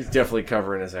 he's definitely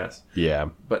covering his ass. Yeah.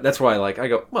 But that's why, I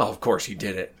go, well, of course he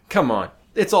did it. Come on.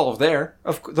 It's all there.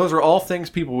 Those are all things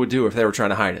people would do if they were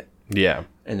trying to hide it. Yeah.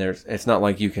 And it's not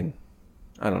like you can,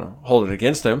 I don't know, hold it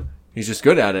against him. He's just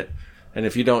good at it. And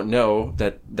if you don't know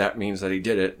that means that he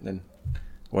did it, then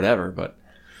whatever. But,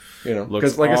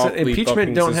 because like I said,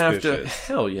 impeachment don't have to.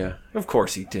 Hell yeah. Of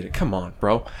course he did it. Come on,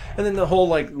 bro. And then the whole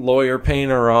lawyer paying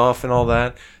her off and all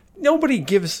that. Nobody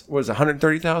gives, what is it,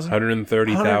 $130,000?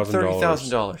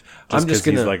 $130,000. I'm just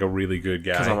going to. He's like a really good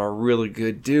guy. Because I'm a really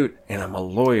good dude and I'm a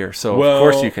lawyer. So, of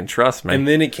course you can trust me. And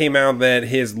then it came out that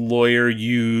his lawyer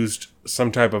used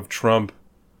some type of Trump,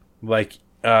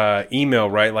 email,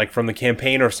 right? Like from the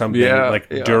campaign or something,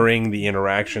 during the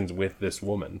interactions with this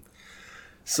woman.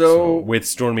 So with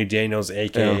Stormy Daniels,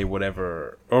 aka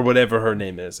whatever her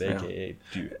name is, aka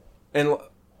Dude. And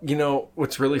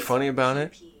what's really funny about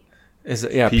it is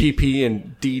that, PP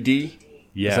and DD.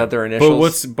 Yeah, is that their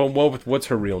initials? But what's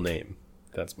her real name?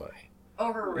 That's my.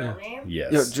 Oh, her real name?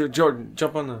 Yes. Yeah, Jordan,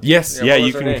 jump on the. Yes,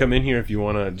 you can come in here if you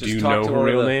want to. Do you know her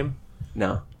real name?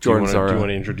 No. Do you want to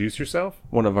introduce yourself?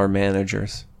 One of our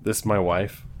managers. This is my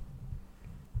wife.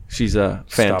 She's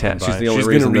fantastic. She's the only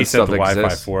reason going to reset the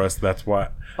Wi-Fi for us. That's why.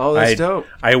 Oh, that's dope.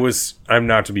 I'm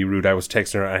not to be rude. I was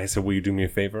texting her and I said, "Will you do me a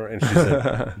favor?" And she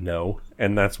said, "No."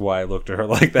 And that's why I looked at her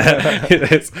like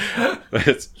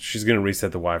that. She's going to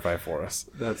reset the Wi-Fi for us.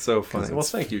 That's so funny. Well,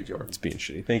 thank you, Jordan. It's being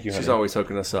shitty. Thank you, honey. She's always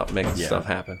hooking us up, making stuff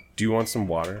happen. Do you want some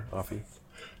water, Offie?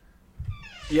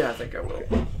 Yeah, I think I will.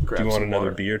 Do you want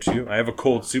another beer too? I have a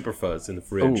cold Super Fuzz in the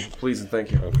fridge. Oh, please and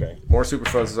thank you. Okay. More Super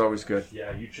Fuzz is always good.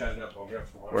 Yeah, you chat it up. I'll grab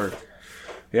some water. Word.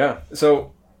 Yeah.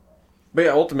 So, but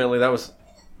yeah, ultimately that was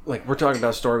we're talking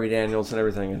about Stormy Daniels and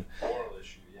everything, and moral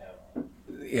issue.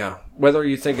 Yeah. Whether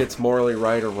you think it's morally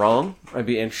right or wrong, I'd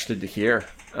be interested to hear,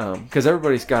 because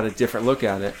everybody's got a different look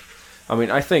at it. I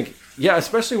mean, I think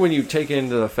especially when you take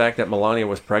into the fact that Melania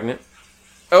was pregnant.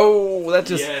 Oh, that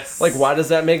just like, why does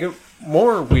that make it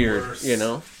more weird? Worse. You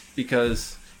know,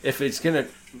 because if it's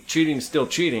cheating's still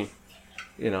cheating.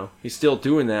 You know, he's still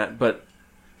doing that, but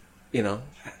you know,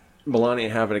 Melania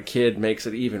having a kid makes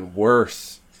it even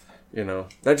worse. You know,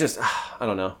 that just, I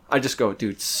don't know. I just go,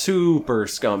 dude, super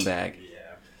scumbag.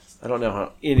 Yeah. I don't know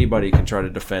how anybody can try to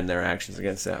defend their actions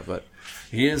against that, but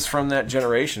he is from that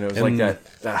generation. It was like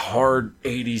that hard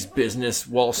 80s business,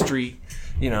 Wall Street.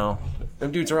 You know,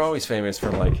 them dudes are always famous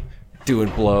for like doing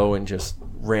blow and just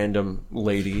random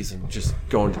ladies and just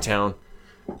going to town.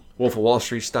 Wolf of Wall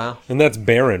Street style. And that's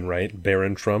Barron, right?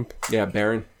 Barron Trump. Yeah,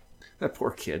 Barron. That poor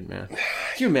kid, man. Can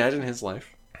you imagine his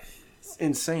life? It's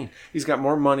insane. He's got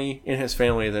more money in his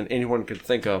family than anyone could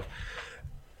think of.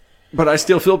 But I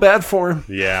still feel bad for him.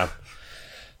 Yeah.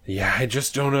 Yeah, I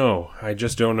just don't know. I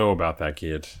just don't know about that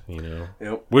kid, you know?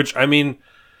 Yep. Which, I mean,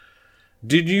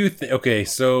 did you okay,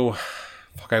 so,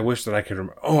 fuck, I wish that I could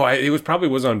remember. Oh, it probably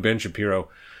was on Ben Shapiro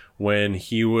when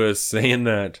he was saying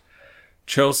that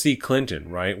Chelsea Clinton,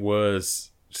 right, was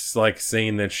just like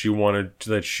saying that she wanted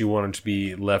to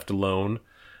be left alone,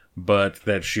 but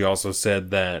that she also said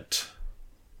that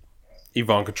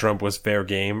Ivanka Trump was fair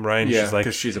game, right? And yeah,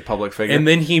 because she's a public figure. And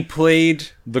then he played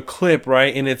the clip,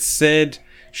 right, and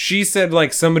she said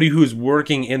like somebody who's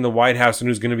working in the White House and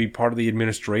who's going to be part of the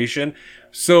administration.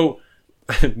 So,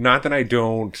 not that I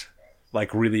don't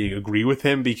like really agree with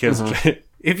him, because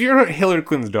if you're Hillary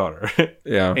Clinton's daughter,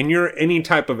 yeah, and you're any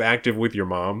type of active with your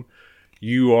mom,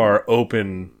 you are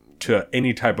open to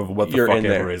any type of what the fuck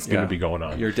ever is going to be going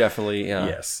on. You're definitely,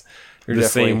 yes. You're the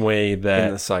same way that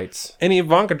in the sights. And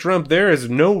Ivanka Trump, there is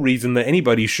no reason that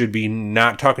anybody should be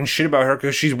not talking shit about her,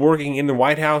 because she's working in the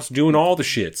White House doing all the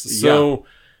shits. So,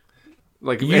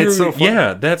 like, it's so fun.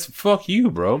 Yeah, that's fuck you,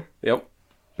 bro. Yep.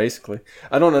 Basically,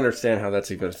 I don't understand how that's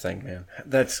even a thing, man.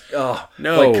 That's no.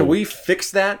 Like, can we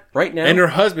fix that right now? And her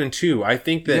husband too. I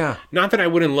think that not that I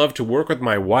wouldn't love to work with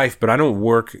my wife, but I don't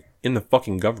work in the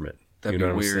fucking government. That'd be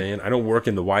weird. What I'm saying? I don't work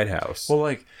in the White House. Well,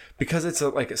 like, because it's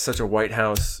such a White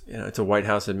House, you know, it's a White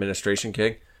House administration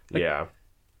gig. Like, yeah,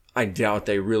 I doubt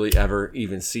they really ever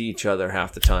even see each other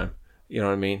half the time. You know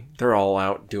what I mean? They're all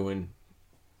out doing,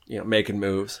 you know, making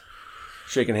moves,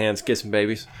 shaking hands, kissing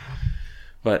babies.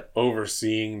 But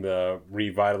overseeing the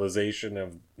revitalization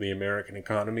of the American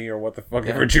economy, or what the fuck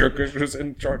ever Jared Kushner's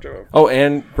in charge of. Oh,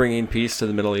 and bringing peace to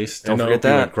the Middle East. Don't forget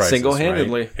that. Crisis,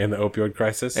 single-handedly. Right? And the opioid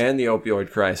crisis. And the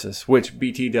opioid crisis, which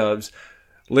BT Dubs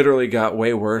literally got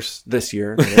way worse this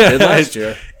year than it did last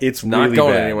year. It's not really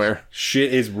going bad. anywhere.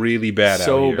 Shit is really bad out here.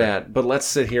 So bad. But let's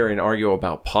sit here and argue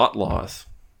about pot laws.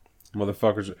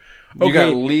 Motherfuckers. Okay. You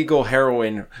got legal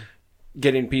heroin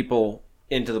getting people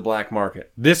into the black market.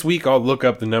 This week I'll look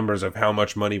up the numbers of how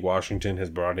much money Washington has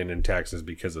brought in taxes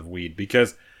because of weed.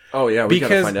 Because we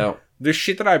gotta find out. The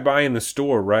shit that I buy in the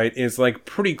store, right, is like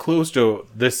pretty close to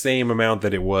the same amount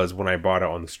that it was when I bought it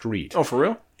on the street. Oh, for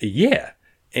real? Yeah.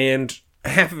 And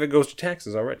half of it goes to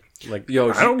taxes already. Like,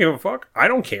 I don't give a fuck. I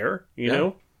don't care, you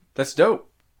know? That's dope.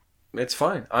 It's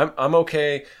fine. I'm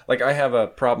okay. Like, I have a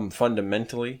problem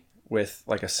fundamentally with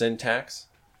like a sin tax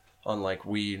on like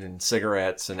weed and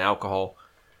cigarettes and alcohol.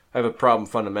 I have a problem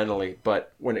fundamentally,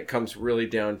 but when it comes really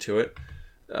down to it,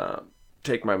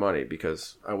 take my money,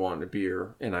 because I want a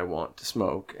beer and I want to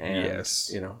smoke, and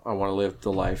you know, I want to live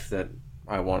the life that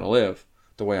I want to live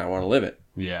the way I want to live it.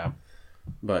 Yeah.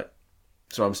 But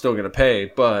so I'm still going to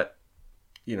pay, but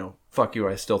you know, fuck you,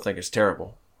 I still think it's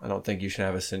terrible. I don't think you should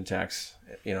have a sin tax.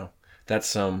 You know, that's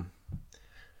some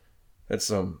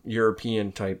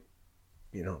European type,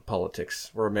 you know, politics.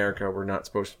 We're America. We're not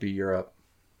supposed to be Europe.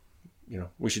 You know,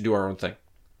 we should do our own thing.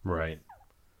 Right.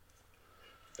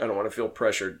 I don't want to feel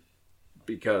pressured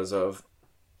because of,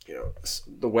 you know,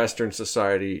 the Western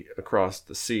society across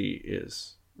the sea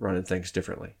is running things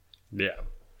differently. Yeah.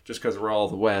 Just because we're all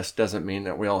the West doesn't mean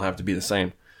that we all have to be the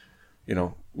same. You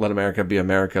know, let America be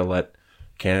America. Let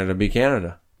Canada be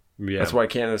Canada. Yeah. That's why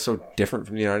Canada is so different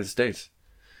from the United States.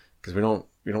 Because we don't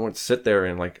want to sit there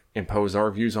and like impose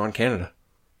our views on Canada.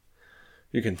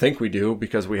 You can think we do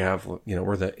because we have, you know,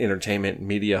 we're the entertainment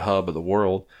media hub of the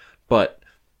world. But,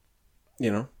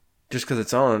 you know, just because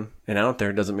it's on and out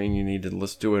there doesn't mean you need to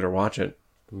listen to it or watch it.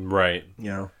 Right.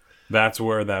 You know? That's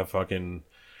where that fucking...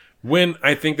 When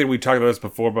I think that we talked about this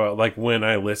before, but like when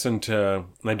I listened to...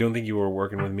 I don't think you were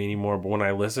working with me anymore, but when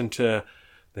I listened to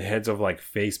the heads of like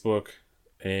Facebook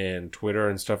and Twitter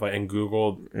and stuff like, and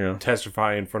Google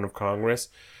testify in front of Congress,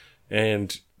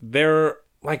 and they're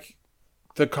like...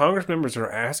 The Congress members are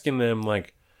asking them,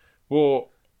 like,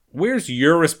 well, where's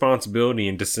your responsibility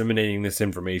in disseminating this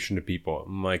information to people?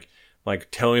 And like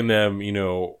telling them, you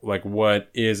know, like what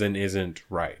is and isn't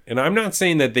right. And I'm not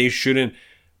saying that they shouldn't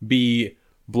be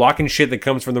blocking shit that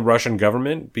comes from the Russian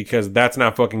government because that's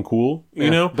not fucking cool, you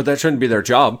know? But that shouldn't be their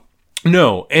job.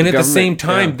 No, and at the same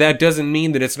time, that doesn't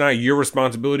mean that it's not your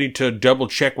responsibility to double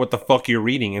check what the fuck you're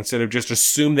reading instead of just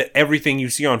assume that everything you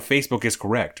see on Facebook is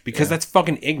correct because that's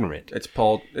fucking ignorant. It's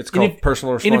called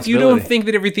personal responsibility. And if you don't think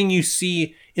that everything you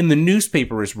see in the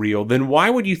newspaper is real, then why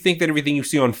would you think that everything you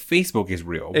see on Facebook is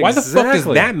real? Why the fuck does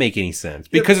that make any sense?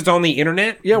 Because it's on the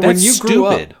internet? Yeah, that's when you grew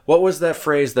up, what was that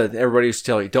phrase that everybody used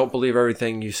to tell you? Don't believe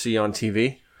everything you see on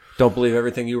TV. Don't believe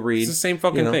everything you read. It's the same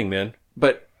fucking thing, man.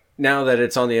 But now that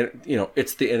it's on the,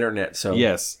 it's the internet, so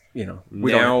yes,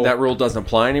 that rule doesn't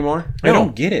apply anymore. I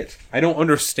don't get it. I don't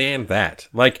understand that.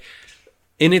 Like,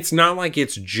 and it's not like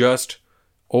it's just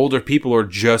older people or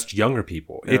just younger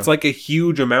people. Yeah. It's like a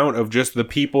huge amount of just the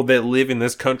people that live in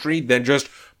this country that just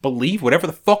believe whatever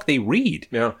the fuck they read.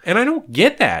 Yeah, and I don't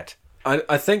get that.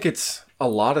 I think it's a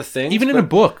lot of things. Even in a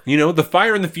book, the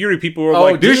Fire and the Fury people are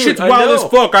like, this shit's wild as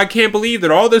fuck. I can't believe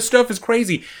that all this stuff is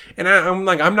crazy. And I'm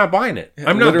like, I'm not buying it.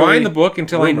 I'm not buying the book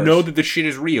until I know that the shit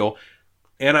is real.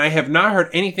 And I have not heard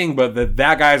anything but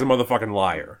that guy is a motherfucking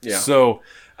liar. Yeah. So,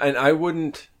 and I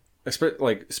wouldn't,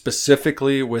 like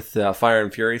specifically with the Fire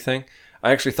and Fury thing,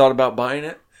 I actually thought about buying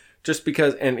it just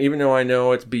because, and even though I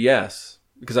know it's BS,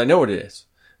 because I know it is,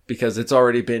 because it's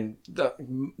already been,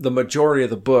 the majority of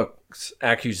the book's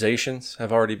accusations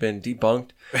have already been debunked.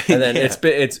 And then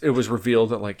it was revealed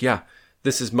that like,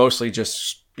 this is mostly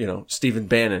just, Stephen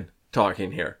Bannon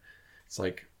talking here. It's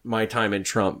like My Time in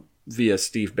Trump via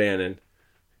Steve Bannon,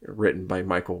 written by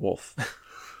Michael Wolff.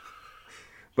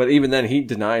 But even then he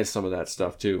denies some of that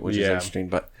stuff too, which is interesting.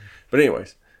 But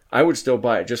anyways, I would still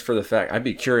buy it just for the fact. I'd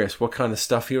be curious what kind of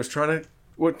stuff he was trying to,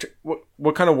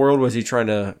 what kind of world was he trying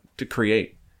to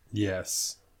create?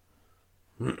 Yes.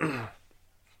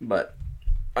 But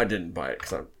I didn't buy it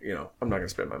because I'm not going to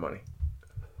spend my money.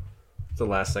 The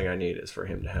last thing I need is for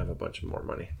him to have a bunch of more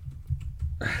money.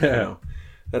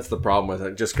 That's the problem with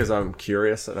it. Just because I'm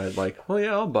curious and I'd like, well,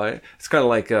 yeah, I'll buy it. It's kind of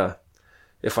like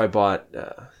if I bought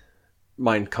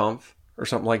Mein Kampf or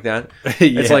something like that.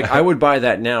 It's like I would buy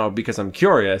that now because I'm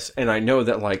curious and I know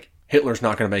that like Hitler's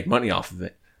not going to make money off of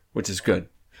it, which is good.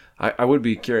 I would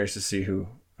be curious to see who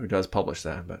does publish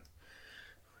that, but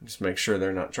just make sure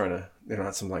they're not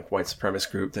some like white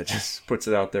supremacist group that just puts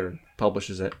it out there and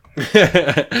publishes it.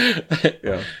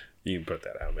 Yeah. You can put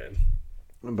that out, man.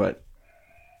 But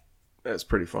that's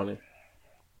pretty funny.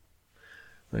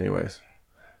 Anyways.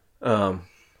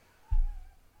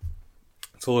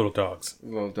 It's the little dogs.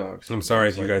 Little dogs. I'm sorry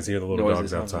if you guys hear the little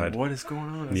dogs outside. What is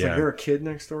going on? Is there a kid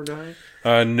next door dying?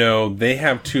 No, they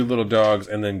have 2 little dogs,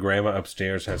 and then Grandma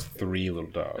upstairs has 3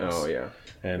 little dogs. Oh, yeah.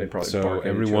 And so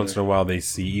every once in a while they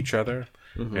see each other,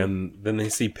 and then they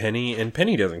see Penny, and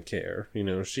Penny doesn't care.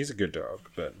 She's a good dog,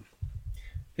 but...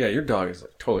 Yeah, your dog is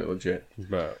like totally legit.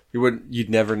 But you'd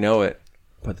never know it,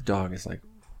 but the dog is like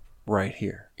right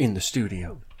here in the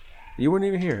studio. You wouldn't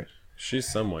even hear it.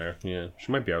 She's somewhere. Yeah,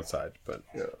 she might be outside, but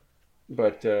yeah.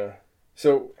 But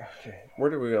so okay,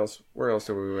 where else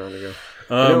do we want to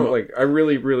go? I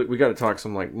really we got to talk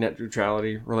some like net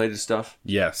neutrality related stuff.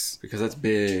 Yes, because that's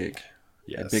big.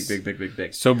 Yes,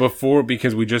 big. So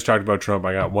because we just talked about Trump,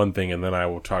 I got one thing, and then I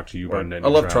will talk to you about net neutrality.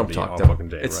 I love Trump talk all fucking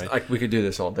day. It's right? like we could do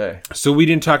this all day. So we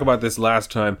didn't talk about this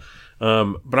last time.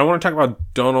 But I want to talk about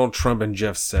Donald Trump and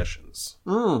Jeff Sessions,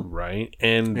 right?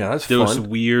 And that's those fun.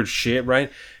 Weird shit,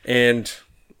 right? And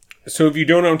so if you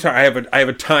don't know, I have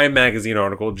a Time magazine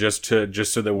article just so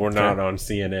that we're not on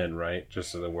CNN, right?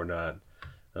 Just so that we're not,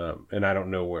 and I don't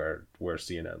know where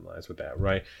CNN lies with that,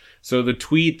 right? So the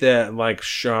tweet that like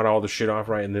shot all the shit off,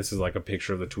 right? And this is like a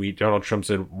picture of the tweet. Donald Trump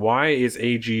said, "Why is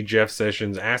AG Jeff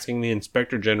Sessions asking the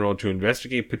Inspector General to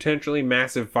investigate potentially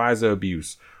massive FISA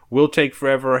abuse? Will take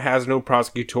forever, has no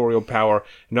prosecutorial power,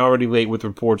 and already late with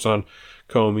reports on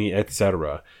Comey,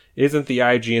 etc. Isn't the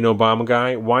IG an Obama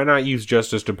guy? Why not use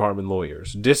Justice Department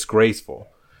lawyers? Disgraceful."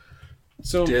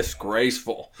 So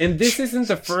disgraceful. And this isn't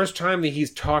the first time that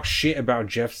he's talked shit about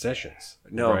Jeff Sessions.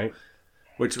 No. Right?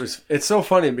 It's so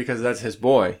funny because that's his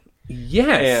boy.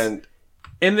 Yes.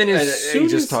 And then he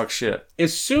just talks shit.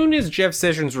 As soon as Jeff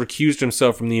Sessions recused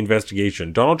himself from the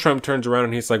investigation, Donald Trump turns around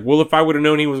and he's like, well, if I would have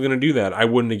known he was going to do that, I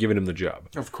wouldn't have given him the job.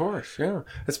 Of course, yeah.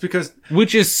 It's because...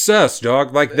 Which is sus,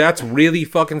 dog. Like, that's really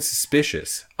fucking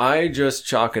suspicious. I just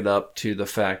chalk it up to the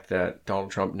fact that Donald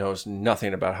Trump knows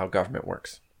nothing about how government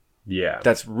works. Yeah.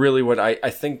 That's really what I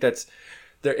think that's...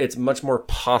 It's much more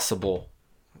possible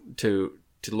to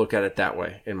look at it that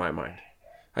way, in my mind.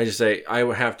 I just say I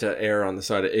would have to err on the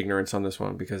side of ignorance on this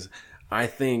one because I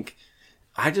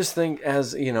just think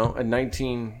as, a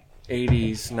 1980s,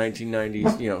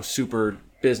 1990s, super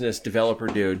business developer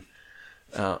dude,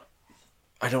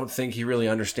 I don't think he really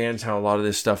understands how a lot of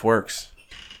this stuff works,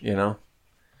 you know.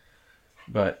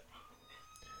 But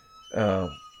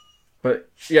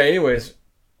yeah. Anyways,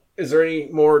 is there any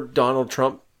more Donald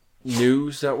Trump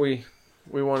news that we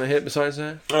want to hit besides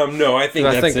that? No, I think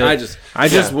that's it. I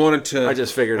just wanted to. I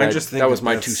just figured. That was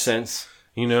my 2 cents.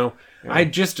 You know, yeah.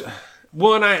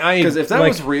 Because if that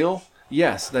was real,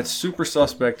 yes, that's super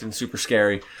suspect and super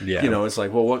scary. Yeah, you know, it's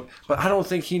like, well, what? But I don't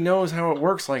think he knows how it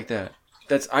works like that.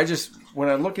 When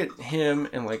I look at him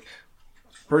and like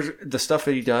the stuff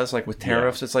that he does, like with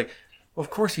tariffs, it's like, well, of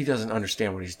course he doesn't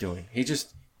understand what he's doing.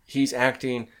 He's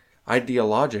acting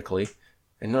ideologically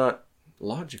and not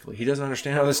logically. He doesn't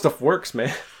understand how this stuff works,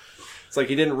 man. It's like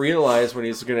he didn't realize when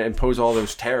he's going to impose all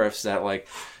those tariffs that, like,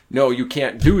 no, you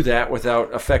can't do that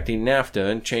without affecting NAFTA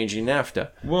and changing NAFTA.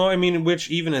 Well, I mean, which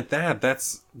even at that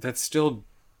still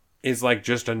is like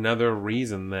just another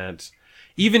reason that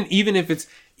even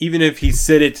if he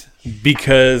said it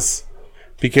because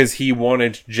he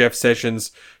wanted Jeff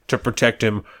Sessions to protect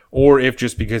him, or if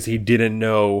just because he didn't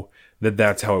know that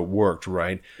that's how it worked,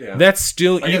 right? Yeah. That's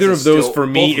still, either of those for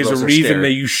me is a reason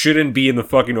that you shouldn't be in the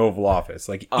fucking Oval Office.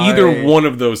 Like, either one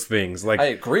of those things. Like, I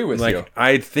agree with you.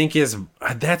 I think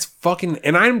that's fucking,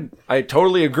 and I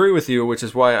totally agree with you, which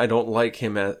is why I don't like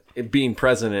him being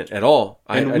president at all.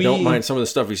 I don't mind some of the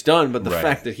stuff he's done, but the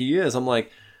fact that he is, I'm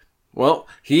like, well,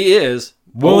 he is.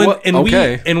 Well,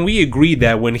 we agreed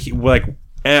that when he, like,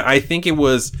 I think it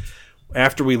was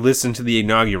after we listened to the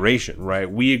inauguration, right?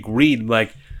 We agreed,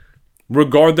 like,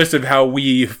 regardless of how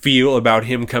we feel about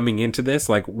him coming into this,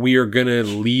 like, we are gonna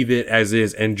leave it as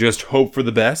is and just hope for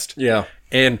the best. Yeah.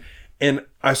 And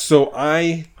I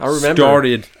started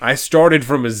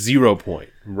from a 0 point,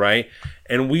 right?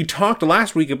 And we talked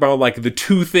last week about, like, the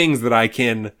 2 things that I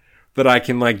can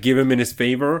like give him in his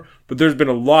favor, but there's been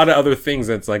a lot of other things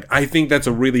that's like, I think that's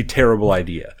a really terrible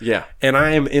idea. Yeah. And I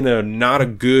am in not a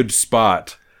good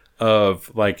spot of,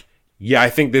 like, yeah, I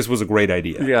think this was a great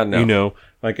idea. Yeah, no. You know?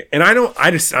 Like, and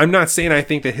I'm not saying I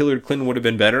think that Hillary Clinton would have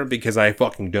been better, because I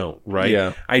fucking don't, right?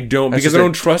 Yeah. I don't, because I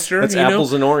don't trust her. That's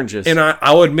apples and oranges. And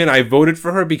I'll admit I voted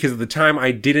for her because at the time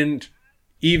I didn't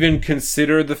even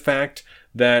consider the fact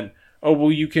that, oh,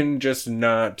 well, you can just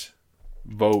not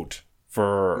vote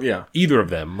for either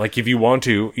of them. Like, if you want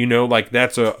to, you know, like,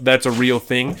 that's a real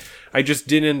thing. I just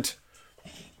didn't.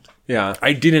 Yeah.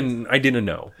 I didn't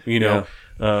know, you know?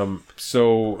 Yeah.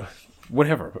 So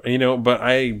whatever, you know, but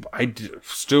I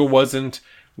still wasn't.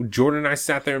 Jordan and I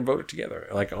sat there and voted together,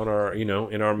 like, on our, you know,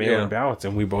 in our mail-in ballots,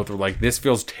 and we both were like, this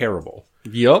feels terrible.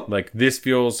 Yep. Like, this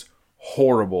feels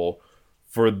horrible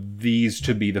for these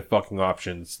to be the fucking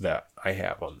options that I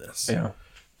have on this. Yeah.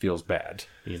 Feels bad,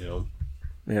 you know?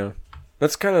 Yeah.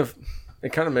 It kind of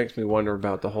makes me wonder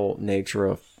about the whole nature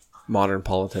of modern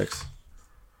politics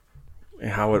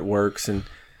and how it works, and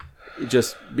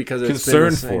just because it's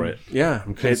concerned for it. Yeah.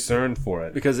 I'm concerned for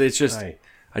it. Because it's just,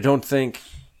 I don't think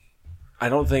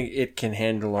it can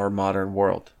handle our modern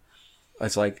world.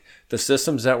 It's like the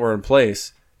systems that were in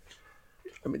place,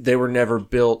 I mean, they were never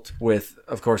built with,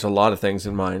 of course, a lot of things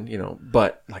in mind, you know,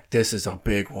 but like, this is a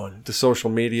big one. The social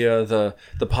media, the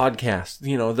podcast,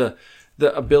 you know, the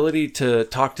ability to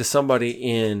talk to somebody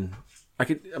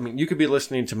you could be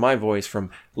listening to my voice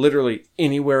from literally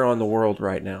anywhere on the world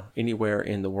right now, anywhere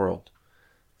in the world.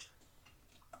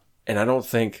 And I don't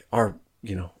think our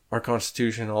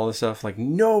Constitution, all this stuff, like,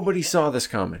 nobody saw this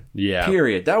coming. Yeah.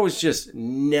 Period. That was just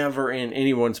never in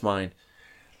anyone's mind.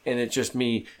 And it's just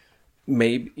me,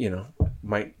 maybe, you know,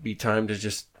 might be time to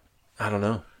just, I don't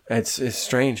know. It's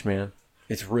strange, man.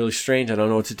 It's really strange. I don't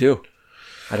know what to do.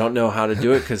 I don't know how to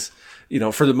do it because, you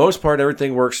know, for the most part,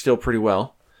 everything works still pretty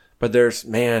well. But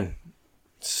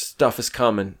stuff is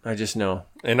coming. I just know.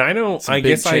 And I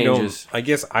guess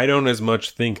I don't as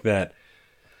much think that,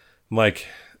 like,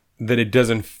 that it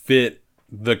doesn't fit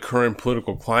the current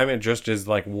political climate, just as,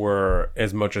 like, we're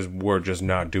just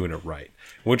not doing it right.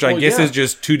 Which I guess is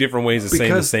just 2 different ways of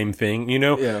saying the same thing, you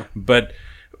know? Yeah. But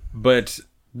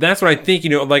that's what I think, you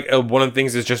know, like, one of the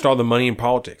things is just all the money in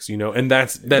politics, you know? And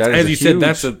that's as you said,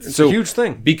 that's a huge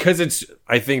thing. Because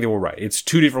I think that we're right. It's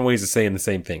 2 different ways of saying the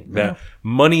same thing. That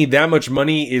much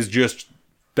money is just,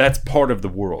 that's part of the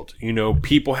world. You know,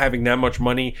 people having that much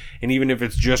money, and even if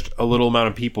it's just a little amount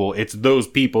of people, it's those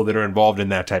people that are involved in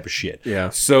that type of shit.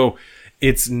 Yeah. So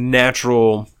it's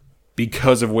natural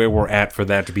because of where we're at for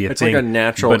that to be a thing. It's like a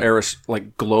natural,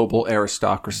 global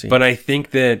aristocracy. But I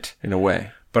think that, in a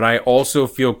way. But I also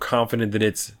feel confident that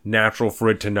it's natural for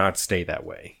it to not stay that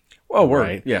way. Well,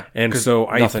 right? Yeah. And so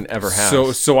nothing ever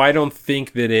has. So I don't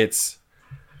think that it's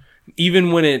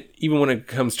even when it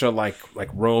comes to like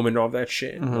Rome and all that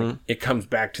shit, like, it comes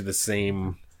back to the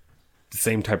same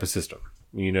type of system,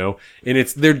 you know. And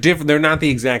they're different. They're not the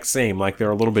exact same. Like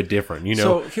they're a little bit different, you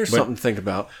know. So here's something to think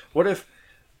about. What if,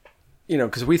 you know,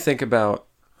 because we think about,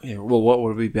 you know, well, what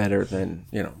would be better than,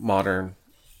 you know, modern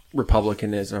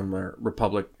republicanism or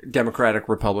democratic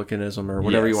republicanism or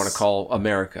whatever you want to call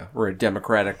America. We're a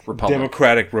democratic republic.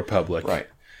 Democratic republic. Right.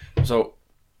 So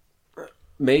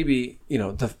maybe, you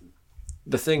know,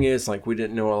 the thing is, like, we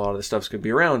didn't know a lot of this stuff's going to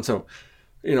be around. So,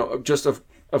 you know, just of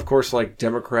course, like,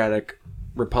 democratic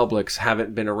republics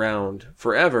haven't been around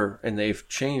forever, and they've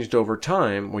changed over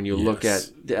time when you look at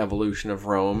the evolution of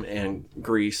Rome and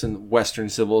Greece and Western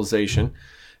civilization.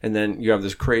 And then you have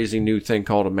this crazy new thing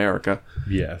called America.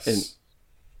 Yes. And,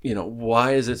 you know,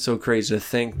 why is it so crazy to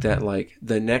think that, like,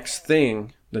 the next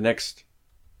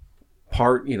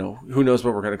part, you know, who knows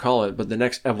what we're going to call it, but the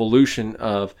next evolution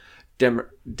of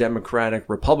democratic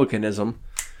republicanism,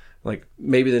 like,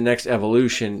 maybe the next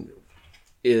evolution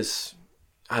is,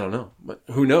 I don't know, but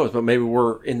who knows? But maybe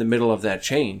we're in the middle of that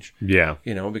change. Yeah.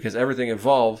 You know, because everything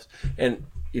evolves. And,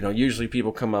 you know, usually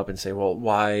people come up and say, well,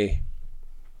 why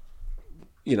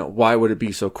would it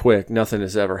be so quick? Nothing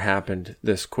has ever happened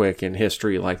this quick in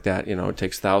history like that. You know, it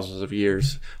takes thousands of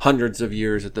years, hundreds of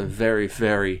years at the very,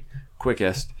 very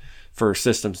quickest for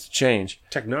systems to change.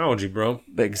 Technology, bro.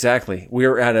 Exactly.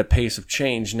 We're at a pace of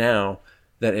change now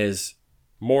that is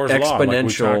Moore's exponential. Law, like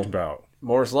we talked about.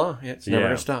 Moore's Law. Yeah, it's never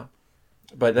going to stop.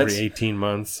 But that's every 18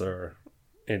 months or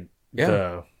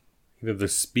either the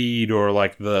speed or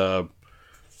like the,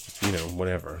 you know,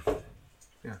 whatever.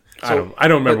 Yeah. So, I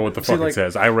don't remember what the fuck it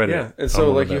says. I read it. Yeah. And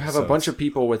so, like, you have a bunch of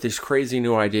people with these crazy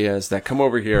new ideas that come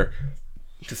over here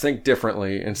to think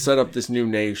differently and set up this new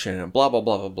nation and blah, blah,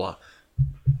 blah, blah, blah.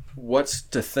 What's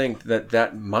to think that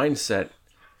mindset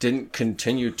didn't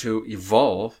continue to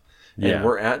evolve and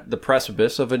we're at the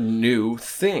precipice of a new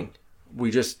thing?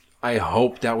 I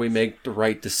hope that we make the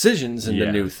right decisions in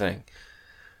the new thing.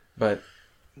 But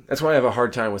that's why I have a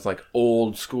hard time with, like,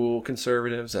 old school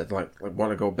conservatives that like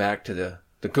want to go back to the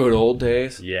good old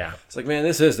days. Yeah. It's like, man,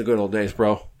 this is the good old days,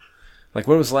 bro. Like,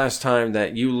 when was the last time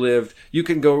that you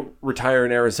can go retire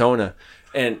in Arizona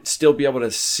and still be able to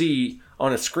see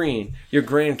on a screen your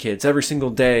grandkids every single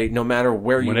day, no matter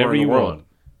where you are in the world. Want.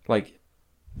 Like,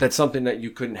 that's something that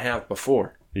you couldn't have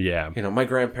before. Yeah. You know, my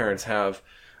grandparents have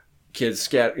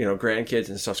grandkids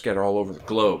and stuff scattered all over the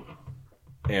globe.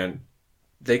 And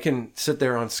they can sit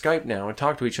there on Skype now and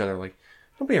talk to each other. Like,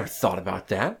 nobody ever thought about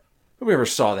that. Nobody ever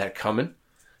saw that coming.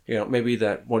 You know, maybe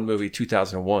that one movie,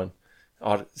 2001,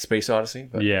 Space Odyssey.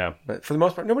 But for the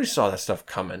most part, nobody saw that stuff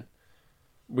coming.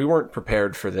 We weren't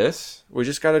prepared for this. We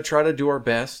just got to try to do our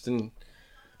best and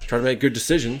try to make good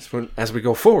decisions as we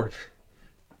go forward.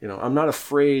 You know, I'm not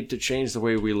afraid to change the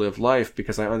way we live life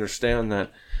because I understand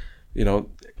that, you know,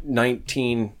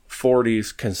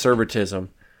 1940s conservatism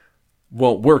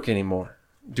won't work anymore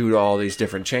due to all these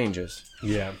different changes.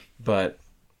 Yeah. But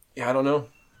yeah, I don't know.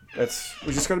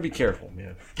 We just got to be careful,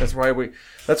 man. That's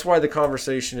why the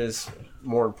conversation is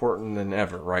more important than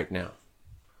ever right now.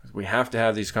 We have to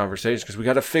have these conversations because we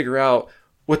got to figure out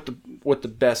what the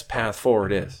best path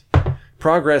forward is.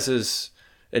 Progress is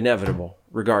inevitable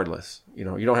regardless. You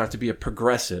know, you don't have to be a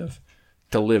progressive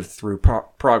to live through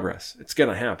progress. It's going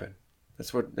to happen.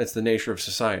 That's the nature of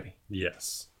society.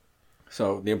 Yes.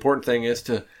 So the important thing is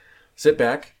to sit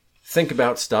back, think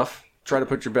about stuff, try to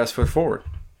put your best foot forward.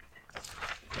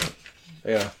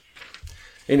 Yeah.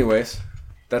 Anyways,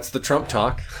 that's the Trump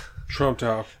talk. Trump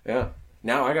talk. Yeah.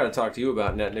 Now I got to talk to you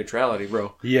about net neutrality,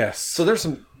 bro. Yes. So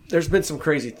there's been some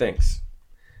crazy things.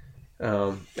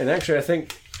 And actually, I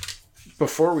think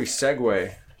before we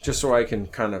segue, just so I can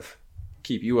kind of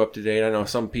keep you up to date, I know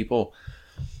some people,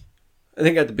 I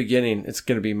think at the beginning, it's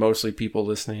going to be mostly people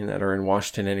listening that are in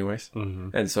Washington anyways.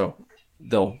 Mm-hmm. And so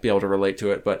they'll be able to relate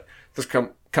to it. But there's a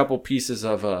couple pieces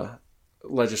of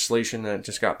legislation that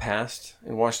just got passed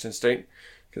in Washington State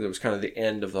because it was kind of the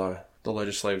end of the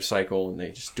legislative cycle and they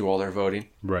just do all their voting.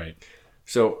 Right.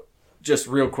 So just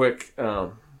real quick,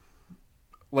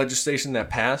 legislation that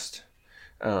passed,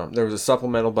 there was a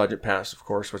supplemental budget passed, of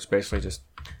course, which basically just,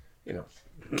 you know,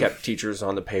 kept teachers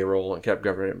on the payroll and kept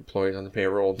government employees on the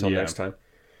payroll until next time.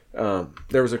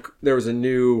 There was a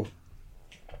new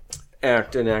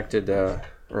act enacted or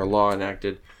a law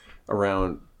enacted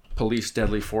around police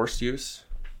deadly force use,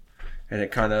 and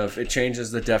it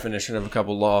changes the definition of a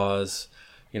couple laws.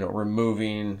 You know,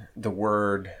 removing the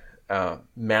word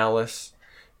malice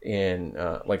in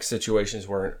like situations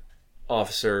where an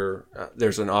officer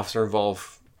there's an officer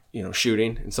involved, you know,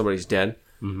 shooting and somebody's dead.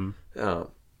 Mm-hmm.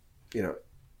 You know,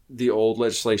 the old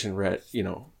legislation read, you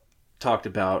know, talked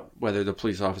about whether the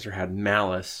police officer had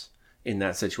malice in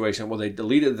that situation. Well, they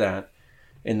deleted that,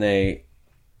 and they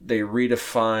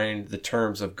redefined the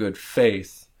terms of good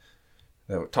faith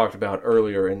that we talked about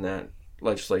earlier in that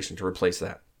legislation to replace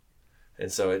that.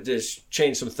 And so it just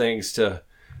changed some things to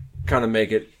kind of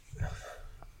make it,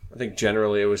 I think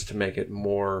generally it was to make it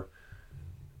more,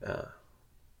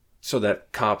 so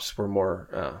that cops were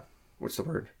more, what's the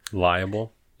word?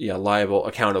 Liable? Yeah, liable,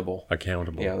 accountable.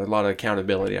 Accountable. Yeah, there's a lot of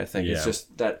accountability, I think. Yeah. It's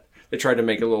just that they tried to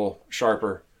make it a little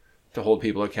sharper to hold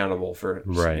people accountable for,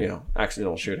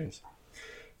 accidental shootings.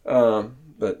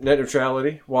 But net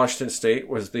neutrality, Washington State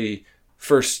was the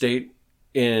first state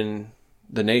in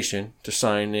the nation to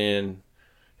sign in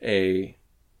a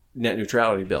net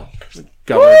neutrality bill.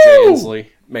 Governor Jay Inslee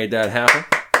made that happen.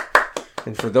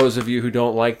 And for those of you who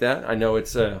don't like that, I know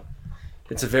it's a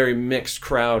very mixed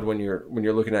crowd when you're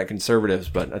looking at conservatives,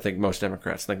 but I think most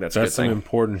Democrats think that's a good thing. That's some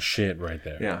important shit right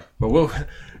there. Yeah, but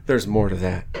there's more to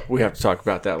that. We have to talk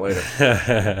about that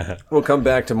later. We'll come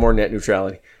back to more net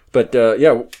neutrality. But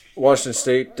Washington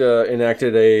State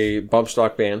enacted a bump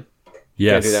stock ban.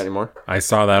 Yes. Can't do that anymore. I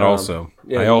saw that also.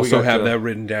 I also have that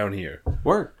written down here.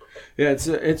 Word. Yeah,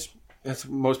 it's what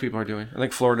most people are doing. I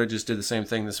think Florida just did the same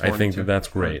thing this morning. I think that's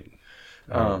great.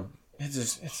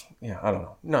 It's I don't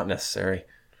know, not necessary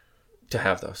to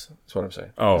have those. That's what I'm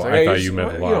saying. Oh, I thought you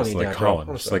meant laws like Colin.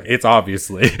 It's like it's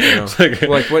obviously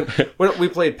like when we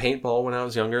played paintball when I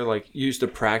was younger, like you used to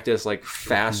practice like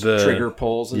fast trigger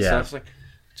pulls and stuff. It's like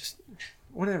just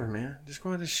whatever, man. Just go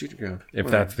ahead and shoot your gun. If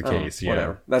that's the case,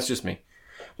 whatever. That's just me.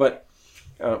 But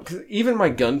 'cause even my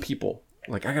gun people,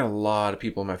 like I got a lot of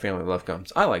people in my family that love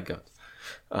guns. I like guns.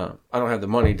 I don't have the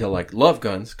money to like love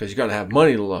guns because you got to have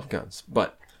money to love guns.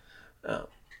 But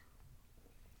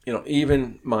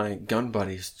even my gun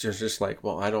buddies just like,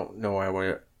 well, I don't know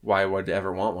why I would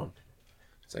ever want one.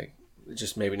 It's like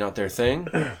just maybe not their thing.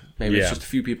 Maybe it's just a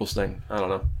few people's thing. I don't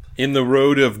know. In the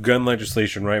road of gun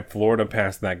legislation, right? Florida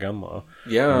passed that gun law.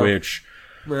 Yeah. Which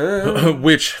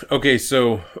okay,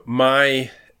 so my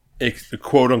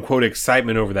quote unquote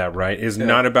excitement over that, right, is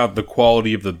not about the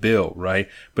quality of the bill, right,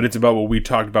 but it's about what we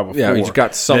talked about before. Yeah, you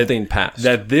got something passed.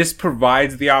 That this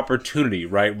provides the opportunity,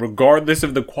 right, regardless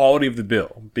of the quality of the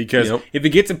bill, because if it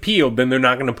gets appealed, then they're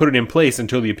not going to put it in place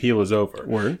until the appeal is over.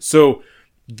 Word. So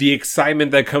the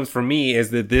excitement that comes from me is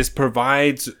that this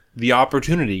provides the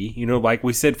opportunity, like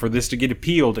we said, for this to get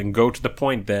appealed and go to the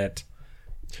point that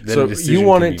so you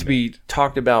want it to be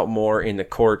talked about more in the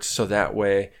courts, so that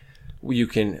way you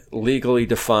can legally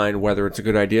define whether it's a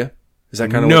good idea? Is that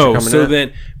kind of what you're coming at? No, so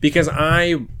then, because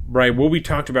what we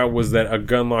talked about was that a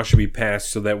gun law should be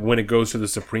passed so that when it goes to the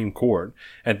Supreme Court,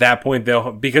 at that point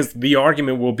because the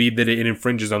argument will be that it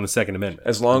infringes on the Second Amendment.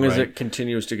 As long as it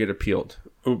continues to get appealed.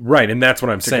 Right, and that's what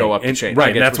I'm saying. Go up the chain.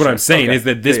 Right, and that's what I'm saying is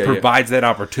that this provides that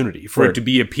opportunity for it to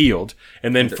be appealed,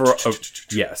 and then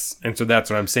yes, and so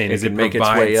that's what I'm saying is it make its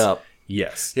way up.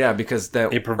 Yes. Yeah, because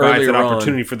it provides an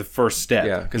opportunity for the first step.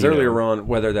 Yeah, because earlier on,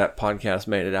 whether that podcast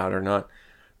made it out or not,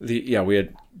 we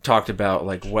had talked about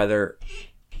like whether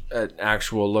an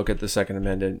actual look at the Second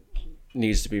Amendment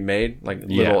needs to be made, like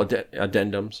little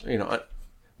addendums,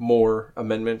 more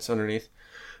amendments underneath.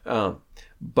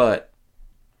 But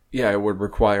it would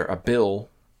require a bill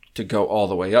to go all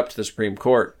the way up to the Supreme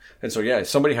Court, and so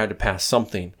somebody had to pass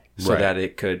something. So that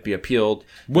it could be appealed.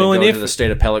 Well, and go to the state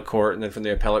appellate court, and then from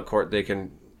the appellate court, they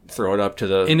can throw it up to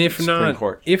the Supreme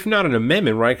Court. If not an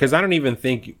amendment, right? Because I don't even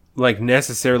think like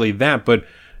necessarily that, but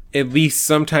at least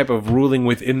some type of ruling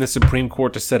within the Supreme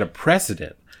Court to set a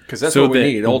precedent. Because that's what we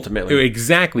need ultimately.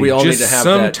 Exactly. We all need to have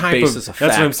some that type basis of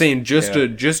That's what I'm saying. Just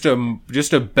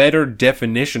a better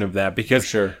definition of that.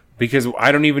 Because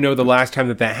I don't even know the last time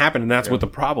that happened, and that's what the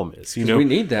problem is. We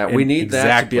need that. And we need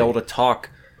that to be able to talk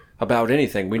about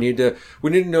anything. We need to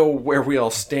know where we all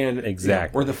stand,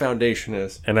 exactly where the foundation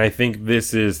is. And I think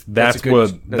that's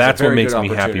what makes me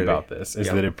happy about this is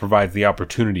that it provides the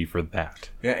opportunity for that.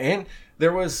 Yeah, and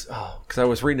there was because I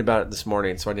was reading about it this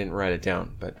morning, so I didn't write it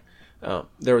down, but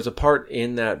there was a part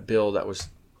in that bill that was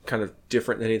kind of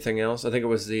different than anything else. I think it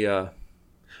was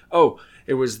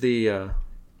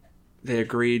they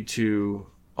agreed to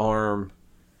arm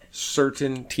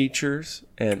certain teachers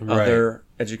and other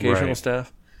educational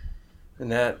staff.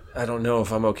 And that, I don't know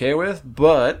if I'm okay with,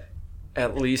 but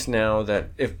at least now that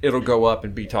if it'll go up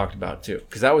and be talked about too.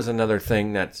 Because that was another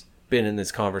thing that's been in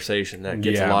this conversation that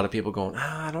gets a lot of people going,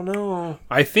 I don't know.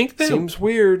 I think that seems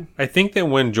weird. I think that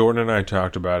when Jordan and I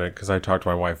talked about it, because I talked to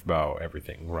my wife about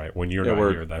everything, right? When you're not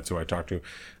here, that's who I talk to.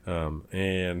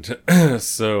 And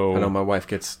so... I know my wife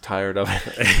gets tired of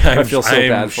it. I feel so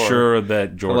bad for her. I'm sure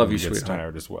that Jordan gets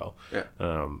tired as well. Yeah.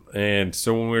 And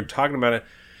so when we were talking about it,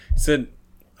 So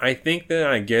I think that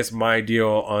I guess my deal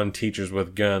on teachers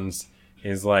with guns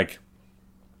is like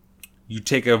you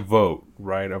take a vote,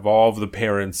 right, of all of the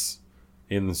parents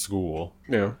in the school.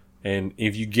 Yeah. And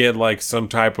if you get like some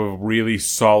type of really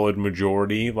solid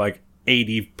majority, like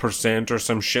 80% or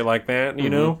some shit like that, you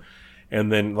know,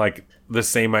 and then like the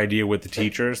same idea with the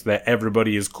teachers that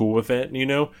everybody is cool with it, you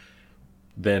know,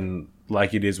 then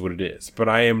like it is what it is. But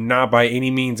I am not by any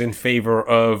means in favor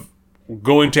of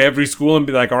going to every school and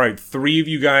be like, all right, 3 of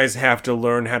you guys have to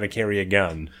learn how to carry a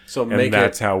gun. So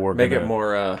that's how we're make it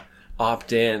more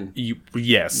opt-in.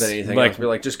 Yes. Than anything else. Be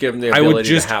like, just give them the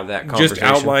ability to have that conversation. Just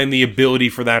outline the ability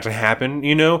for that to happen,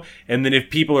 you know? And then if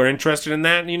people are interested in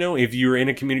that, you know, if you're in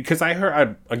a community... Because I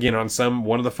heard, again, on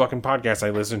one of the fucking podcasts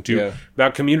I listened to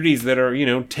about communities that are, you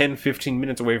know, 10, 15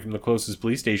 minutes away from the closest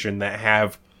police station that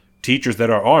have teachers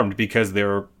that are armed because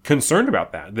they're concerned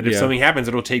about that. That if something happens,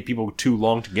 it'll take people too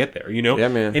long to get there, you know? Yeah,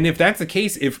 man. And if that's the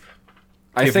case, if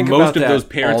most of those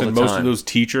parents and most of those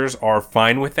teachers are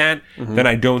fine with that, then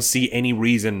I don't see any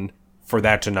reason for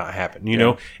that to not happen, you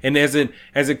know? And as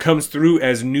it comes through,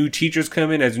 as new teachers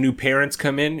come in, as new parents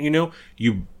come in, you know,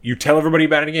 you tell everybody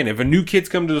about it again. If a new kid's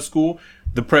come to the school,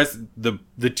 the principal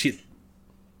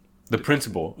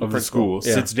of the school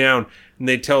sits down and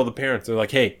they tell the parents, they're like,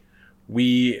 hey,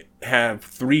 we have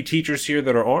 3 teachers here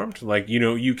that are armed. Like, you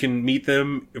know, you can meet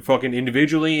them fucking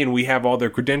individually and we have all their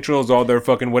credentials, all their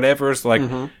fucking whatevers, like,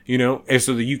 you know, and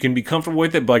so that you can be comfortable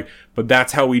with it. But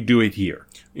that's how we do it here,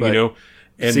 you know?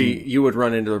 And see, you would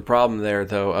run into the problem there,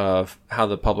 though, of how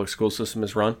the public school system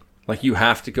is run. Like, you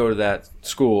have to go to that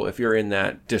school if you're in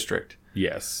that district.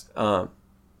 Yes.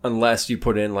 Unless you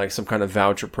put in, like, some kind of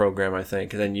voucher program, I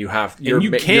think. And then you're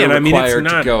required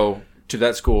to go to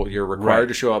that school. You're required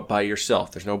to show up by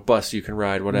yourself. There's no bus you can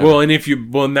ride, whatever. Well, and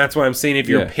that's why I'm saying if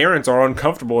your parents are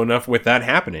uncomfortable enough with that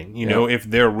happening, you know, if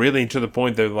they're really to the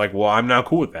point that like, well, I'm not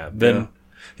cool with that, then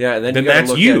and then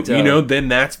that's you know, then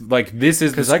that's like, this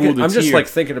is the school that's I'm just here. like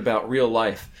thinking about real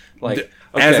life, like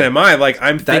as am I. Like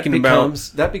I'm thinking about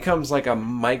that becomes like a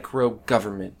micro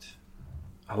government.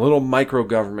 A little micro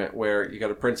government where you got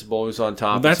a principal who's on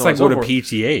top. Well, that's like what a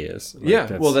PTA is. Like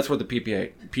that's what the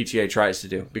PTA tries to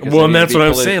do. And that's what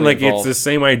I'm saying. Like it's the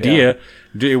same idea.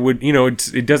 Yeah. It would, you know,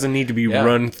 it doesn't need to be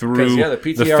run through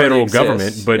the federal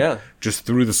government, but just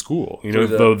through the school. You know,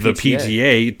 the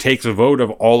PTA takes a vote of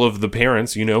all of the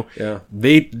parents. You know,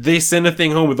 they send a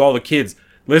thing home with all the kids.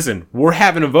 Listen, we're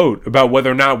having a vote about whether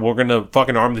or not we're going to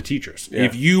fucking arm the teachers. Yeah.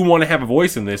 If you want to have a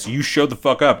voice in this, you show the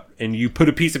fuck up and you put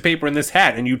a piece of paper in this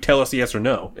hat and you tell us yes or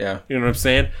no. Yeah. You know what I'm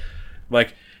saying?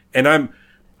 Like, and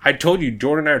I told you,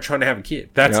 Jordan and I are trying to have a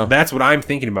kid. That's what I'm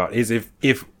thinking about is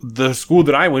if the school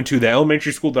that I went to, the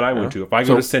elementary school that I went to, if I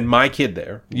go to send my kid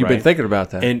there. You've been thinking about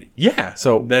that. And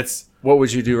so that's. What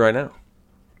would you do right now?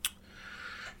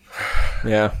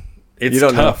 Yeah. It's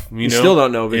tough. You still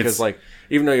don't know because like,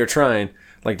 even though you're trying,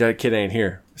 like that kid ain't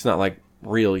here. It's not like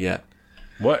real yet.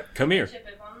 What? Come here.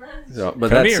 So, but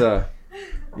Come here.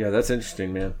 That's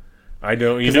interesting, man. I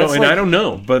don't, you know, and I don't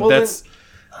know, but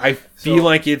I feel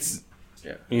like it's,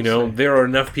 you know, there are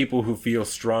enough people who feel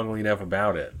strongly enough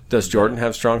about it. Does Jordan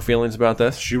have strong feelings about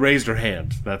this? She raised her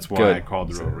hand. That's why I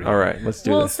called her over here. All right, let's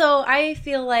do this. Well, so I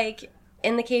feel like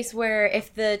in the case where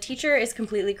if the teacher is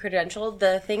completely credentialed,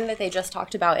 the thing that they just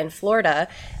talked about in Florida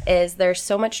is there's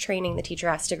so much training the teacher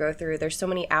has to go through. There's so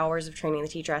many hours of training the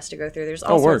teacher has to go through. There's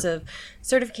all sorts of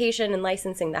certification and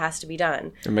licensing that has to be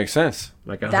done. It makes sense.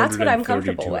 Like that's what I'm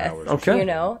comfortable with. Okay. You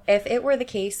know, if it were the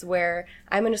case where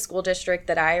I'm in a school district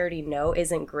that I already know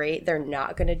isn't great, they're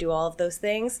not going to do all of those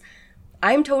things,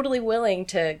 I'm totally willing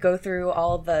to go through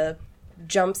all the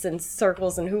jumps and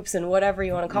circles and hoops and whatever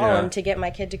you want to call them to get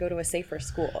my kid to go to a safer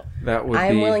school.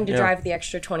 I'm willing to drive the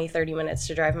extra 20-30 minutes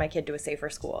to drive my kid to a safer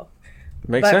school.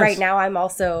 Makes sense. But right now I'm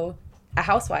also a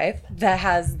housewife that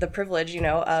has the privilege, you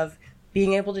know, of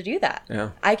being able to do that.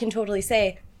 Yeah. I can totally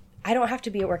say I don't have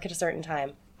to be at work at a certain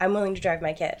time. I'm willing to drive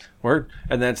my kid. Word.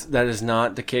 And that is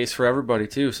not the case for everybody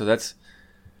too. So that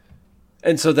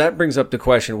brings up the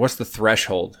question, what's the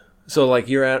threshold? So, like,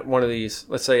 you're at one of these,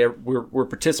 let's say we're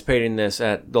participating in this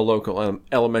at the local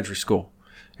elementary school,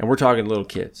 and we're talking little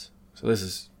kids. So this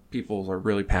is, people are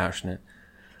really passionate.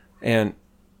 And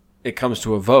it comes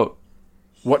to a vote.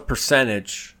 What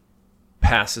percentage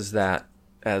passes that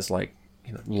as, like,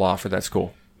 you know, law for that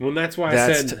school? Well, that's why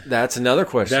I said... That's another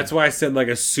question. That's why I said, like,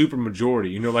 a super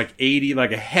majority. You know, like 80,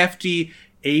 like a hefty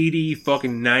 80,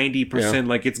 fucking 90%.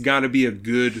 Like, it's got to be a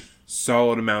good...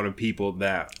 solid amount of people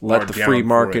that let the free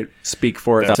market speak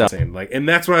for itself. Like, and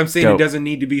that's what I'm saying. Dope. It doesn't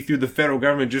need to be through the federal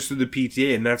government, just through the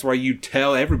PTA, and that's why you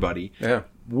tell everybody. Yeah,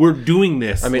 we're doing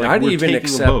this. I mean, I'd even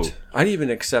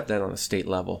accept that on a state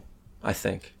level. I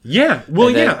think. Yeah. Well,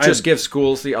 yeah. Just give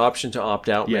schools the option to opt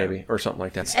out, maybe, or something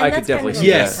like that. I could definitely see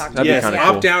that. That'd be kind of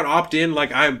cool. Opt out, opt in.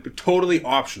 Like, I'm totally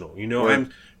optional. You know,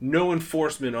 I'm no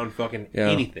enforcement on fucking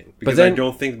anything because I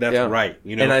don't think that's right.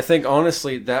 You know, and I think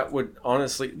honestly that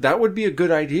would be a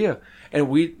good idea.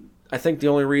 And I think the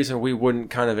only reason we wouldn't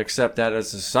kind of accept that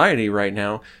as a society right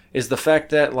now is the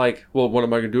fact that, like, well, what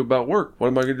am I going to do about work? What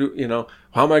am I going to do? You know,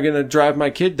 how am I going to drive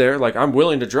my kid there? Like, I'm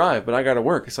willing to drive, but I got to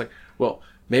work. It's like, well,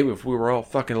 maybe if we were all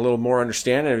fucking a little more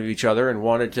understanding of each other and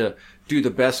wanted to do the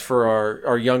best for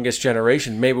our youngest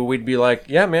generation, maybe we'd be like,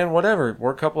 yeah, man, whatever.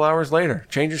 Work a couple hours later.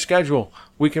 Change your schedule.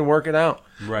 We can work it out.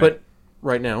 Right. But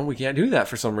right now, we can't do that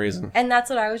for some reason. And that's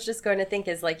what I was just going to think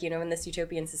is, like, you know, in this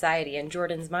utopian society, in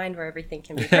Jordan's mind where everything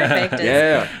can be perfect.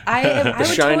 The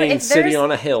shining city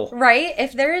on a hill. Right?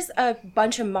 If there's a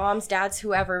bunch of moms, dads,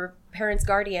 whoever, parents,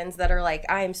 guardians that are like,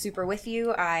 I am super with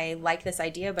you. I like this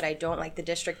idea, but I don't like the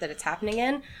district that it's happening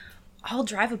in. I'll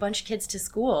drive a bunch of kids to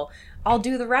school. I'll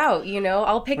do the route, you know.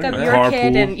 I'll pick up your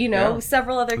kid and, you know,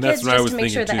 several other kids just to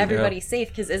make sure that everybody's safe.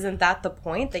 Because isn't that the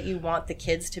point, that you want the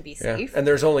kids to be safe? And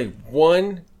there's only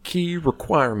one key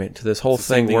requirement to this whole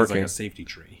thing working. Like a safety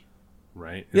tree,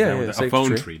 right? A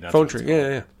phone tree. That's phone tree.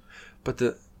 Yeah. But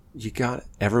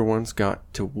everyone's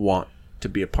got to want to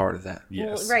be a part of that.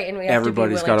 Yes. Well, right, and we have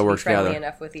everybody's got to work together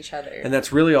enough with each other. And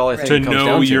that's really all I think to it comes know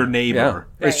down your to. neighbor.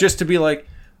 Yeah. It's just to be like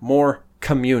more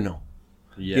communal.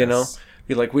 Yes. You know?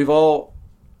 Be like, we all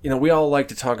like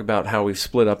to talk about how we've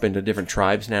split up into different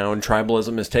tribes now and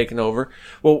tribalism has taken over.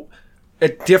 Well, a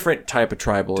different type of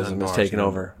tribalism has taken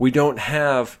over. We don't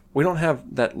have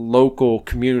that local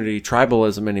community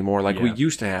tribalism anymore like we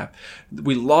used to have.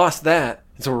 We lost that,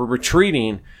 and so we're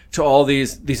retreating to all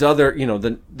these other, you know,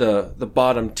 the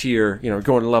bottom tier, you know,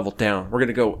 going a level down. We're going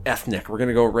to go ethnic. We're going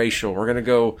to go racial. We're going to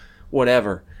go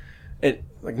whatever. And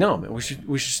like, no, man, we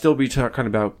should still be talking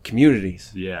about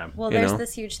communities. Yeah. Well, there's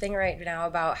this huge thing right now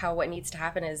about how what needs to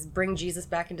happen is bring Jesus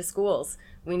back into schools.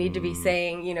 We need to be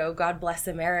saying, you know, God bless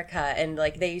America. And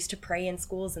like they used to pray in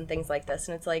schools and things like this.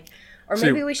 And it's like, or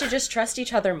maybe we should just trust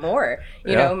each other more.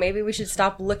 You know, maybe we should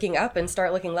stop looking up and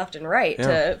start looking left and right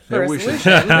for a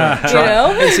solution. You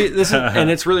know? And see,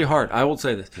 and it's really hard. I will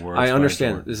say this. I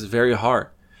understand this is very hard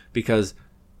because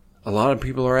a lot of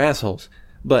people are assholes.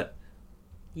 But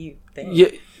you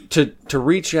think. To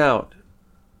reach out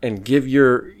and give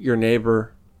your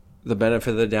neighbor the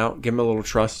benefit of the doubt, give them a little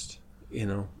trust, you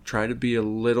know, try to be a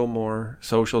little more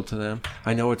social to them.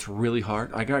 I know it's really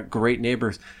hard. I got great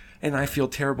neighbors, and I feel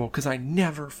terrible because I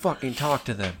never fucking talk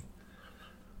to them.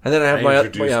 And then I have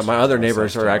my other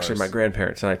neighbors are actually my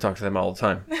grandparents, and I talk to them all the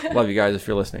time. Love you guys if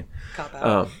you're listening.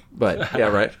 But yeah,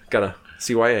 right. Gotta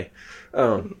CYA.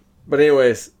 But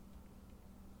anyways.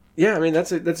 Yeah, I mean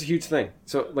that's a huge thing.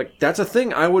 So like that's a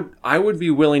thing I would be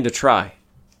willing to try.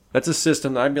 That's a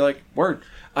system that I'd be like, word.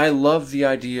 I love the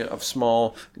idea of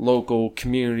small local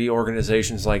community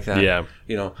organizations like that. Yeah.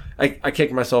 You know, I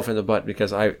kicked myself in the butt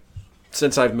because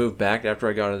since I've moved back after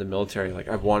I got out of the military, like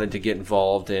I've wanted to get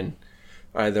involved in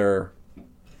either,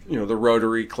 you know, the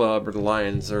Rotary Club or the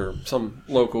Lions or some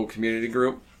local community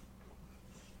group.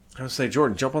 I would say,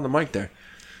 Jordan, jump on the mic there.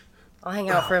 I'll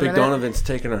hang out for a Big minute. Donovan's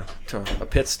taking a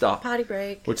pit stop. Potty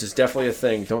break. Which is definitely a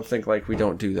thing. Don't think like we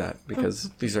don't do that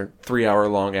because these are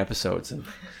 3-hour-long episodes and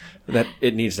that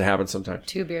it needs to happen sometime.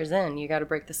 2 beers in, you got to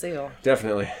break the seal.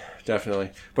 Definitely.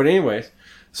 But anyways,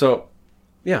 so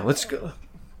yeah, let's go.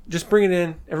 Just bring it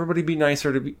in. Everybody be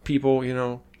nicer to people, you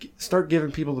know. Start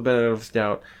giving people the benefit of the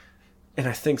doubt. And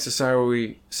I think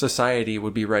society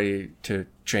would be ready to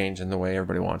change in the way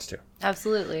everybody wants to.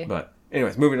 Absolutely. But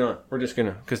anyways, moving on. We're just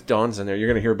gonna, because Dawn's in there, you're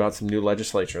gonna hear about some new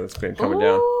legislature that's been coming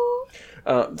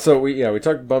down. So we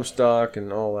talked bump stock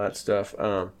and all that stuff.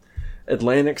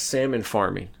 Atlantic salmon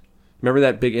farming. Remember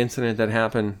that big incident that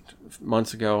happened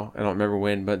months ago? I don't remember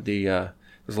when, but there's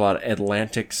a lot of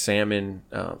Atlantic salmon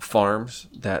farms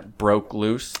that broke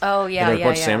loose. Oh yeah, and there were a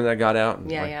bunch of salmon that got out.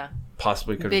 And,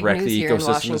 possibly could big wreck news the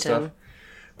ecosystem and stuff.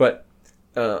 But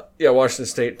Washington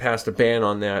State passed a ban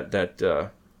on that.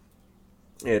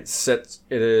 It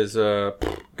is going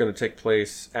to take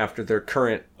place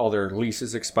after all their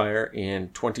leases expire in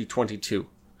 2022.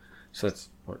 So that's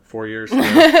 4 years.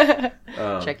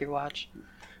 Check your watch.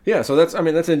 Yeah, so that's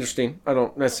interesting. I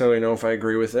don't necessarily know if I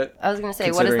agree with it. I was going to say,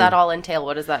 what does that all entail?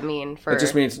 What does that mean for? It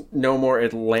just means no more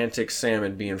Atlantic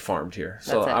salmon being farmed here.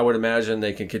 So I would imagine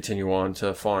they can continue on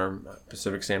to farm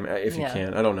Pacific salmon if you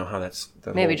can. I don't know how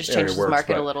maybe just change the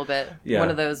market a little bit. Yeah, one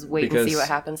of those wait and see what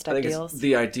happens type deals.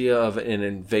 The idea of an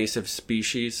invasive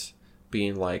species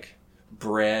being like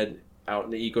bred out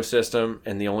in the ecosystem,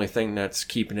 and the only thing that's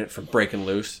keeping it from breaking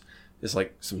loose is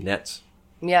like some nets.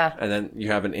 Yeah. And then you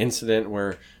have an incident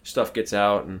where stuff gets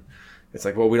out, and it's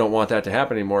like, well, we don't want that to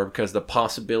happen anymore because the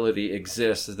possibility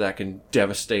exists that can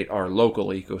devastate our local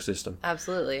ecosystem.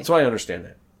 Absolutely. So I understand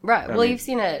that. Right. Well, you've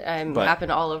seen it happen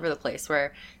all over the place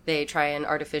where they try and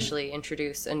artificially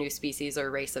introduce a new species or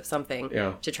race of something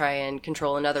to try and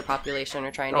control another population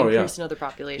or try and increase another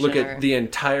population. Look at the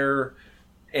entire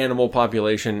animal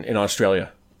population in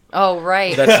Australia. Oh,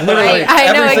 right. That's literally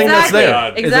everything that's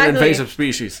there is an invasive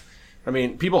species. I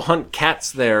mean, people hunt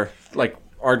cats there, like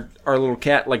our little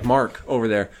cat, like Mark over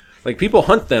there. Like, people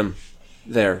hunt them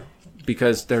there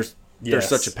because they're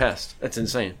such a pest. That's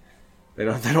insane. They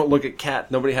don't look at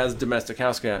cat. Nobody has a domestic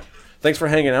house cat. Thanks for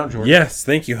hanging out, George. Yes,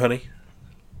 thank you, honey.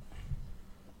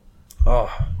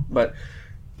 Oh, but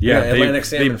Atlantic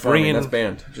salmon farming, that's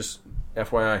banned. Just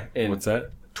FYI. What's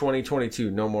that?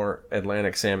 2022, no more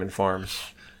Atlantic salmon farms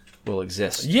will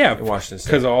exist. Yeah, in Washington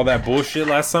State because of all that bullshit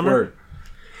last summer.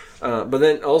 But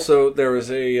then also there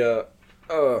was a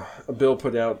bill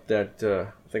put out that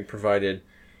I think provided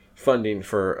funding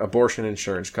for abortion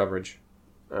insurance coverage.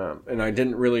 And I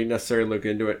didn't really necessarily look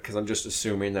into it because I'm just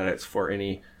assuming that it's for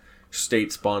any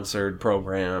state-sponsored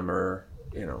program or,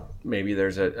 maybe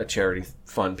there's a charity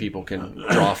fund people can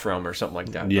draw from or something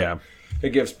like that. Yeah. But it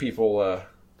gives people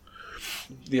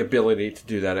the ability to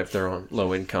do that if they're on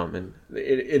low income. And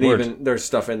it even there's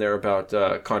stuff in there about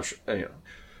a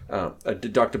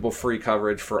deductible free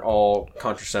coverage for all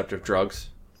contraceptive drugs.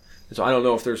 So I don't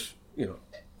know if there's,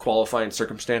 qualifying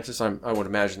circumstances. I would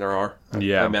imagine there are.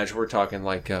 Yeah. I imagine we're talking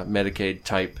like Medicaid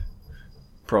type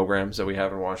programs that we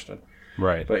have in Washington.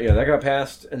 Right. But yeah, that got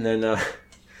passed, and then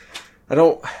I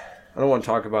don't want to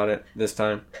talk about it this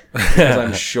time because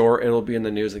I'm sure it'll be in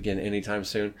the news again anytime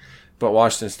soon. But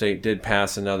Washington State did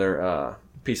pass another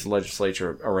piece of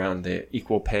legislature around the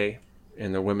equal pay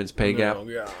and the women's pay gap. Oh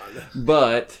God.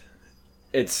 But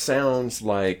it sounds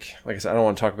like I said, I don't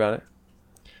want to talk about it.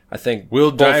 I think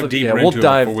we'll dive deeper we'll into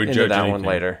dive it before we into judge that anything. one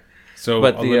later. So,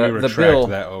 but let me retract bill,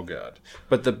 that. Oh God.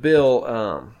 But the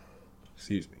bill,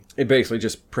 excuse me, it basically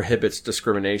just prohibits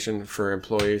discrimination for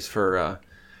employees for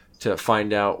to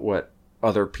find out what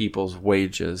other people's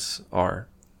wages are.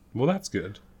 Well, that's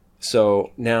good.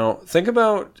 So now think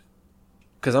about,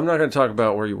 because I'm not going to talk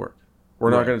about where you work. We're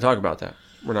not going to talk about that.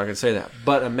 We're not going to say that.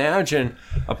 But imagine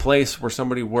a place where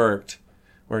somebody worked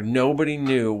where nobody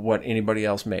knew what anybody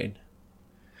else made.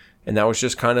 And that was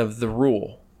just kind of the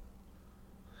rule.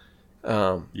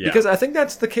 Because I think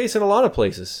that's the case in a lot of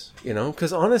places,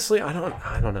 because honestly, I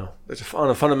don't know. On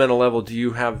a fundamental level,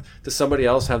 does somebody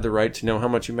else have the right to know how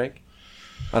much you make?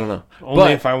 I don't know.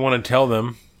 Only if I want to tell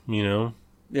them,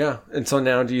 Yeah. And so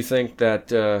now do you think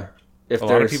that if a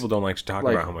lot of people don't like to talk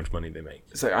about how much money they make.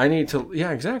 It's like, I need to,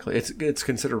 yeah, exactly. It's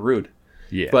considered rude.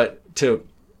 Yeah. But to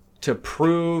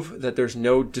prove that there's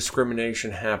no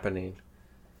discrimination happening,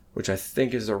 which I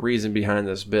think is the reason behind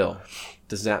this bill,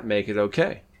 does that make it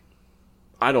okay?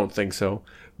 I don't think so.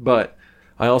 But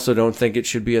I also don't think it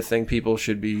should be a thing people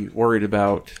should be worried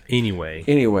about. Anyway,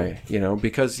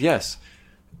 because yes,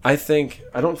 I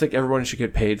don't think everyone should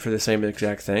get paid for the same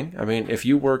exact thing. I mean, if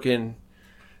you work in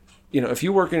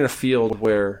a field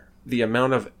where the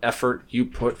amount of effort you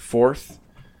put forth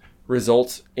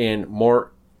results in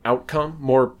more outcome,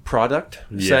 more product,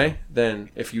 say, than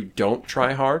if you don't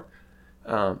try hard.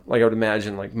 Like I would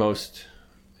imagine, like most,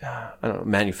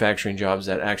 manufacturing jobs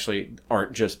that actually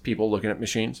aren't just people looking at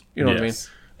machines. You know what I mean?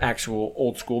 Actual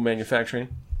old school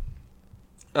manufacturing.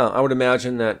 I would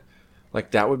imagine that,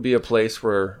 like, that would be a place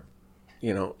where,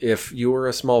 if you were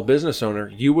a small business owner,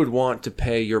 you would want to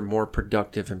pay your more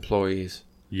productive employees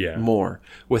more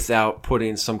without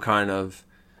putting some kind of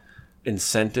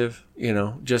incentive.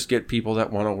 Just get people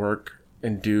that want to work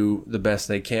and do the best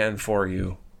they can for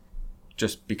you,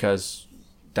 just because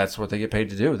that's what they get paid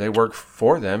to do. They work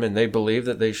for them, and they believe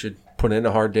that they should put in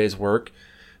a hard day's work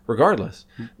regardless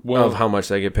of how much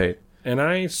they get paid. And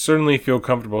I certainly feel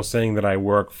comfortable saying that I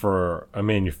work for a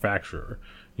manufacturer,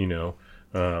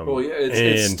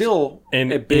 it's still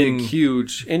a big,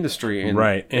 huge industry in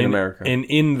America. And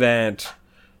in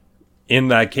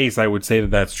that case, I would say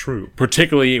that that's true,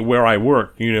 particularly where I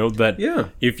work,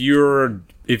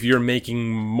 if you're making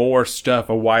more stuff,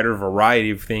 a wider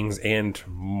variety of things, and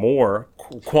more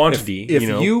quantity, if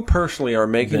you personally are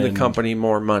making the company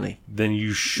more money, then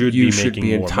you should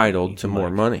be entitled to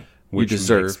more money. You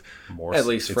deserve more, at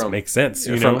least from makes sense.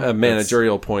 From a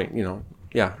managerial point,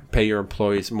 pay your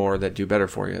employees more that do better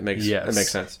for you. It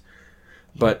makes sense.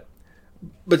 But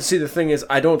see, the thing is,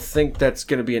 I don't think that's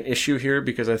going to be an issue here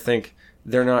because I think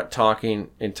they're not talking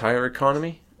entire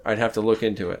economy. I'd have to look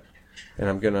into it. and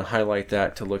I'm going to highlight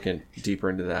that to look in deeper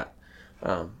into that.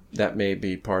 That may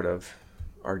be part of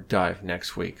our dive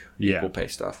next week. Equal pay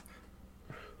stuff.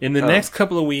 In the next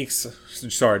couple of weeks,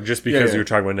 sorry, just because you were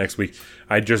talking about next week,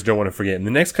 I just don't want to forget. In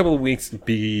the next couple of weeks,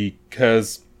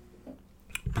 because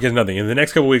nothing. In the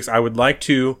next couple of weeks, I would like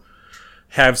to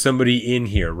have somebody in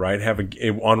here, right?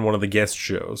 On one of the guest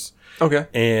shows. Okay.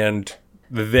 And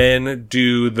then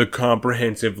do the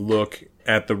comprehensive look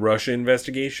at the Russia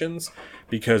investigations,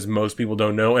 because most people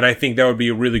don't know. And I think that would be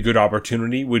a really good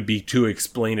opportunity, would be to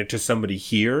explain it to somebody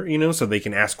here, so they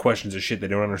can ask questions of shit they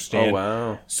don't understand. Oh,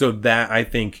 wow. So that, I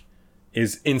think,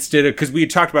 is instead of, because we had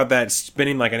talked about that,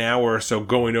 spending like an hour or so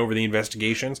going over the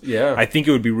investigations. Yeah. I think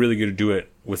it would be really good to do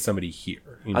it with somebody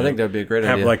here. I think that would be a great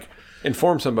idea.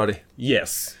 Inform somebody.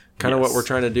 Yes. Kind of what we're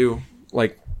trying to do,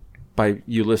 by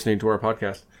you listening to our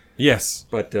podcast. Yes.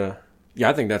 But,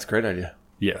 I think that's a great idea.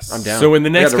 Yes. I'm down. So in the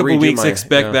next couple of weeks,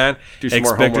 expect that.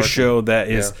 Expect a show that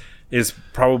is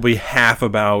probably half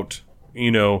about,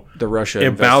 the Russia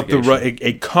investigation.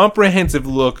 A comprehensive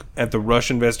look at the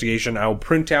Russia investigation. I'll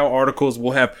print out articles.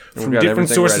 We'll have from different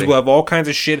sources. Ready. We'll have all kinds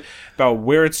of shit about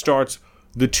where it starts,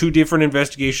 the two different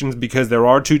investigations, because there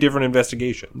are two different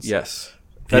investigations. Yes.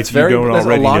 That's a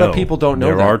lot of people don't know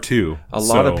that. There are two. A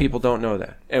lot of people don't know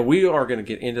that. And we are going to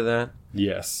get into that.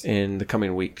 Yes. In the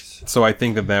coming weeks. So I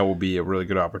think that will be a really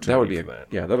good opportunity. That would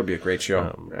be that'll be a great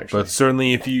show. But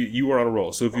certainly, if you are on a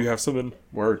roll, so if you have something,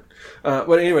 word.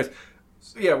 But anyways,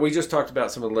 we just talked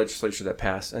about some of the legislature that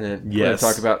passed, and then we're going to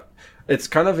talk about. It's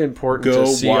kind of important to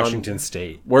see Washington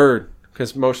State. Word,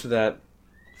 because most of that,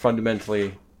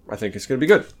 fundamentally, I think it's going to be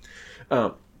good.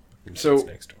 So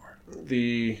next door.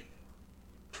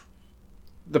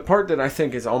 The part that I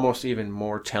think is almost even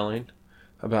more telling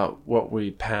about what we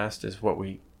passed is what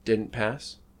we didn't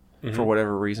pass for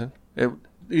whatever reason.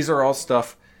 These are all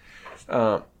stuff.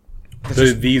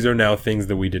 These are now things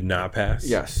that we did not pass?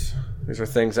 Yes. These are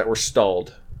things that were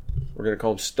stalled. We're going to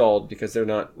call them stalled because they're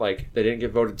not they didn't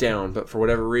get voted down, but for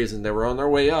whatever reason, they were on their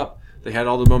way up. They had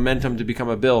all the momentum to become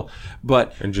a bill,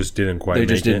 and just didn't quite They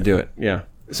just didn't do it. Yeah.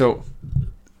 So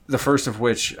the first of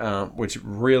which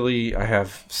really I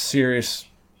have serious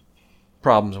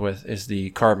problems with, is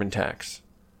the carbon tax.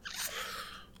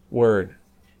 Word.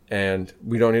 And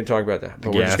we don't need to talk about that.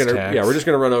 But we're just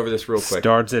gonna run over this real quick.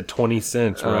 Starts at 20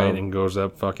 cents, right, and goes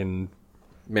up fucking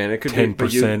it could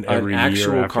 10% every year. An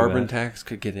actual carbon tax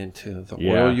could get into the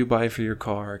oil you buy for your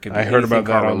car. It could be I heard about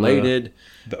that related.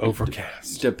 The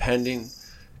overcast.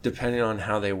 Depending on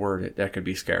how they word it, that could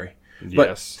be scary.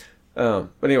 Yes. But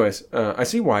anyways, I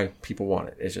see why people want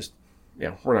it. It's just,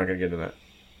 we're not going to get into that.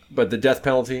 But the death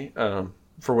penalty,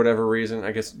 for whatever reason,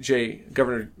 I guess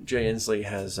Governor Jay Inslee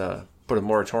has put a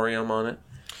moratorium on it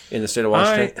in the state of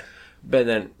Washington. But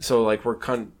then, so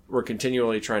we're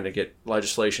continually trying to get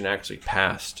legislation actually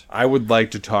passed. I would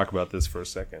like to talk about this for a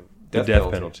second. The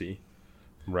death penalty.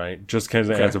 Right? Just because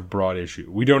as a broad issue.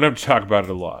 We don't have to talk about it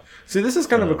a lot. See, this is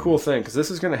kind of a cool thing, because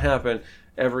this is going to happen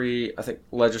every, I think,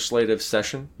 legislative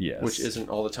session, which isn't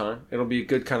all the time. It'll be a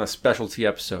good kind of specialty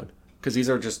episode, because these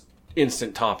are just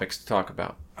instant topics to talk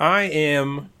about. I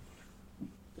am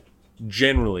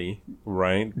generally,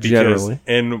 right?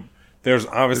 And there's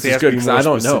obviously has to be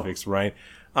more specifics, right?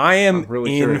 I am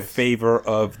really in favor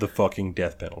of the fucking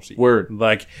death penalty. Word.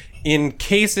 In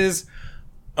cases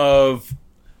of,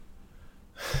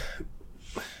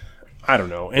 I don't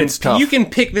know. And it's tough. You can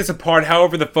pick this apart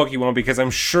however the fuck you want, because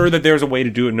I'm sure that there's a way to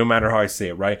do it no matter how I say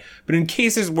it, right? But in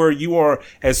cases where you are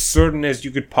as certain as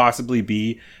you could possibly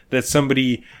be that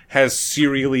somebody has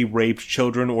serially raped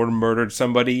children or murdered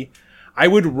somebody, I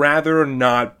would rather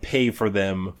not pay for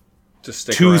them to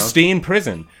stay in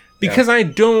prison. Because I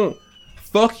don't...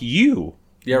 Fuck you.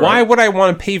 Yeah, right. Why would I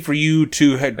want to pay for you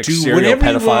to do whatever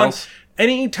pedophiles? You want?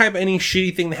 Any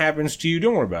shitty thing that happens to you,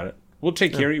 don't worry about it. We'll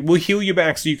take care of you. We'll heal you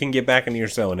back so you can get back into your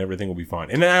cell and everything will be fine.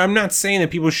 And I'm not saying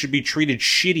that people should be treated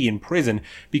shitty in prison,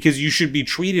 because you should be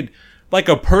treated like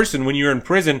a person when you're in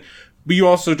prison, but you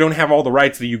also don't have all the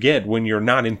rights that you get when you're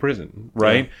not in prison,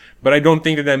 right? Yeah. But I don't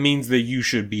think that means that you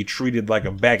should be treated like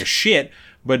a bag of shit,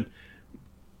 but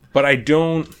I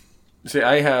don't... See,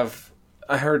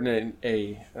 I heard and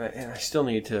I still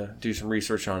need to do some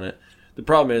research on it. The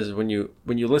problem is when you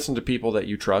listen to people that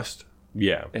you trust,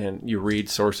 and you read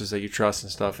sources that you trust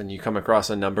and stuff, and you come across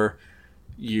a number,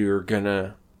 you're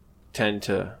gonna tend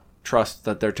to trust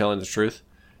that they're telling the truth.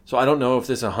 So I don't know if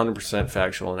this is 100%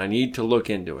 factual, and I need to look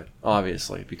into it,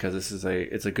 obviously, because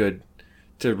it's a good,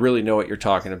 to really know what you're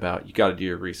talking about, you got to do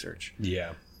your research.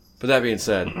 Yeah. But that being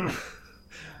said,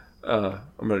 I'm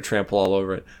going to trample all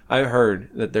over it. I heard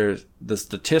that there's the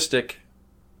statistic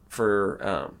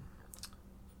for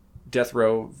death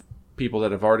row people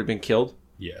that have already been killed.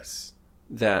 Yes.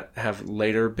 That have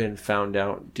later been found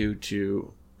out due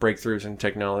to breakthroughs in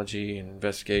technology and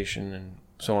investigation and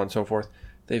so on and so forth.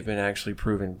 They've been actually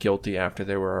proven guilty after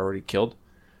they were already killed.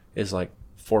 Is like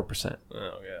 4%. Oh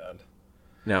God.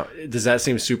 Now, does that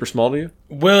seem super small to you?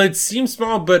 Well, it seems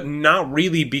small, but not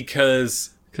really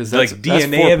because like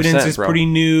DNA that's evidence is pretty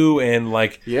new and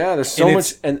like there's so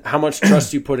much and how much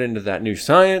trust you put into that new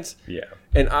science. Yeah.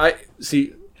 And I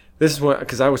see this is what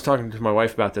because I was talking to my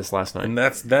wife about this last night. And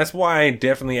that's why I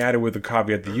definitely added with the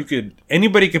caveat that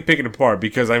anybody could pick it apart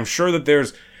because I'm sure that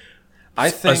there's I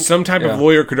think some type of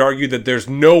lawyer could argue that there's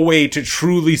no way to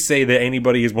truly say that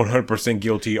anybody is 100%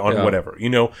 guilty on whatever,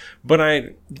 But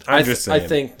I'm just saying. I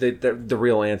think that the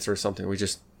real answer is something we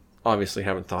just obviously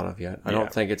haven't thought of yet. I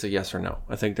don't think it's a yes or no.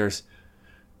 I think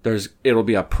it'll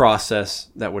be a process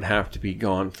that would have to be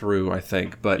gone through, I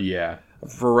think. But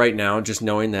for right now, just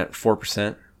knowing that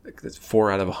 4%, that's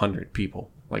 4 out of 100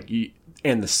 people.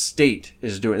 And the state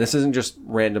is doing this isn't just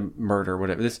random murder,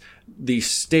 whatever. The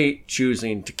state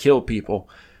choosing to kill people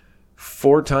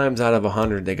 4 times out of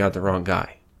 100, they got the wrong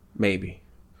guy, maybe.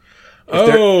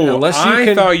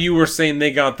 I thought you were saying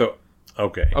they got the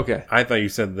okay. I thought you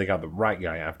said they got the right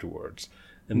guy afterwards,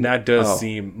 and that does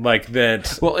seem like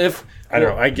that. Well, I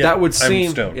don't know, I get that would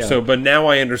seem so, but now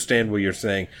I understand what you're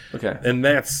saying. Okay, and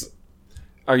that's.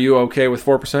 Are you okay with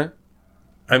 4%?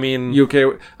 I mean, you okay?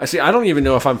 I don't even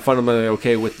know if I'm fundamentally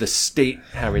okay with the state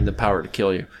having the power to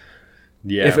kill you.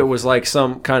 Yeah. If it was like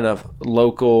some kind of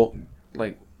local,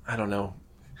 I don't know,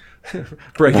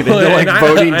 break it into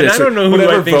voting district. I don't know who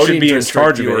I think should be in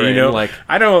charge of it.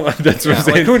 I don't. That's what I'm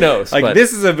saying. Who knows?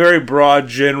 This is a very broad,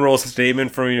 general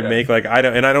statement for me to make. I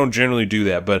don't generally do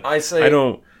that. But I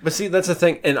don't. But see, that's the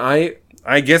thing, and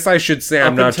I guess I should say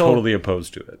I'm not totally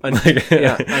opposed to it.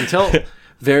 Until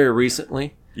very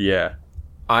recently. Yeah.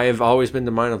 I have always been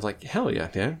the mind of hell yeah,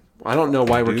 man. I don't know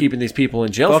why we're keeping these people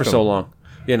in jail for so long.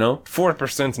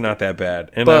 4%'s not that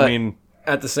bad. And but I mean,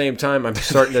 at the same time, I'm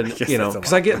starting to,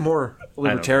 because I get more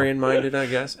libertarian minded, I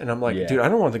guess. And I'm like, dude, I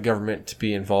don't want the government to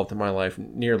be involved in my life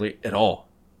nearly at all.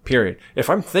 Period. If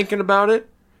I'm thinking about it,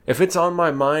 if it's on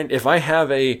my mind, if I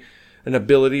have an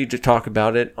ability to talk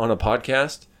about it on a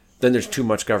podcast, then there's too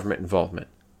much government involvement.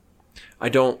 I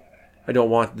don't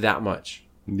want that much.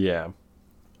 Yeah.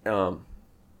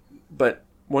 But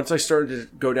once I started to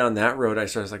go down that road, I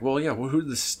was like, well, yeah, who's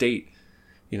the state?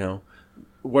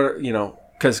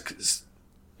 Because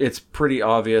it's pretty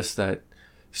obvious that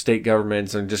state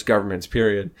governments and just governments,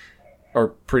 period, are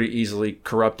pretty easily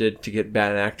corrupted to get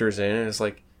bad actors in. And it's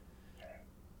like,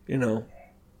 I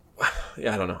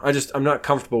don't know. I'm not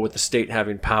comfortable with the state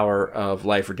having power of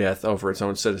life or death over its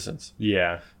own citizens.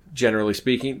 Yeah. Generally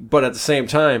speaking. But at the same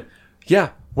time,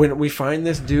 when we find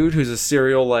this dude who's a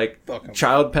serial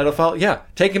child pedophile,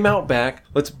 take him out back.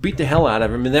 Let's beat the hell out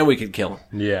of him, and then we could kill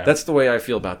him. Yeah, that's the way I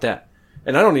feel about that.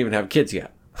 And I don't even have kids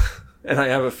yet, and I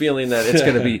have a feeling that it's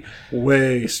going to be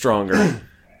way stronger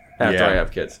after I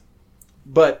have kids.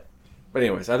 But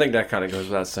anyways, I think that kind of goes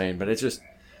without saying. But it's just,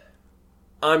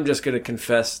 I'm just going to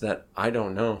confess that I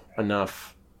don't know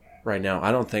enough right now.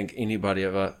 I don't think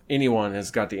anyone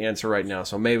has got the answer right now.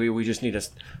 So maybe we just need to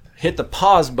hit the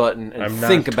pause button and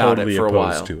think about it for a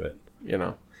while. To it.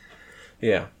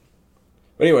 Yeah.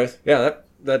 But anyways,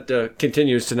 that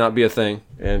continues to not be a thing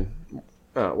in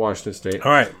Washington State.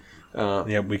 All right.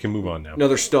 We can move on now.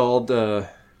 Another stalled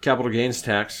capital gains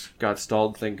tax got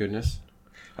stalled. Thank goodness.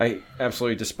 I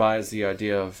absolutely despise the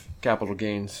idea of capital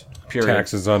gains. Period.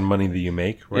 Taxes on money that you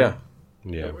make. Right?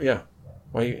 Yeah.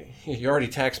 Well, you already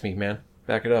taxed me, man.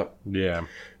 Back it up. Yeah.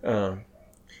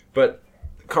 But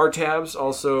car tabs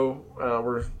also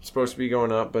were supposed to be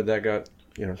going up, but that got,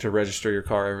 to register your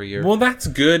car every year. Well, that's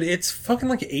good. It's fucking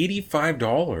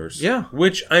 $85. Yeah.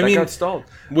 Which, that got stalled.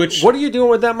 What are you doing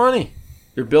with that money?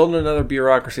 You're building another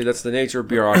bureaucracy. That's the nature of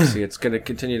bureaucracy. It's going to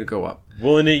continue to go up.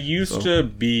 Well, and it used to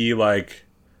be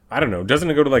I don't know. Doesn't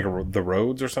it go to the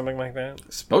roads or something like that?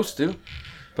 It's supposed to.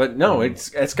 But no,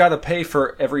 it's got to pay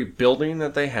for every building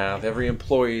that they have, every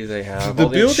employee they have. The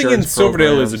building in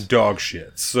Silverdale is a dog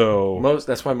shit. So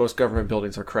that's why most government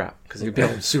buildings are crap, because you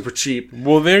build them super cheap.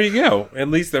 Well, there you go. At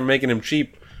least they're making them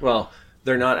cheap. Well,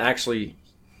 they're not actually.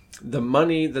 The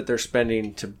money that they're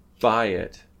spending to buy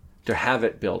it, to have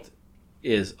it built,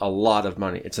 is a lot of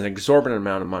money. It's an exorbitant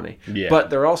amount of money. Yeah. But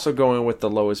they're also going with the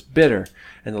lowest bidder,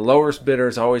 and the lowest bidder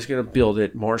is always going to build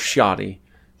it more shoddy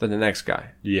than the next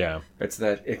guy. Yeah. It's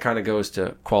that it kind of goes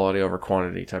to quality over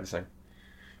quantity type of thing.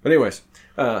 But anyways,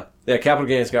 capital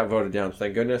gains got voted down,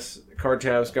 thank goodness. Card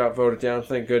tabs got voted down,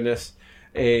 thank goodness.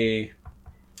 A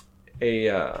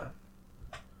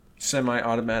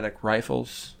semi-automatic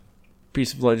rifles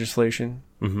piece of legislation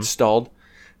stalled,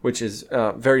 which is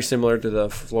very similar to the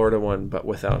Florida one, but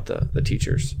without the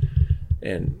teachers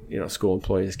and school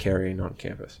employees carrying on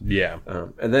campus. Yeah.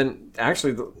 And then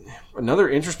actually another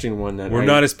interesting one that we're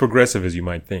not as progressive as you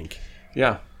might think.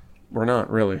 Yeah, we're not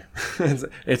really.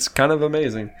 It's kind of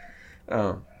amazing.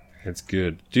 It's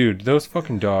good, dude. Those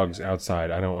fucking dogs outside.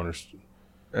 I don't understand.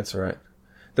 That's right.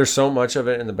 There's so much of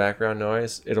it in the background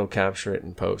noise, it'll capture it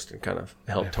in post and kind of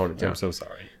help tone it down. I'm so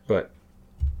sorry. But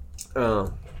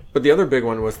the other big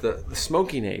one was the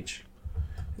smoking age.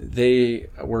 They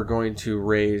were going to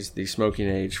raise the smoking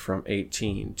age from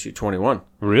 18 to 21.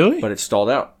 Really? But it stalled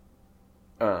out.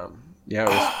 Yeah, it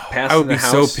was passed I would in the be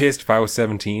House. so pissed if I was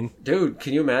 17. Dude,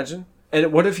 can you imagine?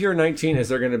 And what if you're 19? Is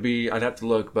there going to be... I'd have to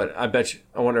look, but I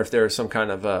wonder if there's some kind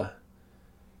of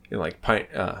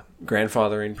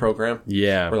grandfathering program.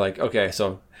 Yeah. Where like, okay,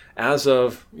 so as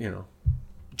of,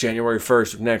 January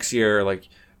 1st of next year, like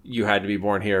you had to be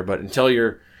born here, but until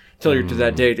you're to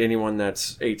that date, anyone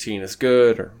that's 18 is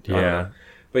good or I don't know.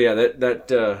 But yeah,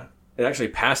 that it actually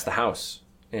passed the House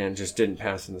and just didn't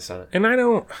pass in the Senate. And I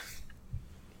don't...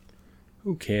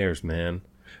 Who cares, man?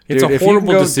 It's Dude, a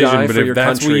horrible decision, but if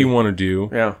that's what you want to do,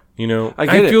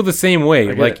 I feel the same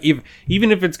way. Like,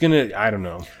 even if it's gonna, I don't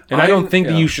know. And I don't think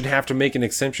that you should have to make an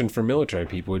exemption for military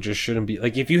people. It just shouldn't be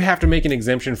like if you have to make an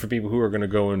exemption for people who are going to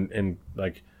go and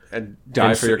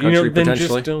die for your country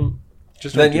potentially.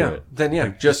 Just don't do it. Then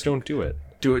like, just don't do it.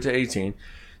 Do it to 18.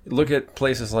 Look at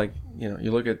places like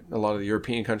you look at a lot of the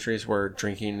European countries where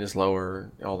drinking is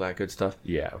lower, all that good stuff.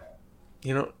 Yeah.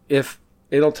 If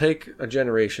it'll take a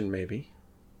generation maybe.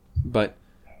 But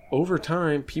over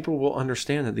time, people will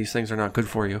understand that these things are not good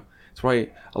for you. That's why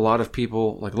a lot of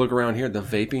people, like, look around here, the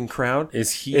vaping crowd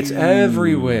is huge. It's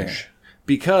everywhere.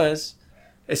 Because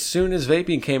as soon as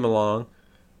vaping came along,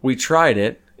 we tried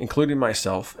it, including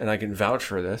myself, and I can vouch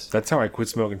for this. That's how I quit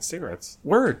smoking cigarettes.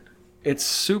 Word.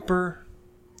 It's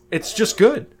just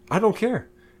good. I don't care.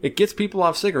 It gets people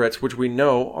off cigarettes, which we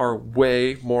know are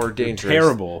way more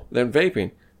dangerous than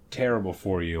vaping. Terrible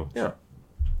for you. Yeah.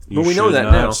 But we know that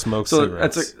now. Smoke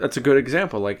cigarettes. That's a good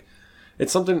example. Like,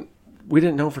 it's something we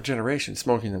didn't know for generations.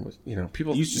 Smoking them was,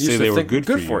 people used to say they were good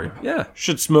for you. Yeah,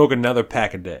 should smoke another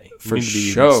pack a day. For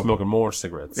sure. Smoking more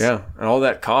cigarettes. Yeah, and all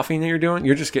that coughing that you're doing,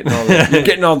 you're just getting all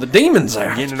the demons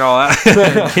out. Getting it all out.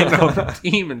 Getting all the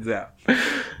demons out.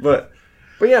 But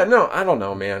yeah, no, I don't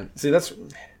know, man. See,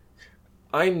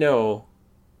 I know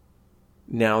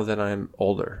now that I'm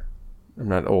older. I'm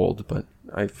not old, but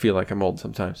I feel like I'm old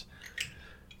sometimes.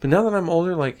 But now that I'm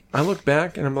older, like, I look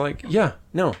back and I'm like, yeah,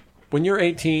 no. When you're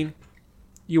 18,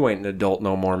 you ain't an adult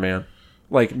no more, man.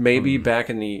 Like, maybe back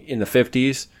in the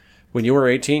 50s, when you were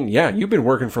 18, yeah, you've been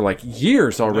working for, like,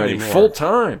 years already, full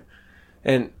time.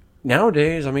 And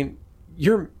nowadays, I mean,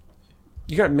 you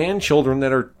got man children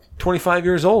that are 25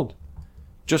 years old,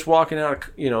 just walking out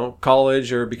of,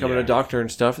 college or becoming a doctor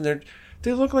and stuff, and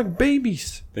they look like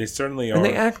babies. They certainly are. And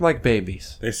they act like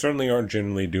babies. They certainly aren't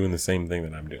generally doing the same thing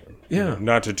that I'm doing. Yeah.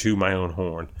 Not to toot my own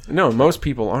horn. No, most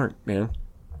people aren't, man.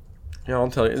 I'll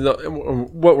tell you.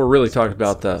 What we're really talking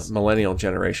about, the millennial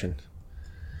generation.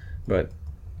 But,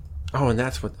 and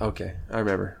that's what, okay, I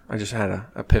remember. I just had an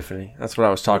epiphany. That's what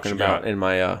I was talking about in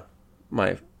my,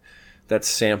 that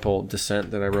sample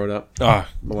dissent that I wrote up.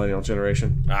 Millennial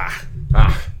generation.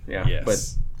 Yeah. Yes.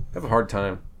 But I have a hard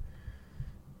time.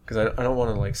 Because I don't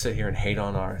want to like sit here and hate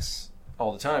on ours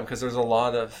all the time. Because there's a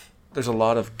lot of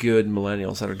good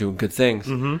millennials that are doing good things.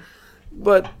 Mm-hmm.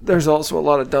 But there's also a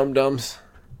lot of dum-dums.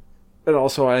 And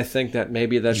also I think that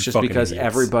maybe that's just because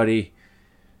everybody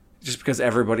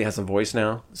has a voice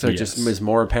now. So it just is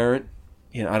more apparent.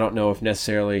 I don't know if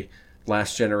necessarily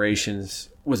last generations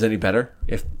was any better.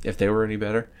 If they were any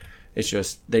better. It's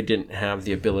just they didn't have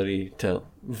the ability to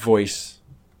voice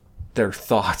their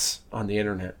thoughts on the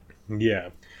internet. Yeah.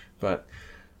 But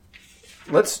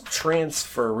let's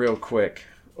transfer real quick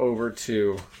over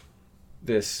to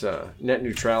this net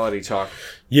neutrality talk.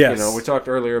 Yes. We talked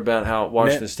earlier about how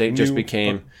Washington State just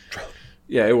became...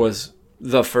 Yeah, it was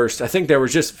the first. I think they were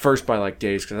just first by like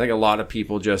days because I think a lot of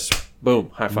people just, boom,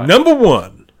 high five. Number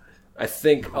one. I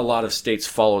think a lot of states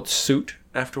followed suit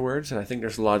afterwards, and I think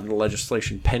there's a lot of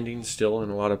legislation pending still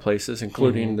in a lot of places,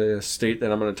 including the state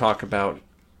that I'm going to talk about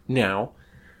now.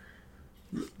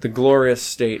 The glorious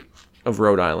state of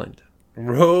Rhode Island.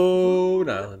 Rhode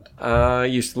Island. I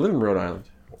used to live in Rhode Island.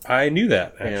 I knew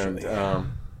that, actually.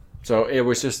 And so it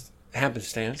was just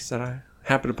happenstance that I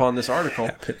happened upon this article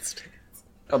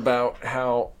about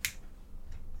how...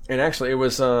 And actually, it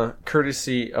was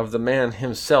courtesy of the man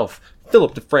himself,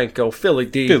 Philip DeFranco, Philly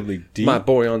D. My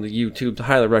boy on the YouTube.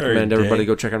 Highly recommend everybody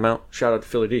go check him out. Shout out to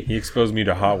Philly D. He exposed me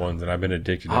to Hot Ones, and I've been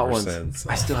addicted ever since.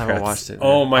 I still haven't watched it.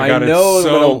 Oh my God, it's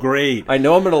so great. I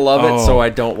know I'm going to love it, so I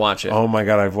don't watch it. Oh my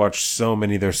God, I've watched so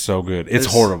many. They're so good. It's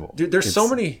horrible. Dude, there's so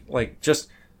many, like, just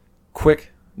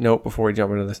quick note before we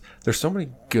jump into this. There's so many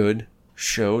good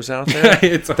shows out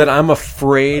there that I'm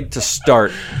afraid to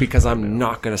start because I'm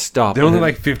not going to stop. They're only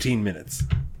like 15 minutes.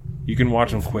 You can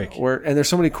watch them quick. And there's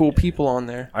so many cool people on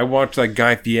there. I watched like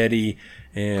Guy Fieri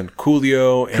and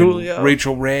Coolio and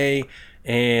Rachel Ray.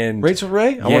 And Rachel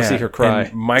Ray? I want to see her cry.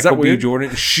 And Michael B.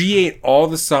 Jordan. She ate all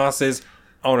the sauces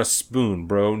on a spoon,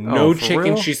 bro. No chicken.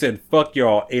 Real? She said, fuck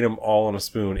y'all. Ate them all on a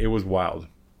spoon. It was wild.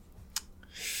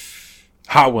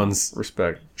 Hot Ones.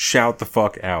 Respect. Shout the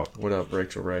fuck out. What up,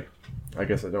 Rachel Ray? I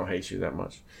guess I don't hate you that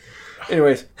much.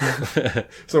 Anyways,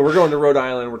 so we're going to Rhode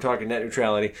Island. We're talking net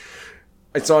neutrality.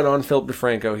 I saw it on Philip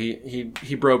DeFranco.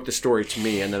 He broke the story to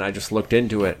me, and then I just looked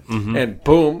into it. Mm-hmm. And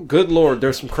boom, good Lord,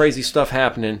 there's some crazy stuff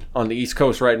happening on the East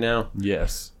Coast right now.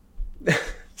 Yes.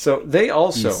 So they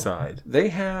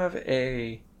have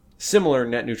a similar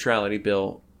net neutrality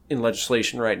bill in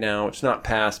legislation right now. It's not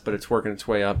passed, but it's working its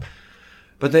way up.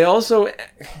 But they also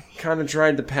kind of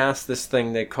tried to pass this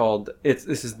thing they called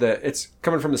it's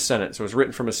coming from the Senate, so it's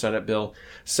written from a Senate bill,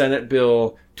 Senate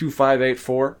Bill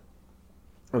 2584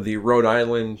 of the Rhode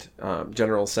Island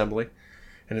General Assembly,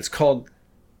 and it's called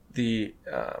the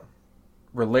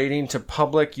Relating to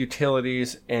Public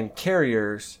Utilities and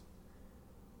Carriers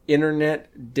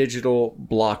Internet Digital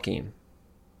Blocking.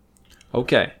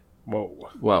 Okay.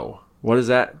 Whoa. What is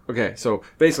that? Okay, so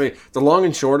basically, the long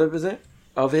and short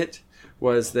of it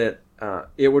was that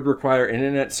it would require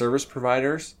internet service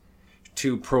providers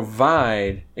to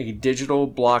provide a digital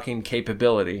blocking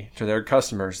capability to their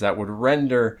customers that would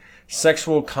render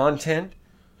sexual content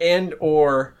and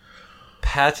or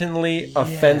patently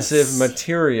offensive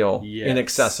material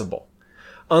inaccessible.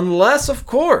 Unless, of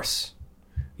course,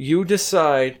 you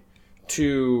decide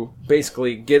to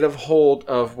basically get a hold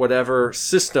of whatever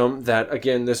system that,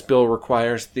 again, this bill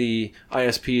requires the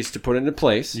ISPs to put into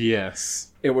place. Yes.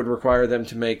 It would require them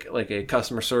to make like a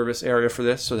customer service area for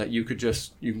this so that you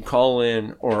can call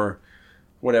in or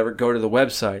whatever, go to the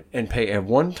website and pay a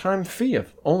one-time fee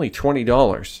of only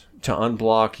 $20 to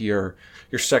unblock your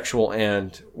sexual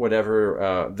and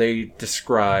whatever they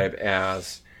describe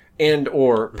as and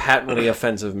or patently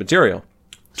offensive material.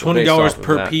 So $20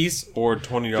 per piece or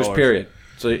 $20? Just period.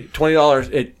 So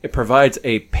 $20, it provides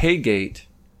a pay gate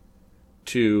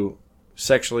to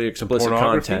sexually explicit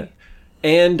content.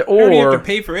 And or I already have to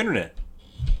pay for internet.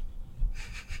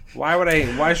 Why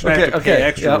should I have to pay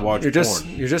extra to watch porn?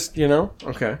 You're just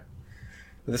okay.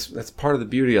 That's part of the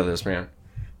beauty of this, man.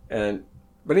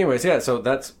 But anyways, so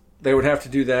they would have to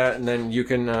do that, and then you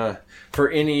can it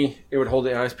would hold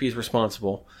the ISPs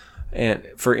responsible, and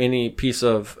for any piece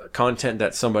of content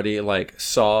that somebody like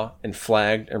saw and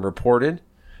flagged and reported,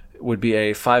 it would be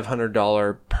a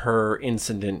 $500 per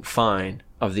incident fine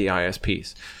of the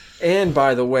ISPs. And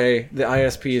by the way, the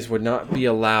ISPs would not be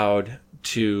allowed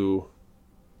to.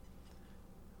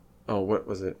 Oh, what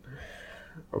was it?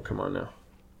 Oh, come on now.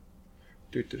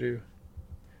 Digital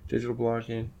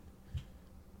blocking.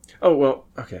 Oh, well,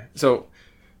 okay. So,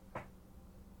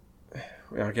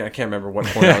 I can't remember what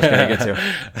point I was going to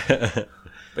get to.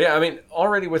 But yeah, I mean,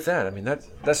 already with that, I mean,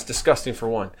 that's disgusting for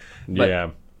one. But,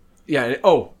 yeah.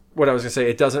 What I was going to say,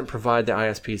 it doesn't provide the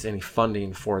ISPs any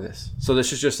funding for this. So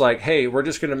this is just like, hey, we're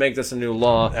just going to make this a new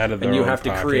law, and you have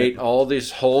to create all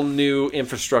this whole new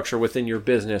infrastructure within your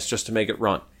business just to make it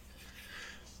run.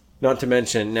 Not to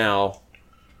mention now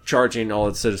charging all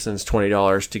its citizens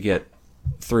 $20 to get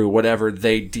through whatever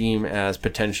they deem as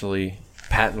potentially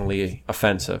patently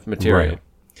offensive material. Right.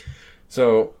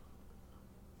 So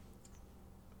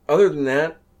other than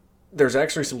that, there's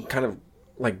actually some kind of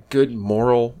like good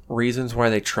moral reasons why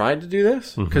they tried to do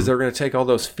this, because they're going to take all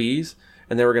those fees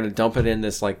and they were going to dump it in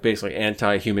this like basically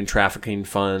anti-human trafficking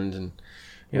fund, and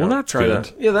that's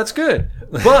good. That's good,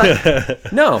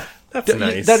 but no, that's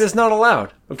nice. That is not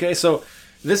allowed. Okay, so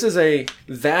this is a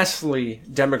vastly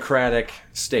democratic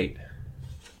state.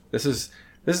 This is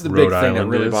the big thing that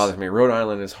really bothers me. Rhode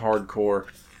Island is hardcore.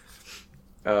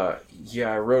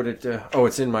 I wrote it.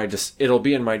 It's in my. It'll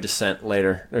be in my dissent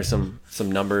later. There's some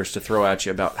numbers to throw at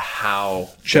you about how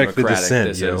check the dissent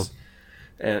this is.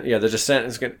 And the dissent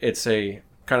is good. It's a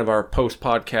kind of our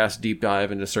post-podcast deep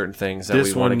dive into certain things that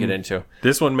we want to get into.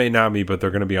 This one may not be, but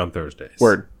they're going to be on Thursdays.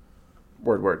 Word.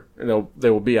 And they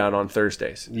will be out on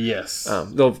Thursdays. Yes.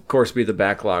 They'll of course be the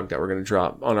backlog that we're going to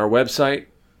drop on our website,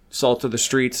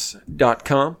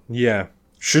 saltofthestreets.com. Yeah.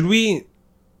 Should we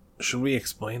Should we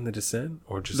explain the dissent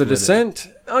or just the dissent?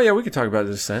 Oh yeah, we could talk about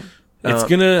the dissent. It's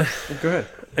gonna go ahead.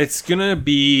 It's gonna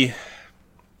be.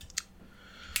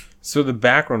 So the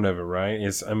background of it, right,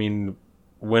 is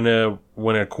when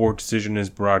a court decision is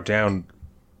brought down,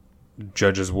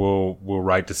 judges will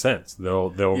write dissents. They'll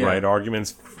write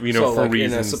arguments, for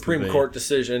reasons. In a Supreme Court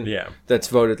decision, that's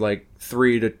voted like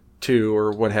 3-2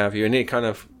 or what have you, any kind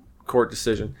of court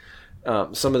decision,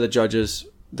 some of the judges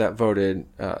that voted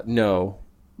no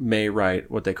may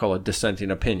write what they call a dissenting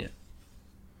opinion.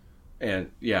 And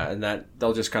that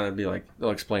they'll just kind of be like, they'll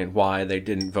explain why they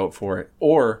didn't vote for it.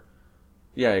 Or,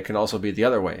 it can also be the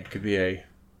other way. It could be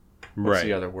what's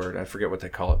the other word? I forget what they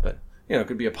call it, but it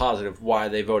could be a positive why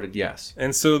they voted yes.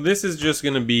 And so this is just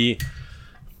going to be,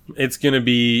 it's going to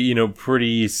be,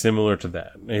 pretty similar to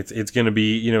that. It's going to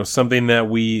be, something that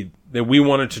we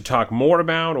wanted to talk more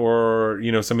about, or,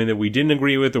 something that we didn't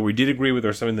agree with, or we did agree with,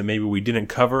 or something that maybe we didn't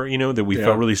cover, that we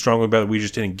felt really strongly about that we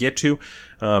just didn't get to.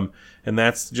 And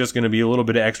that's just going to be a little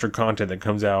bit of extra content that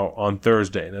comes out on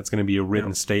Thursday. That's going to be a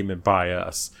written statement by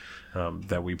us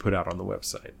that we put out on the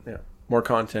website. Yeah. More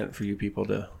content for you people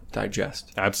to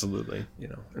digest. Absolutely.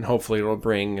 And hopefully it'll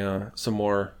bring some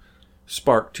more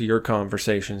spark to your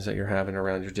conversations that you're having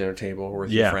around your dinner table or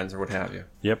with your friends or what have you.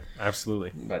 Yep,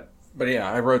 absolutely. But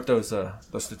I wrote those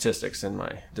statistics in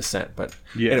my dissent. But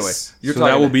anyway, you're talking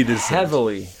that will be this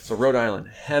heavily. So Rhode Island,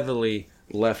 heavily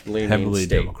left-leaning, heavily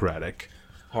state. Democratic,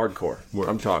 hardcore.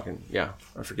 I'm talking. Yeah,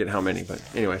 I forget how many, but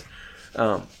anyway.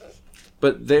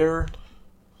 But there,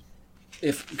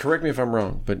 correct me if I'm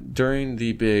wrong, but during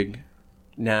the big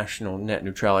national net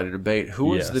neutrality debate, who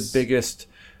was the biggest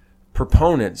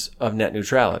proponents of net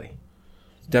neutrality?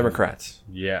 Democrats.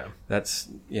 Yeah, that's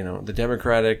the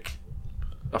Democratic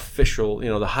official,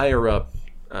 the higher up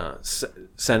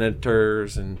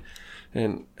senators and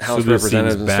House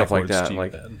representatives and stuff like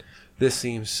that. This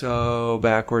seems so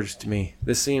backwards to me.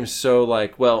 This seems so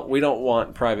like, well, we don't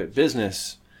want private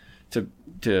business to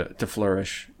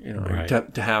flourish,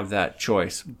 to have that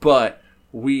choice, but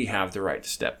we have the right to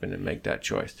step in and make that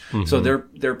choice. Mm-hmm. So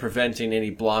they're preventing any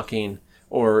blocking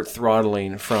or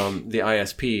throttling from the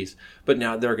ISPs, but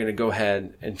now they're going to go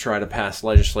ahead and try to pass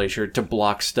legislation to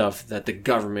block stuff that the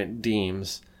government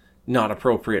deems not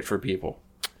appropriate for people.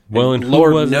 Well, and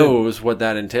Lord knows what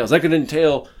that entails. That could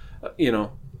entail,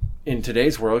 in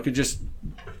today's world, it could just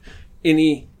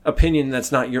any opinion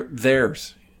that's not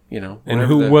theirs. And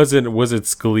who was it? Was it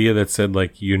Scalia that said,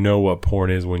 what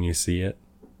porn is when you see it?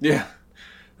 Yeah.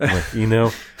 I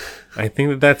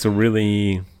think that's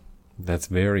very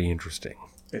interesting.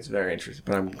 It's very interesting,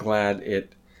 but I'm glad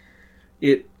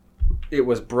it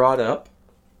was brought up.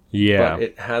 Yeah. But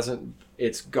it hasn't.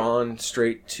 It's gone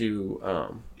straight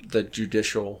to the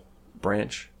judicial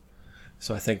branch.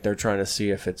 So I think they're trying to see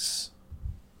if it's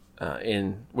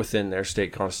within their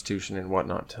state constitution and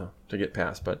whatnot to get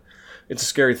passed. But it's a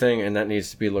scary thing, and that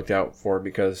needs to be looked out for,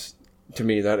 because to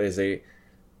me that is I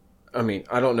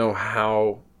don't know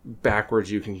how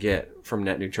backwards you can get from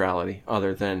net neutrality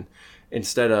other than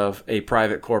instead of a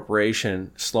private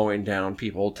corporation slowing down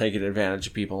people, taking advantage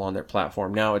of people on their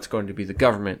platform, now it's going to be the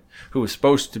government who is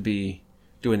supposed to be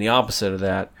doing the opposite of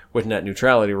that with net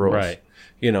neutrality rules. Right.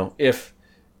 If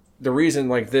the reason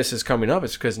this is coming up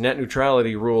is because net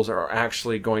neutrality rules are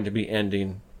actually going to be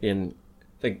ending in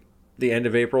the end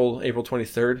of April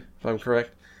 23rd, if I'm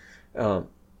correct.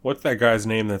 What's that guy's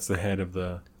name that's the head of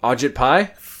the... Ajit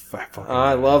Pai?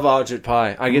 I love Ajit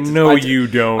Pai. You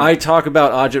don't. I talk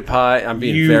about Ajit Pai. I'm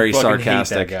being very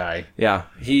sarcastic. Hate that guy. Yeah,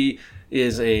 he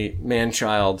is a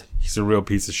man-child. He's a real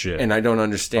piece of shit. And I don't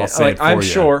understand. I'm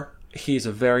sure he's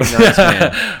a very nice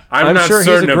man. I'm not sure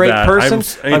certain he's a great of that. person.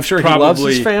 I'm sure he loves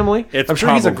his family. I'm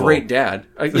sure he's a great dad.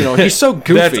 He's so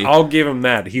goofy. I'll give him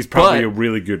that. He's probably a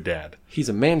really good dad. He's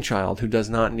a man-child who does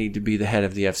not need to be the head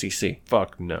of the FCC.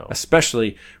 Fuck no.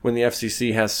 Especially when the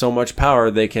FCC has so much power,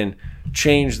 they can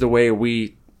change the way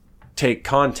we take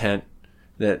content,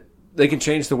 that they can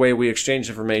change the way we exchange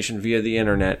information via the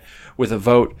internet with a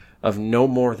vote of no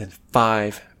more than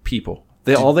 5 people.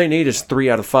 All they need is 3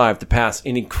 out of 5 to pass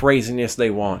any craziness they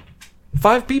want.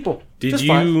 5 people. Did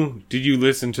you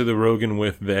listen to the Rogan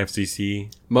with the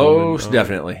FCC? Most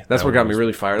definitely. That's what got me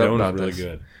really fired up about this.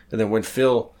 Really good. And then when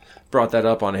Phil brought that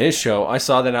up on his show, I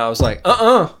saw that and I was like,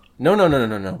 no.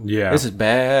 Yeah. This is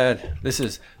bad. This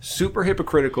is super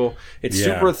hypocritical. It's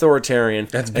super authoritarian.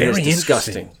 That's very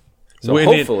disgusting. So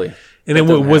hopefully.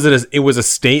 It was a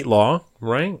state law,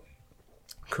 right?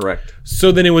 Correct.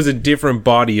 So then it was a different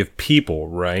body of people,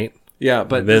 right? Yeah,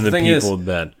 but then the thing people is,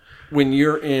 that when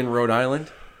you're in Rhode Island,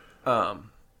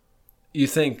 you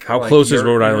think how close is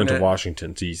Rhode Island to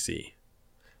Washington D.C.?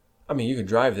 I mean, you can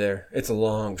drive there. It's a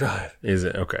long drive. Is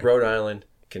it? Okay. Rhode Island,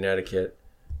 Connecticut.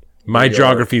 My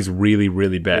geography is really,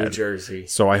 really bad. New Jersey.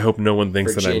 So I hope no one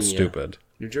thinks Virginia. that I'm stupid.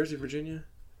 New Jersey, Virginia?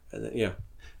 And then,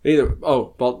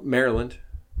 Maryland.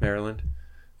 Maryland.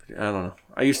 I don't know.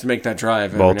 I used to make that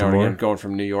drive every now and again, going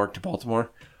from New York to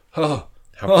Baltimore. Oh,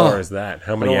 how far is that?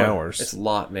 How many hours? It's a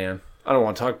lot, man. I don't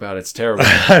want to talk about it. It's terrible.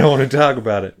 I don't want to talk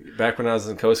about it. Back when I was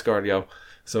in the Coast Guard, yo.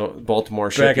 So, Baltimore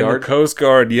shipyard. Back in the Coast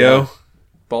Guard, yo. Yeah.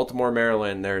 Baltimore,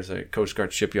 Maryland, there's a Coast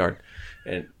Guard shipyard.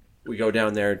 And we go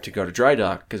down there to go to dry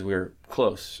dock because we were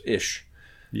close-ish.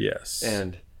 Yes.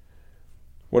 And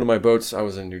one of my boats, I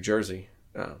was in New Jersey,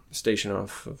 stationed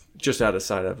off of, just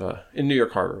outside of, in New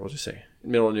York Harbor, we'll just say,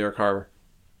 middle of New York Harbor.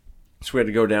 So we had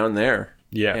to go down there.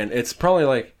 Yeah. And it's probably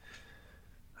like,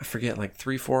 I forget, like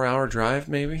 3-4 hour drive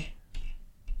maybe.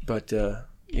 But,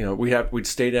 we'd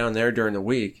stay down there during the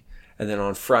week. And then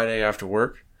on Friday after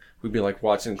work, we'd be like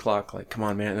watching the clock, like, come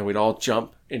on, man. And then we'd all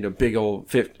jump into a big old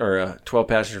 12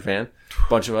 passenger van,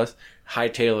 bunch of us,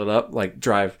 hightail it up, like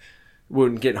drive.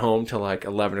 Wouldn't get home till like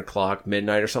 11 o'clock,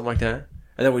 midnight or something like that.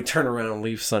 And then we'd turn around and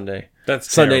leave Sunday.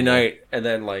 That's Sunday night. And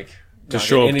then like to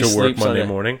show up to work Monday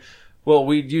morning. Well,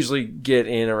 we'd usually get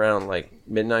in around like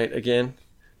midnight again.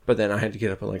 But then I had to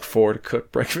get up at like 4 to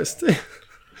cook breakfast.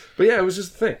 But yeah, it was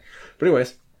just a thing. But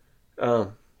anyways,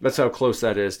 that's how close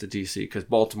that is to D.C. Because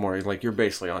Baltimore, like, you're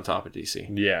basically on top of D.C.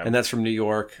 Yeah. And that's from New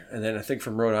York. And then I think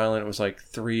from Rhode Island, it was like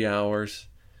 3 hours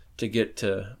to get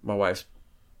to my wife's,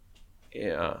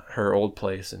 her old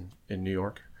place in New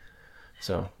York.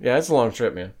 So, yeah, it's a long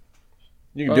trip, man.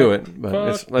 You can do it, but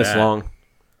it's long.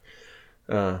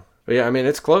 But yeah, I mean,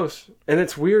 it's close. And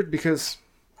it's weird because,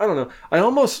 I don't know, I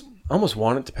almost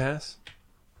want it to pass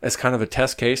as kind of a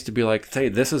test case to be like, hey,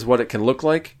 this is what it can look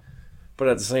like. But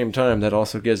at the same time, that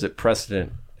also gives it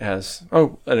precedent as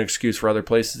an excuse for other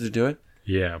places to do it.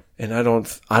 Yeah. And I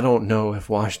don't know if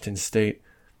Washington State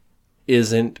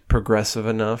isn't progressive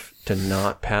enough to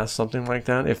not pass something like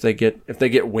that if they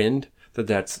get wind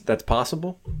that's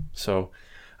possible. So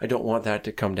I don't want that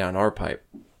to come down our pipe.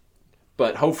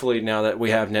 But hopefully now that we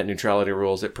have net neutrality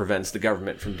rules, it prevents the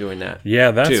government from doing that.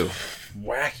 Yeah, that's too.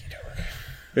 Wacky.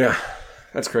 Yeah.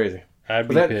 That's crazy. I'd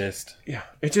be pissed. Yeah.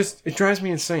 It drives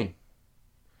me insane.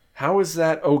 How is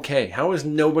that okay? How is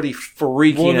nobody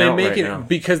freaking out right now?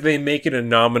 Because they make it a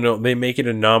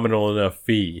nominal enough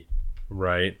fee,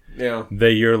 right? Yeah.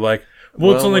 You're like,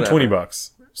 well, it's only whatever.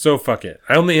 $20. So fuck it.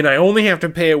 I only have to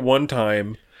pay it one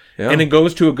time. Yeah. And it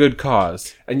goes to a good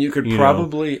cause. And you could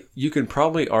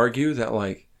probably argue that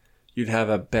like you'd have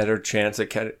a better chance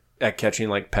at catching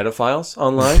like pedophiles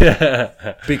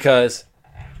online because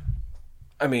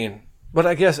I mean, but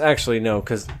I guess actually no,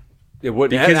 because it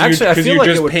wouldn't. Actually, I feel like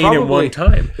it would probably one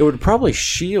time. It would probably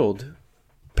shield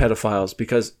pedophiles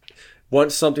because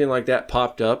once something like that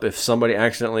popped up, if somebody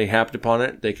accidentally happened upon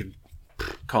it, they could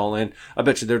call in. I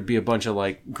bet you there'd be a bunch of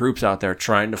like groups out there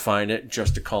trying to find it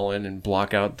just to call in and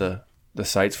block out the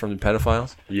sites from the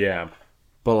pedophiles. Yeah,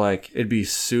 but like it'd be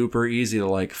super easy to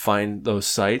like find those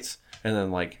sites and then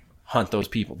like hunt those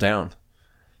people down.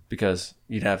 Because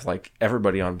you'd have like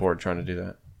everybody on board trying to do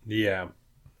that. Yeah.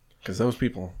 Because those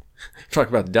people, talk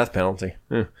about the death penalty.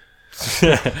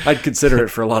 I'd consider it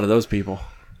for a lot of those people.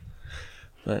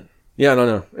 But yeah, I don't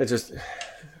know. It just,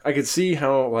 I could see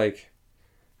how like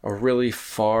a really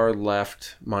far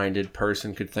left-minded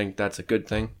person could think that's a good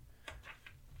thing.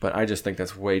 But I just think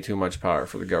that's way too much power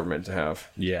for the government to have.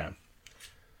 Yeah.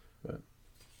 But,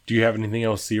 do you have anything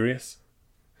else serious?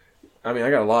 I mean,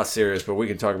 I got a lot serious, but we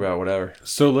can talk about whatever.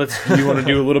 So you want to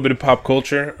do a little bit of pop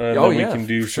culture? Then we can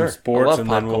do some sports. I love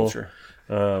pop culture.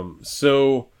 Well,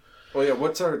 yeah.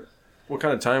 What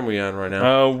kind of time are we on right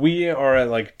now? We are at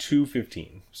like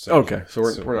 2:15. So, okay, so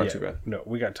we're not too bad. No,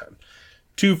 we got time.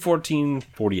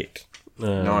 2:14:48.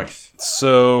 Nice.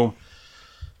 So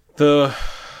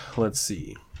let's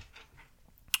see.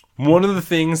 One of the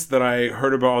things that I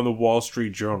heard about on the Wall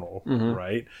Street Journal,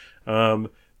 right?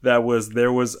 There was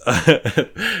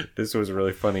this was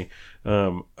really funny.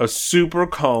 A super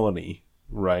colony,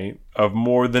 right, of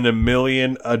more than 1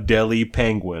 million Adelie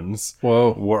penguins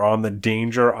were on the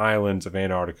Danger Islands of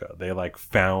Antarctica. They like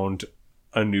found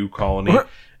a new colony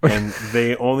and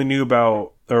they only knew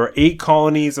about 8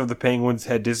 colonies of the penguins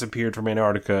had disappeared from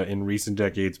Antarctica in recent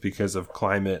decades because of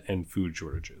climate and food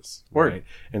shortages. Right?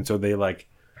 And so they like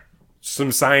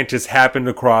some scientists happened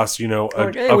across, a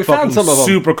fucking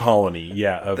super colony,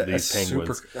 of these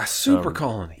penguins. A super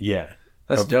colony. Yeah.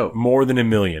 That's dope. More than 1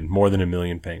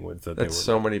 million penguins. That's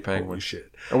so many penguins.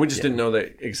 Shit. And we just didn't know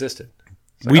they existed.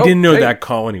 Like, we didn't know that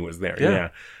colony was there. Yeah.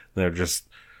 They're just,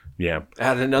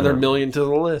 add another million to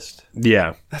the list.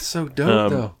 Yeah. That's so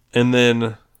dope, though. And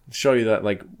then show you that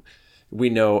like we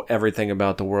know everything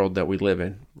about the world that we live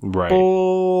in. Right.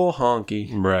 Bull honky.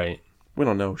 Right. We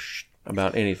don't know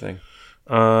about anything.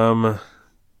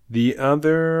 The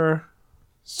other...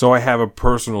 So I have a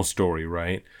personal story,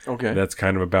 right? Okay. That's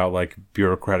kind of about like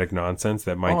bureaucratic nonsense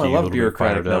that might get you a little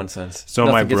bureaucratic bit fired nonsense. Up. So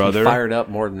Nothing my gets brother me fired up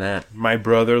more than that. My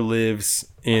brother lives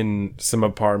in some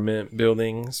apartment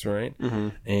buildings, right? Mm-hmm.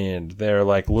 And they're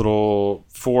like little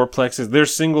fourplexes. They're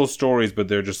single stories, but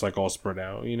they're just like all spread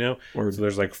out, you know? Word. So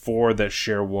there's like 4 that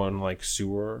share one like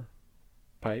sewer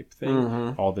pipe thing.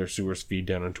 Mm-hmm. All their sewers feed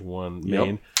down into one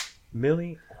main.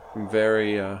 Millie? I'm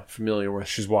very familiar with.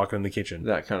 She's walking in the kitchen.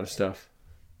 That kind of stuff.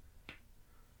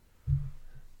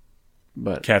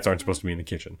 But cats aren't supposed to be in the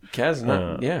kitchen. Cats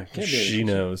not. Can't be. She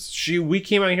knows. We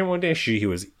came out here one day. She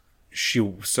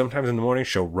sometimes in the morning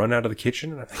she'll run out of the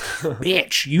kitchen, and I'm like,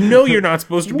 bitch, you know you're not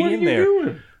supposed to be in there.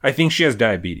 Doing? I think she has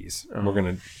diabetes. Oh. We're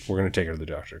gonna take her to the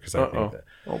doctor because I think that.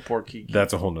 Oh, poor Kiki.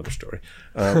 That's a whole nother story.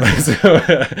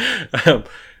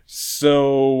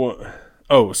 So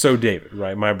David,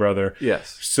 right, my brother.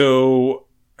 Yes. So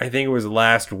I think it was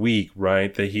last week,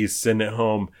 right, that he's sitting at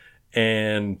home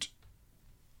and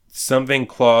something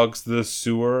clogs the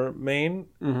sewer main,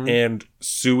 and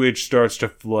sewage starts to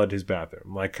flood his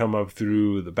bathroom, like come up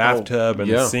through the bathtub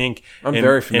and the sink. I'm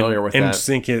very familiar with that. And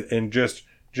sink it and just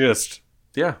it's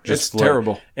flood.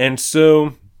 terrible. And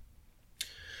so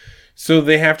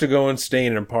they have to go and stay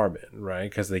in an apartment, right?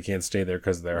 Because they can't stay there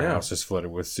because their house is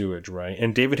flooded with sewage, right?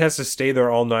 And David has to stay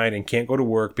there all night and can't go to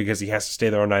work because he has to stay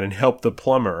there all night and help the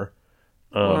plumber.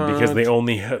 Because they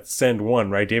only send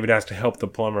one, right? David has to help the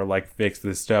plumber like fix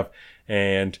this stuff,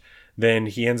 and then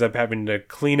he ends up having to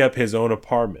clean up his own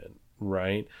apartment,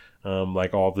 right?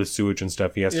 Like all the sewage and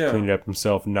stuff, he has to clean it up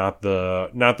himself, not the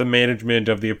management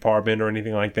of the apartment or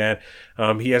anything like that.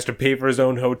 He has to pay for his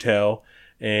own hotel,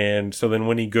 and so then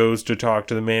when he goes to talk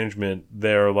to the management,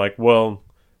 they're like, "Well,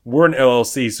 we're an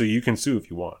LLC, so you can sue if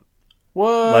you want."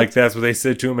 What? Like that's what they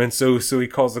said to him, and so he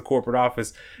calls the corporate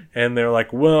office, and they're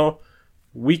like, "Well,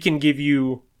 we can give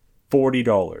you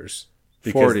 $40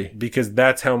 because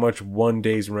that's how much one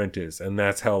day's rent is, and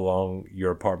that's how long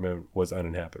your apartment was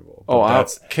uninhabitable. But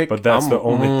that's the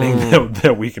only thing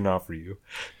that we can offer you."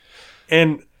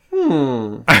 And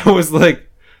I was like,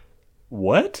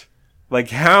 "What?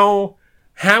 Like how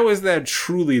is that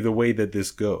truly the way that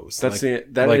this goes?"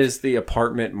 That is the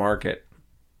apartment market.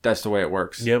 That's the way it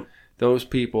works. Yep. Those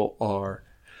people are,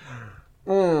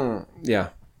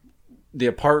 the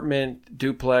apartment,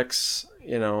 duplex,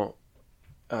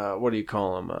 what do you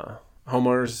call them?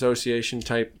 Homeowners association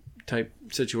type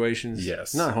situations.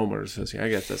 Yes. Not homeowners association. I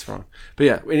guess that's wrong. But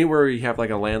yeah, anywhere you have like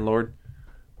a landlord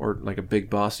or like a big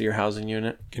boss of your housing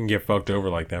unit can get fucked over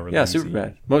like that. Really super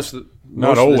bad. Most of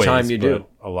the time you do.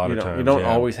 A lot of times. You don't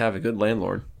always have a good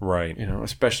landlord. Right.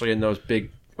 Especially in those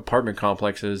big apartment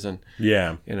complexes. And,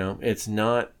 it's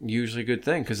not usually a good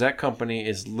thing because that company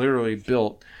is literally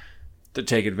built to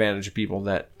take advantage of people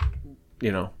that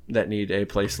need a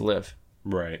place to live,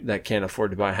 right? That can't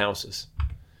afford to buy houses,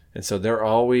 and so they're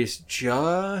always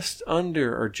just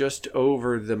under or just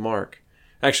over the mark.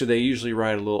 Actually, they usually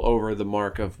ride a little over the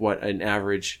mark of what an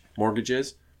average mortgage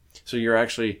is. So you're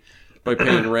actually, by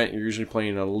paying rent, you're usually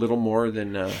paying a little more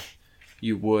than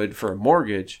you would for a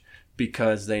mortgage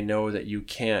because they know that you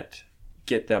can't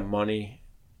get that money.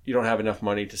 You don't have enough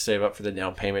money to save up for the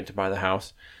down payment to buy the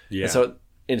house. Yeah. And so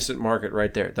instant market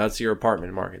right there. That's your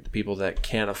apartment market. The people that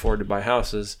can't afford to buy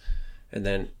houses, and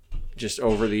then just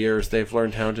over the years they've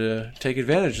learned how to take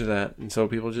advantage of that, and so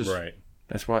people just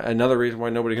That's why another reason why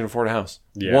nobody can afford a house.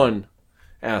 Yeah. One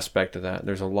aspect of that.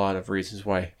 There's a lot of reasons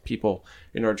why people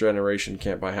in our generation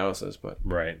can't buy houses, but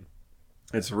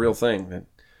it's a real thing.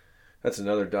 That's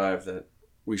another dive that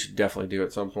we should definitely do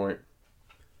at some point.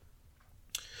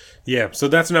 Yeah, so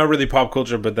that's not really pop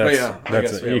culture, but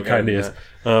it kind of is.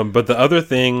 But the other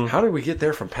thing... How did we get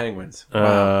there from penguins?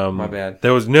 Wow, my bad.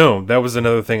 That was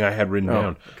another thing I had written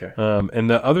down. Okay. And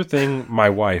the other thing my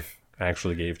wife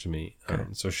actually gave to me,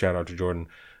 so shout out to Jordan,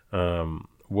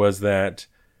 was that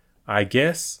I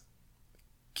guess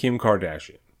Kim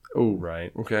Kardashian. Oh,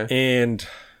 right. Okay. And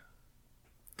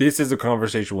this is a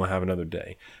conversation we'll have another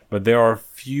day, but there are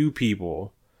few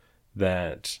people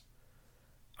that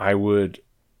I would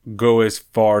go as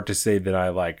far to say that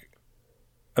I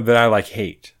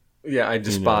hate. Yeah, I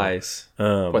despise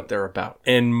what they're about.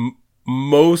 And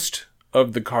most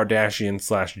of the Kardashian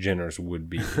 / Jenners would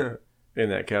be in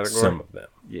that category. Some of them,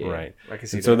 right? I can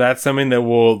see that. So that's something that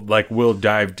we'll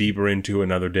dive deeper into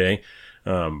another day.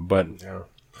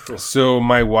 So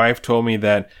my wife told me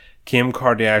that Kim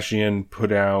Kardashian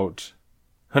put out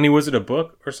Honey, was it a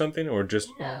book or something, or just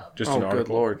an article? Good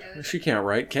Lord, she can't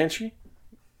write, can she?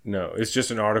 No, it's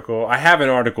just an article. I have an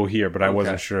article here, but I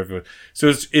wasn't sure if it was. So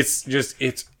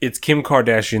it's Kim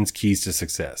Kardashian's keys to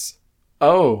success.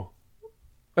 Oh,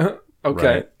 okay.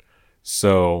 Right?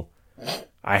 So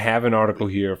I have an article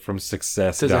here from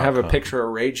Success. Does it have a picture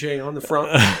of Ray J on the front?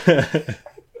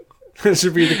 It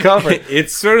should be the cover.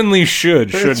 It certainly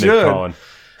shouldn't it, Colin?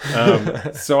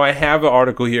 So I have an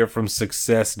article here from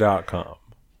Success.com.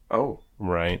 Oh,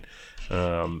 right.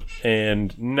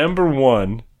 And number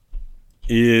 1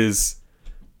 is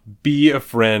be a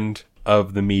friend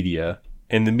of the media,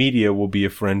 and the media will be a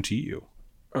friend to you.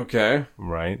 Okay.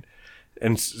 Right.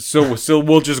 And so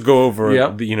we'll just go over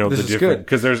the different,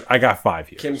 because I got 5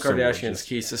 here. Kim Kardashian's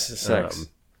keys to success.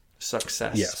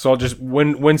 Yeah. So I'll just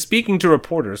when speaking to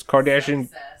reporters, Kardashian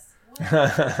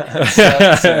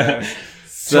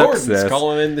Jordan's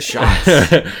calling in the shots.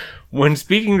 When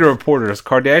speaking to reporters,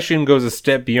 Kardashian goes a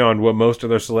step beyond what most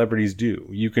other celebrities do.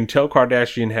 You can tell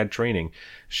Kardashian had training.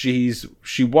 She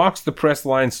walks the press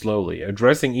line slowly,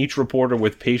 addressing each reporter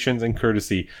with patience and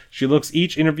courtesy. She looks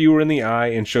each interviewer in the eye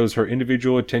and shows her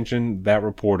individual attention that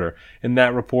reporter, and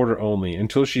that reporter only,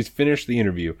 until she's finished the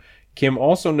interview. Kim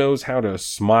also knows how to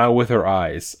smile with her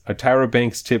eyes, a Tyra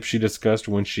Banks tip she discussed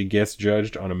when she guest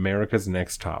judged on America's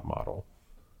Next Top Model.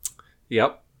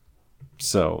 Yep.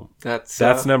 So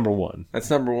that's number 1. That's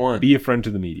number 1. Be a friend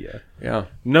to the media. Yeah.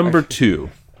 Number 2,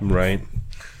 right?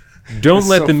 Don't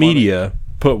let the media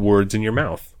put words in your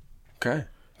mouth. Okay.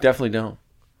 Definitely don't.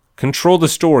 Control the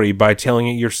story by telling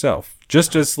it yourself.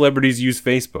 Just as celebrities use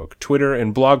Facebook, Twitter,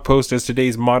 and blog posts as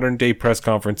today's modern-day press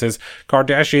conferences,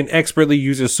 Kardashian expertly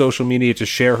uses social media to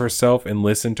share herself and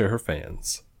listen to her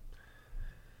fans.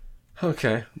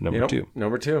 Okay. Number 2.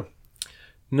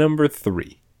 Number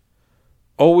 3.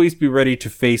 Always be ready to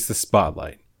face the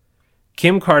spotlight.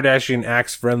 Kim Kardashian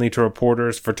acts friendly to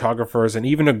reporters, photographers, and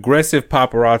even aggressive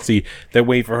paparazzi that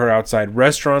wait for her outside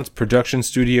restaurants, production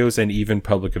studios, and even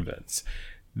public events.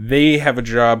 They have a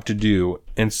job to do,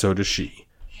 and so does she.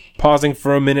 Pausing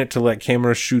for a minute to let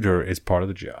cameras shoot her is part of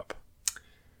the job.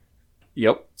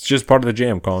 Yep. It's just part of the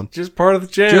jam, Colin. Just part of the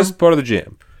jam. Just part of the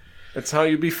jam. That's how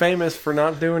you be famous for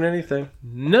not doing anything.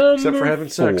 Except for having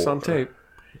sex on tape.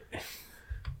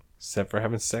 Except for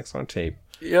having sex on tape.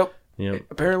 Yep.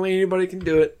 Apparently anybody can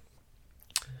do it.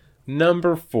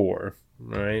 Number 4,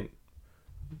 right?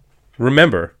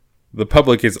 Remember, the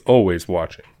public is always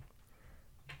watching.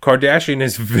 Kardashian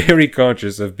is very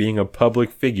conscious of being a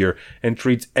public figure and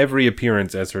treats every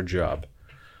appearance as her job.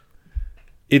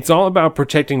 It's all about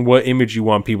protecting what image you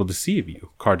want people to see of you,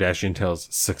 Kardashian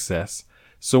tells Success.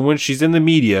 So when she's in the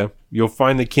media, you'll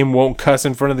find that Kim won't cuss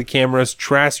in front of the cameras,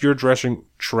 trash your dressing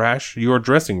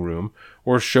room,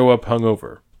 or show up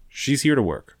hungover. She's here to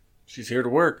work. She's here to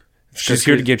work. She's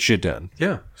here to get shit done.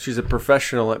 Yeah. She's a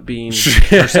professional at being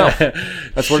herself.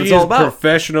 That's what it's all about. She's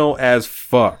professional as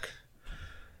fuck.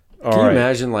 Can you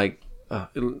imagine,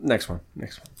 next one.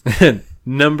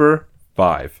 Number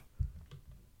 5.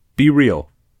 Be real.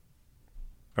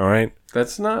 All right?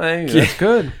 That's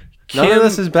good. None of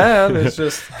this is bad. It's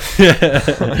just,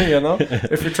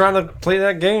 if you're trying to play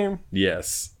that game.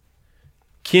 Yes.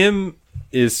 Kim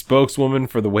is spokeswoman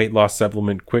for the weight loss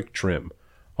supplement Quick Trim.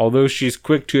 Although she's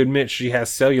quick to admit she has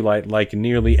cellulite like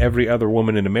nearly every other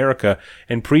woman in America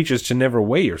and preaches to never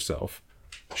weigh yourself.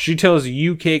 She tells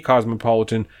UK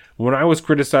Cosmopolitan, when I was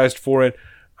criticized for it,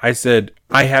 I said,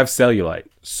 I have cellulite.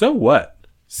 So what?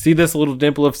 See this little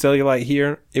dimple of cellulite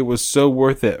here? It was so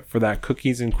worth it for that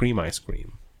cookies and cream ice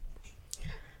cream.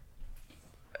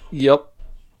 Yep.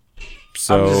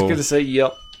 So, I'm just going to say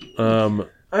yep.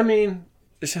 I mean,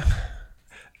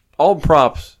 all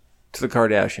props to the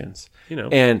Kardashians.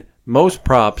 And most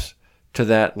props to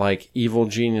that evil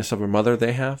genius of a mother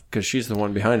they have, because she's the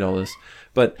one behind all this.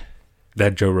 But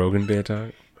that Joe Rogan bit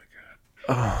talk?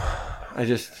 Oh my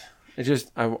God.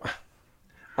 I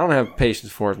don't have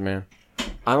patience for it, man.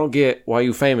 I don't get why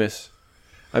you famous.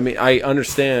 I mean, I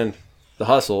understand the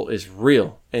hustle is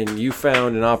real, and you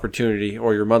found an opportunity,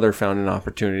 or your mother found an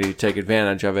opportunity to take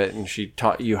advantage of it, and she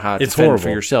taught you how to fend for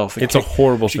yourself. It's a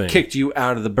horrible thing. She kicked you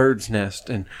out of the bird's nest,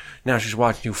 and now she's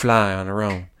watching you fly on her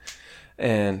own.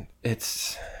 And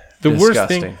it's the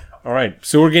disgusting. Worst thing. All right,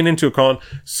 so we're getting into it, Colin.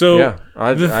 So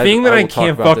the thing that I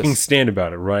can't fucking stand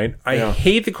about it, right? I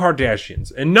hate the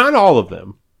Kardashians, and not all of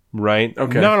them, right?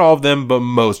 Okay. Not all of them, but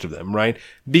most of them, right?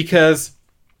 Because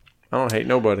I don't hate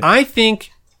nobody. I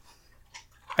think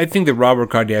that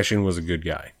Robert Kardashian was a good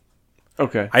guy.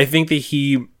 Okay. I think that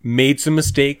he made some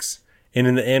mistakes and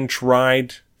in the end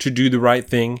tried to do the right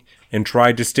thing and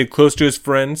tried to stick close to his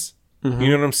friends. Mm-hmm.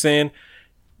 You know what I'm saying?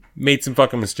 made some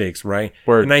fucking mistakes, right?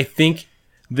 Word. And I think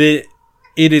that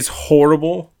it is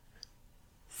horrible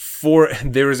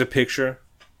there is a picture.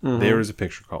 Mm-hmm. There is a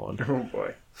picture, Colin. Oh,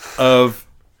 boy. Of...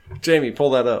 Jamie,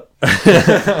 pull that up.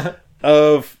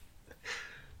 Of...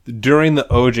 During the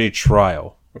OJ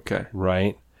trial. Okay.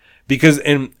 Right? Because,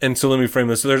 and so let me frame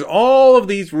this. So there's all of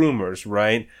these rumors,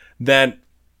 right? That,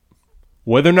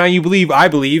 whether or not you believe, I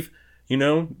believe, you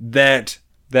know, that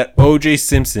OJ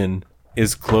Simpson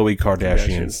is Khloe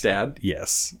Kardashian's dad.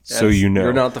 Yes. So you know.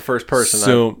 You're not the first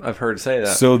person I've heard say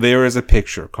that. So there is a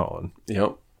picture, Colin.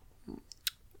 Yep.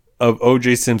 Of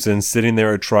OJ Simpson sitting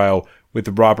there at trial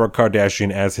with Robert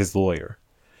Kardashian as his lawyer.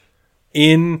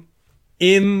 In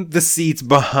the seats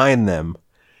behind them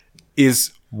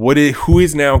is who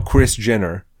is now Kris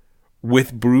Jenner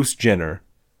with Bruce Jenner.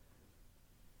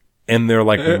 And they're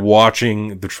like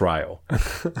watching the trial.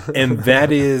 And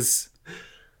that is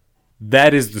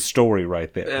the story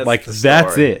right there.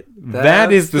 That's it.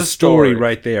 That is the story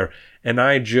right there. And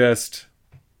I just...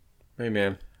 Hey,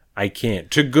 man. I can't.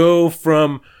 To go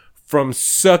from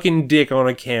sucking dick on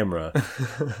a camera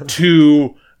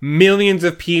to millions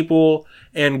of people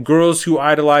and girls who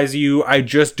idolize you, I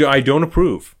don't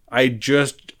approve.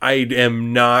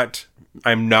 I'm not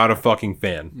a fucking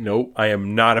fan. Nope. I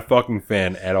am not a fucking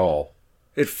fan at all.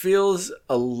 It feels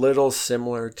a little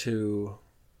similar to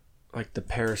like the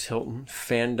Paris Hilton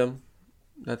fandom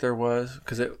that there was,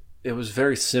 because it was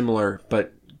very similar,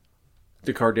 but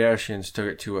the Kardashians took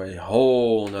it to a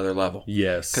whole nother level.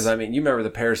 Yes. Because, I mean, you remember the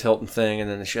Paris Hilton thing, and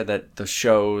then she had the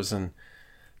shows and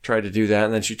tried to do that,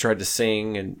 and then she tried to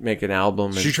sing and make an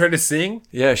album. She tried to sing?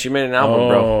 Yeah, she made an album,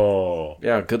 bro.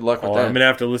 Yeah, good luck with that. I'm going to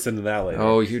have to listen to that later.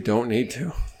 Oh, you don't need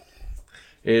to.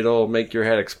 It'll make your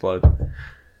head explode.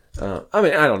 I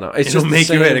mean, I don't know. It'll make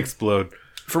your head explode.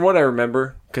 From what I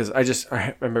remember, because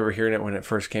I remember hearing it when it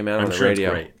first came out on the radio.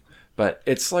 It's great. But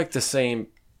it's like the same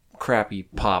crappy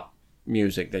pop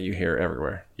music that you hear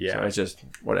everywhere. Yeah. So it's just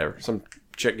whatever. Some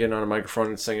chick getting on a microphone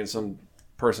and singing some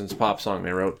person's pop song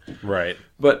they wrote. Right.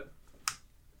 But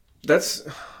that's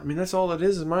all it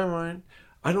is in my mind.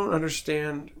 I don't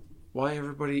understand why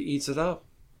everybody eats it up.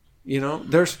 You know,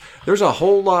 there's a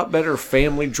whole lot better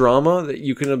family drama that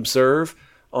you can observe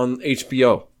on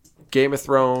HBO. Game of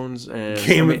Thrones and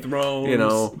Thrones, you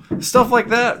know, stuff like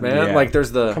that, man. Yeah. Like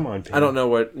there's Come on, I don't know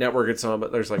what network it's on,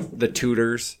 but there's like The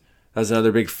Tudors. That's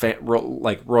another big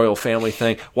royal family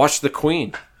thing. Watch The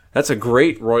Queen. That's a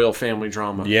great royal family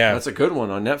drama. Yeah, that's a good one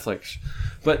on Netflix.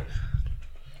 But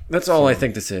that's all I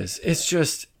think this is. It's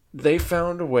just they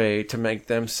found a way to make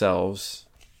themselves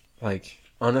like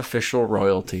unofficial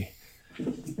royalty,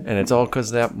 and it's all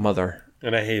because of that mother.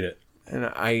 And I hate it. And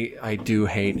I do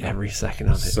hate every second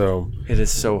of it. So it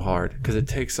is so hard because it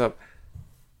takes up.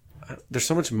 There's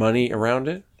so much money around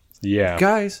it. Yeah,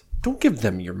 guys, don't give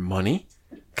them your money.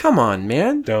 Come on,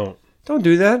 man. Don't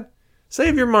do that.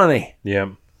 Save your money.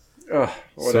 Yeah. Ugh,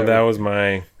 so that was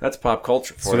my. That's pop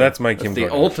culture. That's my Kim. That's the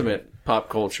Kardashian. ultimate pop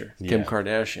culture. Yeah. Kim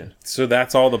Kardashian. So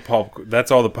that's all the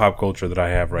pop culture that I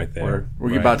have right there.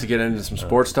 We're about to get into some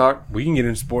sports talk. We can get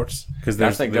into sports because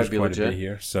there's quite a bit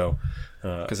here. So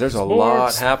because there's a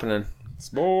lot happening.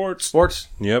 Sports.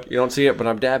 Yep. You don't see it, but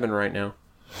I'm dabbing right now.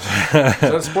 Is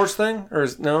that a sports thing or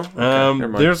no?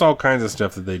 Okay, there's all kinds of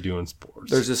stuff that they do in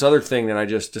sports. There's this other thing that I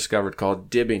just discovered called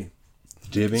dibbing.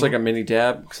 Dibbing. It's like a mini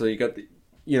dab. So you got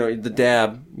the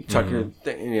dab. You tuck your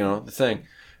the thing,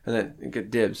 and then you get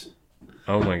dibs.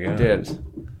 Oh my god. Dibs.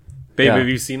 Babe, have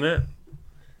you seen that?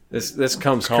 This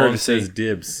comes Colin courtesy. Says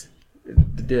dibs.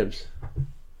 The dibs.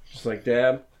 Just like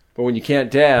dab, but when you can't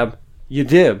dab, you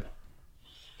dib.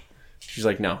 She's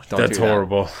like, no, don't do that. That's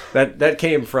horrible. That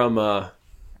came from.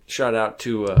 Shout out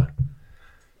to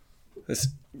this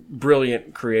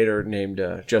brilliant creator named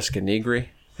Jessica Negri.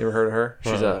 You ever heard of her?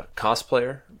 She's a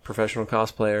cosplayer, professional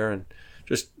cosplayer, and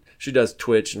she does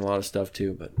Twitch and a lot of stuff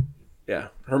too. But yeah,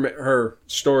 her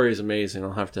story is amazing.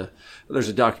 There's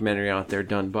a documentary out there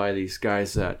done by these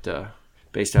guys that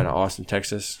based out of Austin,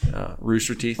 Texas,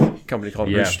 Rooster Teeth, a company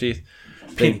called Rooster Teeth.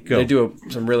 They do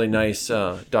some really nice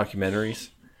documentaries,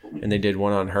 and they did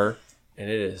one on her, and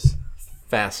it is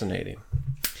fascinating.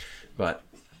 But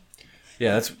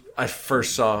yeah, I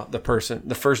first saw the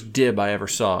first dib I ever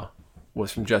saw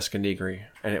was from Jessica Negri,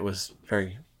 and it was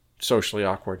very socially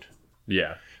awkward.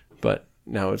 Yeah. But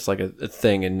now it's like a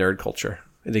thing in nerd culture.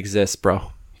 It exists,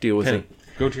 bro. Deal with it.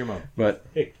 Go to your mom. But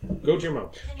hey, go to your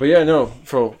mom. But yeah, no.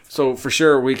 So for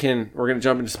sure we're gonna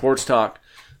jump into sports talk.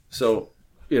 So,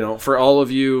 for all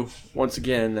of you once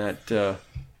again that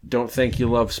don't think you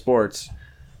love sports,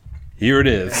 here it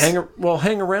is.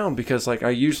 Hang around because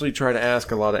I usually try to ask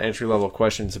a lot of entry level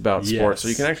questions about sports, so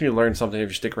you can actually learn something if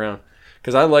you stick around.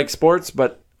 because I like sports,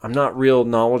 but I'm not real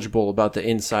knowledgeable about the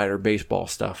insider baseball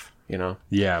stuff,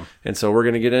 Yeah. And so we're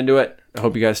going to get into it. I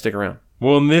hope you guys stick around.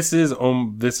 Well, and this is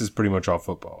pretty much all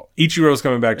football. Ichiro's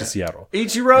coming back to Seattle.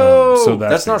 Ichiro! So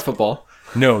that's not football.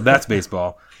 No, that's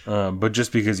baseball. But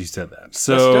just because you said that.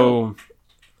 So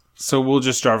we'll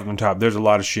just start from the top. There's a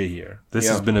lot of shit here. This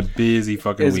has been a busy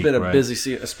fucking week. It's been a busy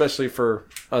season, especially for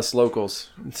us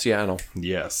locals in Seattle.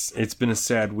 Yes. It's been a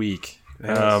sad week.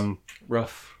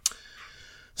 Rough.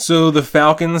 So the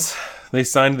Falcons, they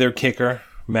signed their kicker,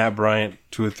 Matt Bryant,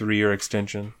 to a 3-year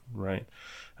extension, right?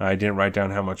 I didn't write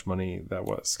down how much money that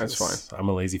was. That's fine. I'm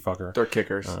a lazy fucker. They're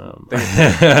kickers.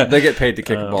 They get paid to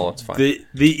kick a ball. It's fine.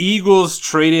 The Eagles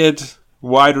traded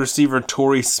wide receiver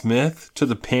Torrey Smith to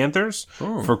the Panthers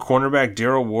for cornerback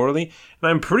Daryl Worley. And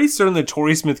I'm pretty certain that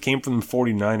Torrey Smith came from the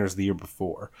 49ers the year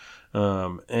before.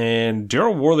 And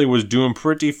Daryl Worley was doing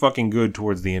pretty fucking good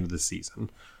towards the end of the season.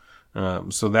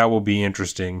 So that will be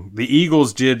interesting. The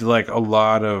Eagles did like a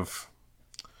lot of...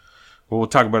 Well, we'll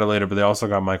talk about it later, but they also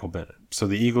got Michael Bennett. So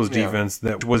the Eagles defense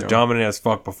that was dominant as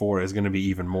fuck before is going to be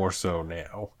even more so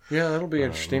now. Yeah, that'll be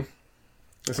interesting.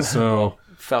 So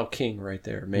Falcon right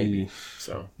there, maybe.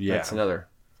 So that's another,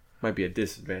 might be a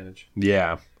disadvantage.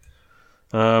 Yeah.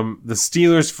 The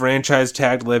Steelers franchise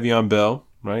tagged Le'Veon Bell,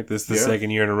 right? This is the second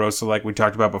year in a row. So like we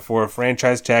talked about before, a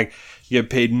franchise tag, you get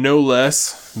paid no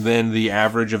less than the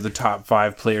average of the top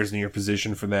 5 players in your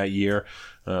position for that year.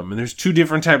 And there's 2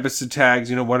 different types of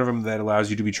tags. One of them that allows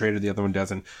you to be traded, the other one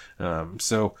doesn't.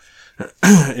 So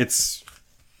they're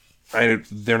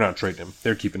not trading him.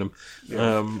 They're keeping him.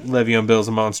 Le'Veon Bell's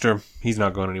a monster. He's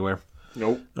not going anywhere.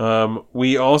 Nope.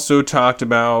 We also talked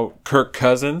about Kirk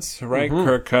Cousins, right? Mm-hmm.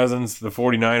 Kirk Cousins, the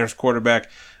 49ers quarterback.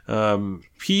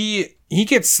 He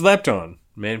gets slept on,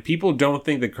 man. People don't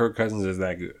think that Kirk Cousins is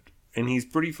that good. And he's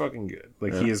pretty fucking good.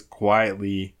 He is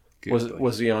quietly good.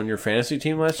 Was he on your fantasy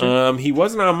team last year? He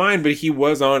wasn't on mine, but he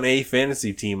was on a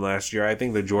fantasy team last year. I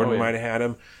think that Jordan might have had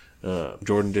him.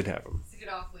 Jordan did have him. It's a good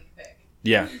off-week pick.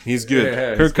 Yeah, he's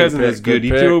good. Kirk Cousins is good.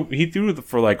 He threw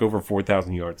for like over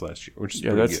 4,000 yards last year, which is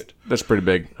pretty good. That's pretty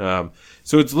big.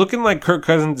 So it's looking like Kirk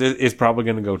Cousins is probably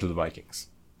going to go to the Vikings.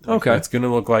 Okay. It's going to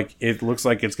look like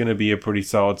it's going to be a pretty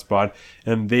solid spot.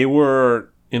 And they were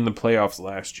in the playoffs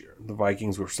last year. The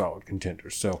Vikings were solid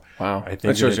contenders. So wow, I think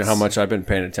that shows you how much I've been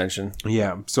paying attention.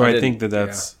 Yeah. So I think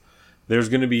that's it's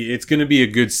going to be a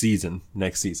good season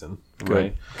next season.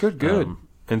 Good. Right? Good.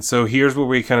 And so here's where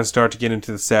we kind of start to get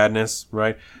into the sadness,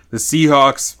 right? The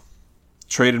Seahawks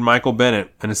traded Michael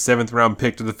Bennett and a 7th-round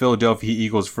pick to the Philadelphia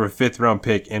Eagles for a 5th-round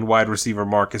pick and wide receiver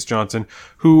Marcus Johnson,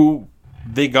 who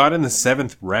they got in the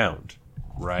 7th round,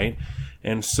 right?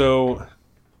 And so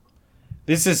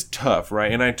this is tough,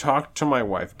 right? And I talked to my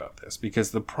wife about this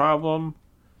because the problem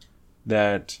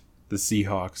that the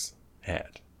Seahawks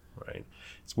had, right,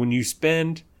 is when you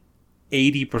spend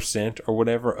 80% or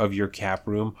whatever of your cap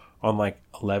room on like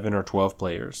 11 or 12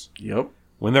 players. Yep.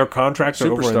 When their contracts are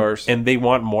superstars over and they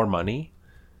want more money,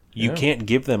 you can't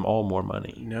give them all more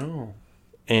money. No.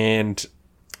 And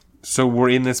so we're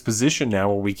in this position now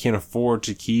where we can't afford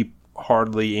to keep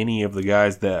hardly any of the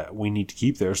guys that we need to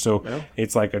keep there. So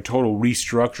it's like a total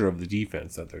restructure of the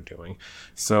defense that they're doing.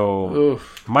 So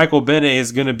Michael Bennett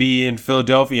is going to be in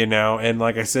Philadelphia now. And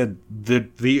like I said, the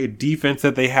defense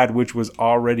that they had, which was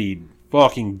already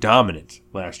fucking dominant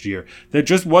last year, that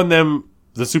just won them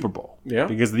the Super Bowl. Yeah.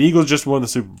 Because the Eagles just won the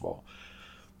Super Bowl.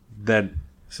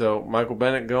 So Michael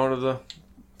Bennett going to the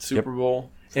Super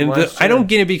Bowl. And I don't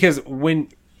get it because when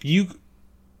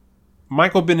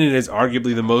Michael Bennett is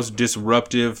arguably the most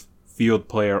disruptive field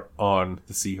player on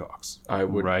the Seahawks. I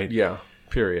would, right? Yeah,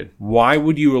 period. Why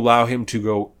would you allow him to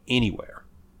go anywhere?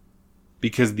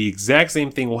 Because the exact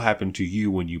same thing will happen to you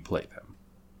when you play them,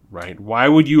 right? Why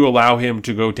would you allow him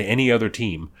to go to any other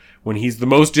team when he's the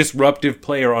most disruptive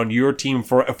player on your team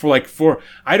for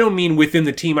I don't mean within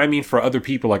the team, I mean for other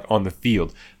people like on the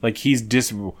field. Like he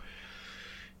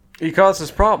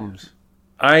causes problems.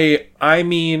 I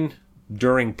mean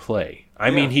during play. I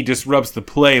mean he disrupts the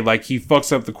play, like he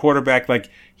fucks up the quarterback, like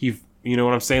you know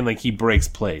what I'm saying? Like he breaks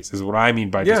plays is what I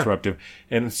mean by disruptive.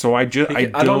 And so I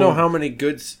don't know how many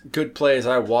good plays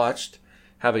I watched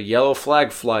have a yellow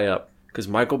flag fly up because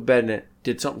Michael Bennett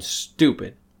did something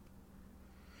stupid.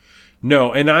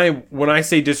 No, and when I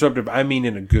say disruptive, I mean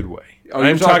in a good way.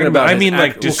 I'm talking about. I mean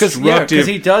like disruptive. Because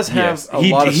he does have a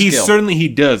lot of skill. Certainly he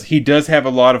does. He does have a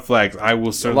lot of flags. I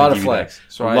will certainly a lot of flags.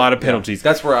 So a lot of penalties. Yeah,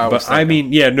 that's where I was. But I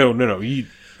mean, no.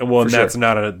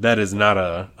 That is not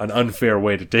an unfair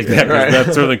way to take that. Right.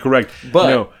 That's certainly correct.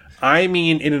 But I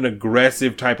mean in an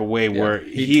aggressive type of way where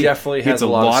he definitely has a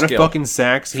lot of fucking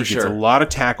sacks. He gets a lot of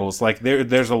tackles. Like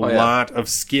there's a lot of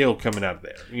skill coming out of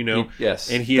there, you know?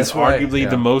 Yes. And he is arguably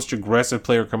the most aggressive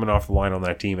player coming off the line on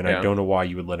that team, and I don't know why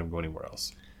you would let him go anywhere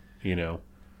else. You know?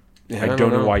 I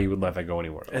don't know why you would let that go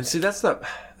anywhere else. And see, that's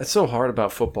so hard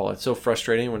about football. It's so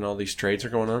frustrating when all these trades are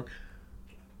going on.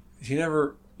 You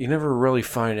never really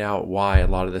find out why a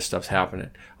lot of this stuff's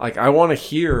happening. Like I want to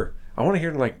hear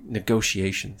like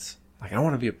negotiations. Like I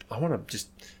want to just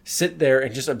sit there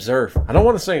and just observe. I don't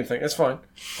want to say anything. That's fine.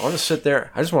 I want to sit there.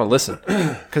 I just want to listen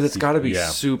because it's got to be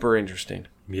super interesting.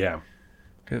 Yeah.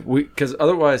 Because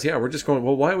otherwise, we're just going,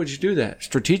 well, why would you do that?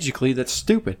 Strategically, that's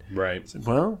stupid. Right.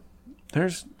 Well,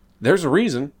 there's a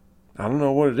reason. I don't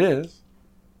know what it is,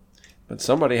 but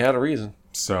somebody had a reason.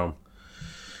 So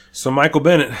Michael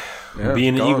Bennett will be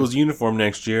in the Eagles uniform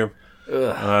next year.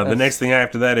 The next thing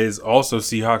after that is also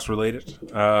Seahawks related.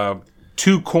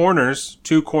 Two corners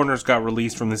got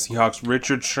released from the Seahawks,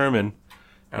 Richard Sherman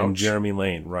and Jeremy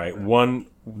Lane, right? One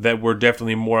that we're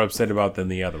definitely more upset about than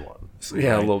the other one.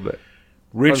 Yeah, a little bit.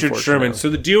 Richard Sherman. So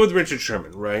the deal with Richard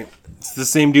Sherman, right? It's the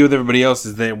same deal with everybody else,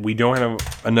 is that we don't have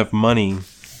enough money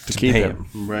to pay him,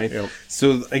 right? Yep.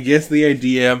 So I guess the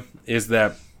idea is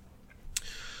that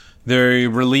they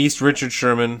released Richard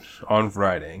Sherman on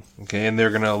Friday, okay, and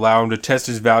they're going to allow him to test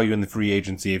his value in the free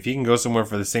agency. If he can go somewhere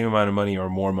for the same amount of money or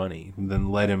more money, then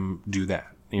let him do that.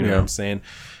 You know what I'm saying?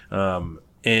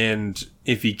 And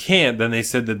if he can't, then they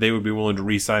said that they would be willing to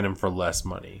re-sign him for less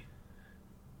money.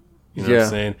 You know what I'm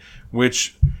saying?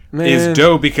 Which is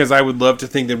dope, because I would love to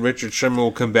think that Richard Sherman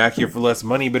will come back here for less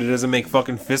money, but it doesn't make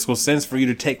fucking fiscal sense for you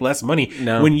to take less money.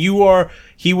 No. When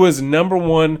he was number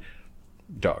one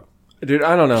dog. Dude,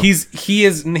 I don't know. He's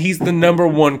the number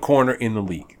one corner in the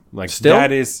league. Like still?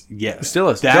 That is Still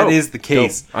is. That is the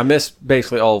case. Dope. I missed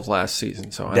basically all of last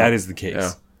season, so that is the case.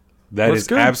 Yeah. That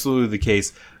is absolutely the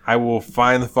case. I will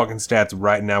find the fucking stats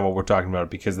right now while we're talking about it,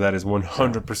 because that is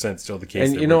 100% still the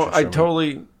case. And I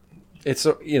totally. It's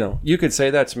you could say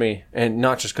that to me, and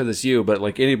not just because it's you, but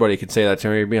like anybody could say that to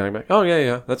me, being like, oh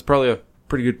yeah, that's probably a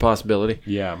pretty good possibility.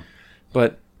 Yeah,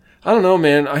 but I don't know,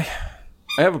 man. I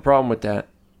have a problem with that,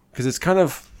 because it's kind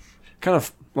of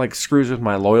like screws with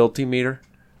my loyalty meter.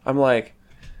 I'm like,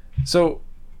 so,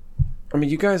 I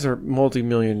mean, you guys are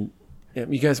you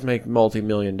guys make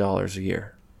multi-million dollars a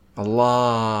year, a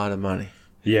lot of money.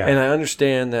 Yeah, and I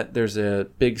understand that there's a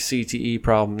big CTE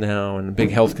problem now and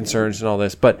big health concerns and all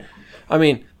this, but I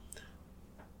mean,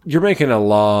 you're making a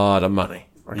lot of money.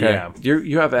 Okay, yeah.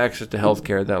 You have access to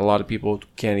healthcare that a lot of people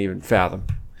can't even fathom,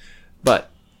 but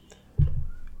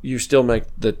you still make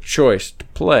the choice to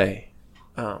play.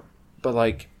 But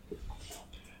like,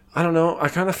 I don't know. I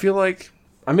kind of feel like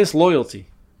I miss loyalty.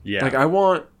 Yeah, like I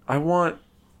want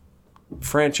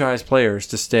franchise players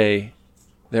to stay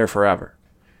there forever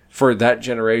for that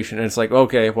generation. And it's like,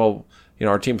 okay, well,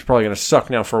 our team's probably going to suck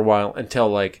now for a while until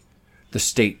like the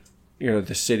state,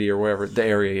 the city or wherever the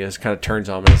area is kind of turns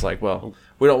on them. And it's like, well,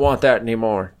 we don't want that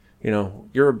anymore.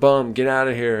 You're a bum. Get out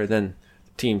of here. Then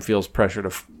the team feels pressure to,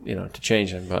 to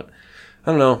change him. But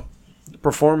I don't know.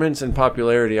 Performance and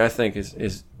popularity, I think,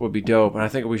 would be dope. And I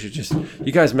think we should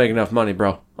you guys make enough money,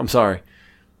 bro. I'm sorry.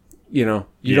 You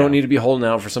don't need to be holding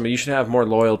out for somebody. You should have more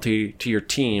loyalty to your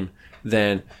team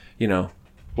than,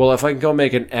 well, if I can go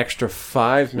make an extra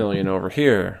 $5 million over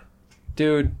here,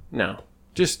 dude, no.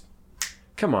 Just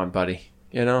come on, buddy.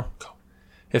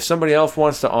 If somebody else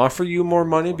wants to offer you more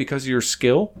money because of your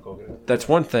skill, that's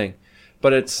one thing.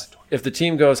 But if the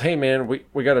team goes, hey man,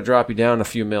 we got to drop you down a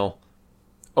few mil,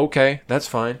 okay, that's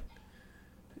fine.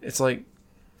 It's like,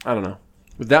 I don't know.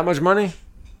 With that much money,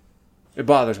 it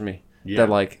bothers me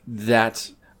that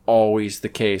that's always the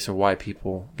case of why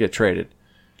people get traded.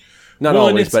 Not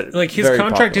always, but like his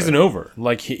contract isn't over.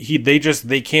 Like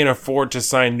they can't afford to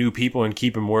sign new people and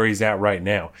keep him where he's at right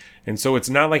now. And so it's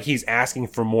not like he's asking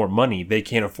for more money. They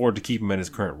can't afford to keep him at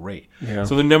his current rate. Yeah.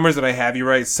 So the numbers that I have you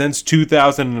right, since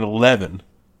 2011,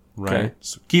 right? Okay.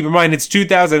 So keep in mind it's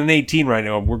 2018 right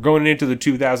now. We're going into the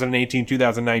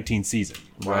 2018-2019 season,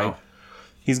 right? Wow.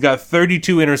 He's got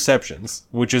 32 interceptions,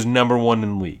 which is number one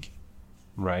in the league,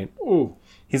 right? Ooh.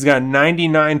 He's got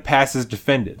 99 passes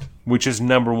defended, which is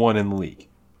number one in the league.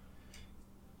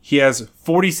 He has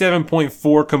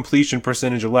 47.4 completion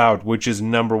percentage allowed, which is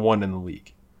number one in the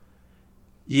league.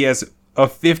 He has a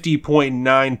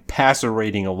 50.9 passer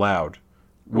rating allowed,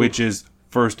 which is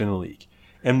first in the league.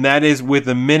 And that is with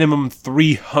a minimum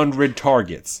 300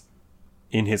 targets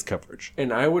in his coverage.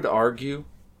 And I would argue,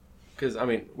 because, I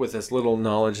mean, with as little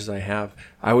knowledge as I have,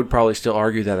 I would probably still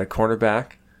argue that a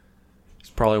cornerback is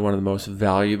probably one of the most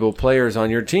valuable players on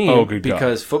your team. Oh, good God.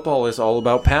 Because football is all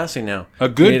about passing now. A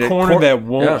good corner that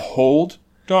won't hold,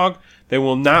 dog, that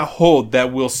will not hold,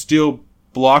 that will still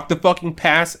block the fucking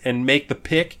pass and make the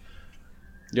pick.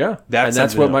 Yeah.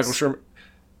 That's what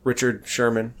Richard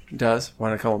Sherman does. Why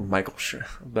do I call him Michael Shermer?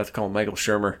 I'm about to call him Michael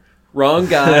Shermer. Wrong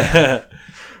guy.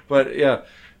 But, yeah.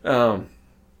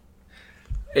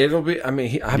 It'll be, I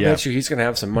mean, I bet you he's going to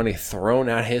have some money thrown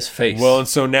at his face. Well, and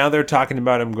so now they're talking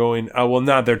about him going,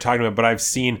 not they're talking about, but I've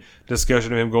seen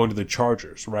discussion of him going to the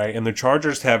Chargers, right? And the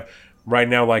Chargers have right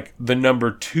now, like, the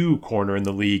number 2 corner in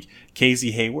the league,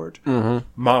 Casey Hayward. Mm-hmm.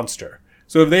 Monster.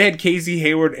 So if they had Casey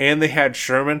Hayward and they had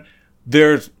Sherman,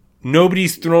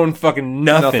 nobody's throwing fucking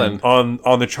nothing.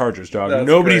 on the Chargers, dog. That's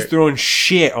Nobody's great. throwing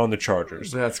shit on the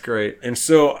Chargers. That's great. And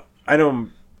so I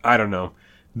don't know.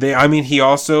 He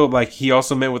also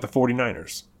met with the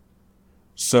 49ers.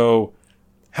 So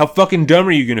how fucking dumb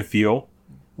are you going to feel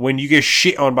when you get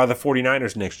shit on by the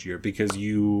 49ers next year because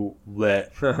you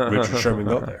let Richard Sherman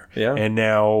go there? Yeah. And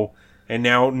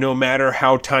now no matter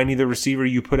how tiny the receiver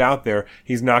you put out there,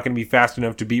 he's not going to be fast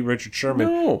enough to beat Richard Sherman.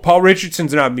 No. Paul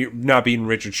Richardson's not beating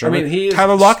Richard Sherman. I mean,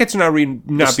 Tyler Lockett's not beating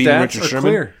Richard Sherman.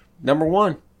 Clear. Number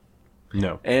 1.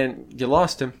 No. And you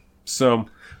lost him. So,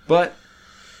 but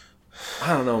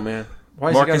I don't know, man.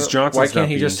 Why can't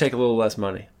he just take a little less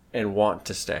money and want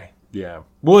to stay? Yeah.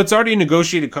 Well, it's already a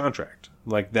negotiated contract.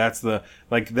 That's what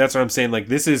I'm saying.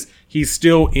 He's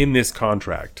still in this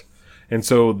contract. And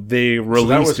so they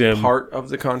released him. That was part of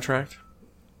the contract?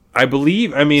 I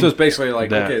believe. So it's basically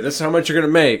okay, this is how much you're going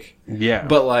to make. Yeah.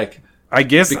 But I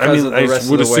guess, I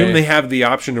would assume they have the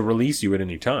option to release you at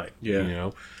any time.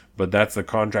 Yeah. But that's the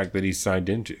contract that he signed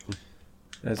into.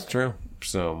 That's true.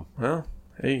 So. Well,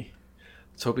 hey.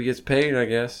 Let's hope he gets paid, I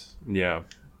guess. Yeah.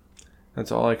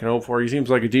 That's all I can hope for. He seems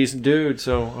like a decent dude,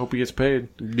 so I hope he gets paid.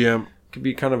 Yeah. Could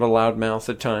be kind of a loudmouth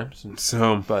at times.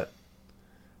 But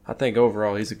I think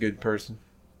overall he's a good person.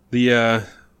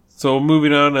 So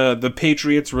moving on, the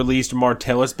Patriots released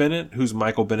Martellus Bennett, who's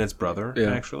Michael Bennett's brother,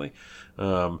 actually.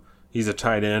 He's a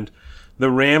tight end. The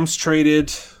Rams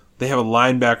they have a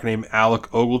linebacker named Alec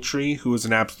Ogletree, who is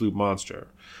an absolute monster.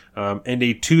 And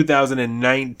a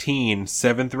 2019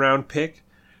 7th-round pick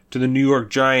to the New York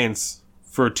Giants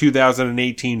for a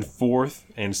 2018 4th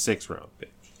and 6th-round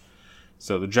pick.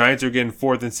 So the Giants are getting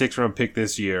 4th and 6th-round pick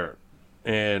this year.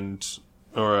 They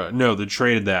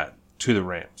traded that to the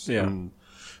Rams. Yeah. And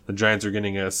the Giants are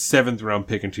getting a 7th-round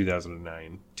pick in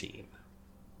 2019.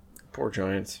 Poor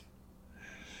Giants.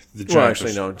 Giants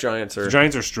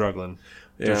are struggling.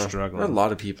 They're struggling. A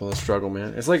lot of people that struggle,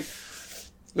 man. It's like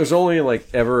there's only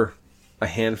ever a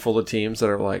handful of teams that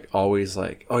are always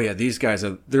oh yeah, these guys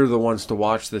they're the ones to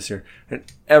watch this year, and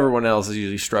everyone else is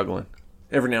usually struggling.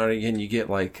 Every now and again you get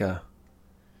the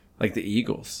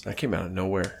Eagles. That came out of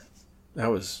nowhere. That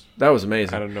was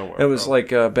amazing. Out of nowhere. It was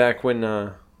back when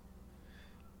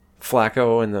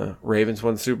Flacco and the Ravens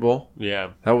won the Super Bowl.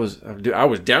 Yeah. I was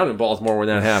down in Baltimore when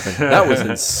that happened. That was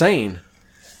insane.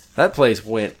 That place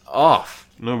went off.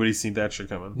 Nobody's seen that shit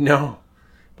coming. No.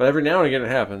 But every now and again it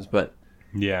happens. But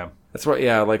yeah. That's what,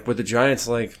 with the Giants,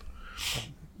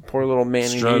 poor little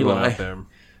Manning Eli. Out there.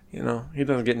 He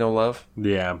doesn't get no love.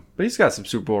 Yeah. But he's got some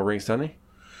Super Bowl rings, doesn't he?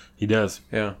 He does.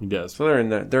 Yeah. He does. So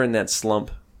they're in that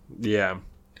slump. Yeah.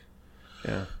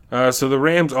 Yeah. So the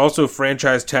Rams also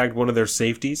franchise tagged one of their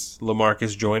safeties,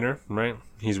 LaMarcus Joyner, right?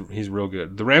 He's real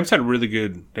good. The Rams had really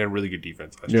good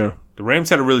defense last year. The Rams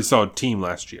had a really solid team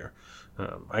last year.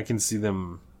 I can see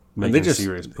them making a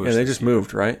serious push. Yeah, they just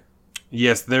moved, right?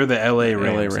 Yes, they're the LA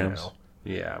Rams. Now.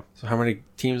 Yeah. So how many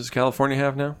teams does California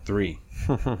have now? 3.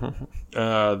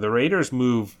 The Raiders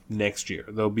move next year.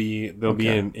 They'll be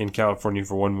in California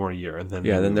for one more year, and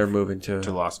then they're moving to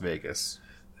Las Vegas.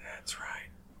 That's right.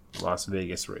 Las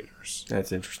Vegas Raiders.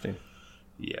 That's interesting.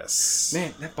 Yes.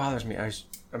 Man, that bothers me. I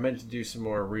meant to do some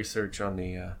more research on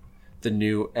the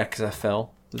new XFL.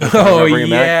 Oh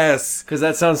yes, because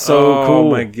that sounds so cool.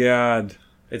 Oh my god.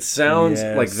 It sounds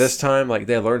like this time,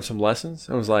 they learned some lessons.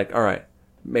 I was like, all right,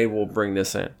 maybe we'll bring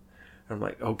this in. I'm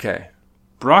like, okay.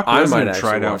 Brock Lesnar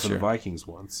tried out for the Vikings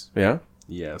once. Yeah?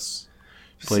 Yes.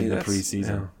 Played in the preseason.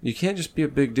 Yeah. You can't just be a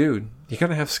big dude. You got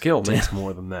to have skill, man. It's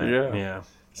more than that. Yeah.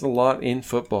 It's a lot in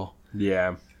football.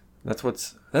 Yeah. That's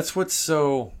what's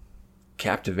so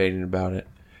captivating about it.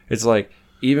 It's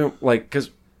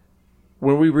because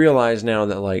when we realize now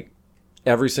that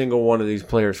every single one of these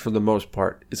players, for the most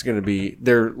part, is going to be,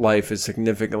 their life is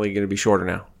significantly going to be shorter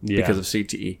now because of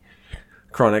CTE.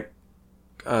 Chronic,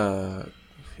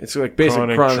 it's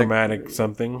basically chronic traumatic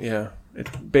something. Yeah. It's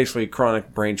basically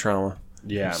chronic brain trauma.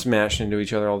 Yeah. Smashing into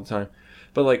each other all the time.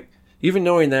 But even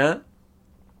knowing that,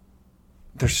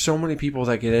 there's so many people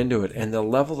that get into it, and the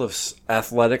level of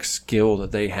athletic skill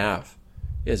that they have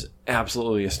is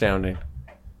absolutely astounding.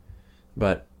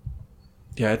 But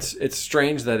yeah, it's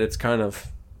strange that it's kind of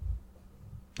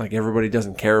like everybody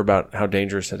doesn't care about how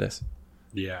dangerous it is.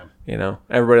 Yeah. You know,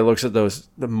 everybody looks at the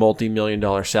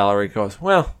multi-million-dollar salary, goes,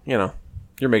 well, you know,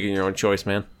 you're making your own choice,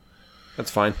 man.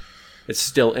 That's fine. It's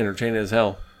still entertaining as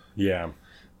hell. Yeah.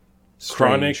 Strange.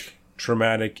 Chronic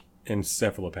traumatic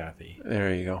encephalopathy.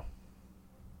 There you go.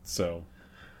 So,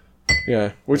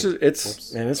 yeah, which is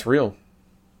it's real.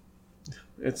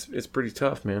 It's pretty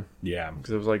tough, man. Yeah,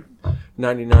 because it was like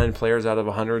 99 players out of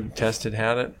 100 tested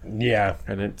had it. Yeah,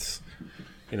 and it's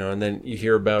and then you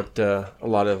hear about a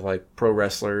lot of like pro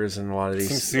wrestlers and a lot of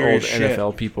these old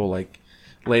NFL people like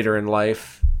later in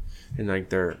life, and like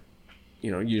they're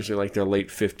usually like their late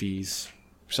 50s,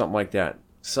 something like that.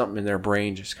 Something in their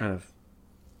brain just kind of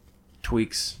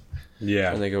tweaks.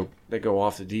 Yeah, and they go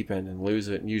off the deep end and lose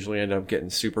it, and usually end up getting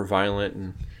super violent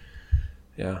and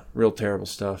real terrible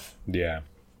stuff. Yeah.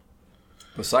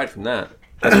 Aside from that,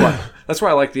 that's why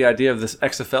I like the idea of this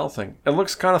XFL thing. It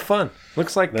looks kind of fun.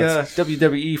 Looks like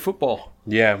WWE football.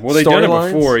 Yeah, well they've done it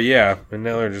before, and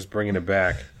now they're just bringing it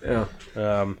back. Yeah.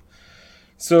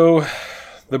 So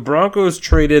the Broncos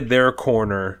traded their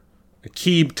corner,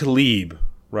 Aqib Talib,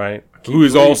 right? Who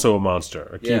is also a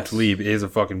monster. Aqib Talib is a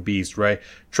fucking beast, right?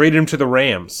 Traded him to the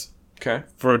Rams. Okay.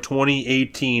 For a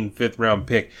 2018 5th-round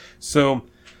pick. So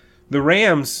the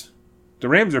Rams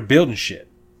are building shit.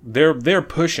 They're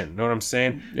pushing. Know what I'm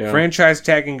saying? Yeah. Franchise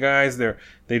tagging guys.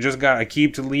 They just got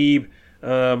Aqib Talib.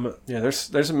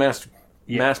 There's a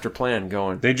master plan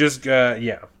going. They just They're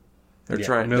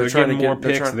trying. No, they're trying to get more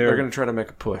picks. They're going to try to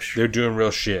make a push. They're doing real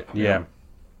shit. Yeah.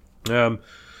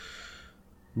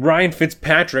 Ryan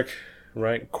Fitzpatrick,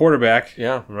 right, quarterback.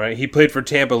 Yeah. Right. He played for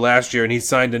Tampa last year, and he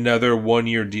signed another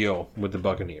 1-year deal with the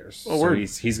Buccaneers. Oh, so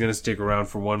he's going to stick around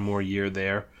for one more year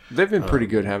there. They've been pretty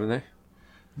good, haven't they?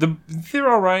 They're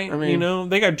all right. I mean,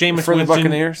 they got Jameis for Winston. The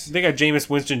Buccaneers. They got Jameis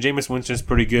Winston. Jameis Winston's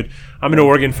pretty good. I'm an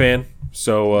Oregon fan,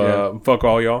 so fuck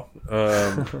all y'all.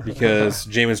 Because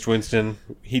Jameis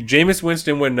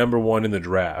Winston went number 1 in the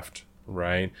draft,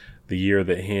 right? The year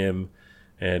that him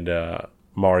and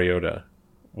Mariota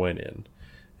went in,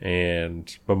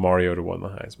 but Mariota won the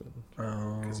Heisman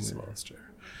because he's a monster.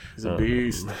 He's a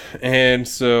beast. And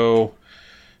so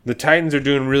the Titans are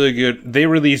doing really good. They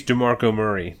released DeMarco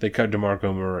Murray. They cut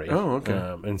DeMarco Murray. Oh, okay.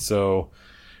 And so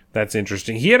that's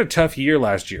interesting. He had a tough year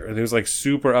last year. It was like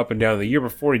super up and down. The year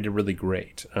before, he did really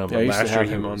great. I used to have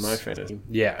him on my fantasy.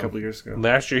 Yeah, a couple years ago.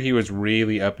 Last year, he was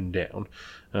really up and down.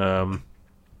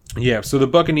 So the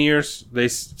Buccaneers, they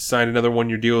signed another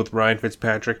 1-year deal with Ryan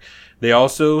Fitzpatrick. They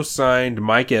also signed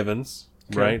Mike Evans,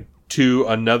 right, to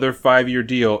another 5-year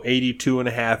deal,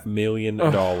 $82.5 million.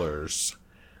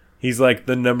 He's like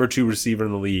the number 2 receiver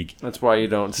in the league. That's why you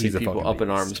don't see people up in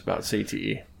arms about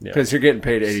CTE. Because you're getting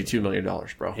paid $82 million,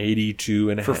 bro.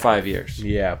 82.5 for 5 years.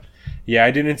 Yeah.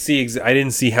 I didn't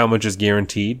see how much is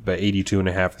guaranteed, but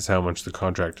 82.5 is how much the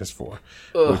contract is for,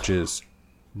 which is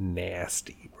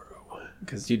nasty, bro.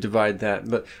 Because you divide that,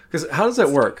 but because how does that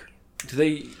work? Do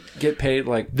they get paid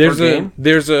like per game?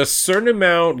 There's a certain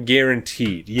amount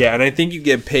guaranteed. Yeah, and I think you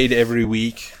get paid every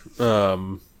week,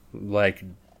 like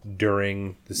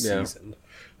during the season.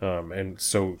 And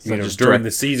so just during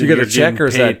the season, you get a check or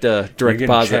is that direct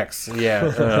deposit? Checks.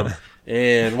 Yeah.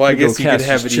 And I guess you could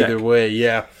have it either way.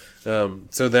 Yeah.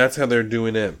 So that's how they're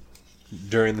doing it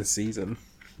during the season.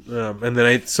 And then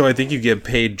I think you get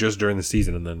paid just during the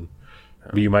season, and then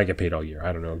you might get paid all year.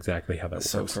 I don't know exactly how that works.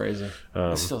 So crazy.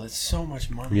 Still, it's so much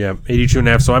money. Yeah,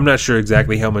 82.5. So I'm not sure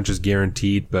exactly how much is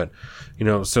guaranteed, but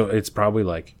so it's probably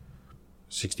like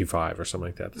 65 or something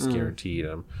like that that's guaranteed.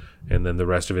 And then the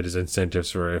rest of it is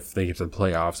incentives for if they get to the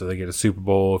playoffs, if they get a Super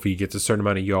Bowl, if he gets a certain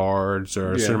amount of yards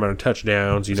or a certain amount of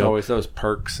touchdowns. There's always those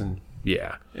perks and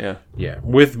yeah.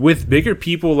 With bigger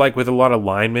people, like with a lot of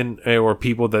linemen or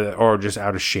people that are just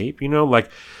out of shape, like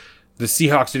the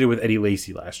Seahawks did it with Eddie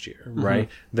Lacy last year, right?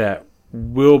 That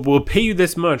we'll pay you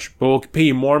this much, but we'll pay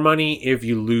you more money if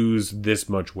you lose this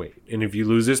much weight. And if you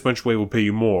lose this much weight, we'll pay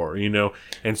you more,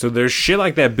 And so there's shit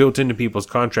like that built into people's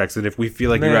contracts that if we feel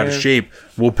like you're out of shape,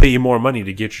 we'll pay you more money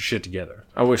to get your shit together.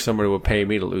 I wish somebody would pay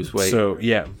me to lose weight. So,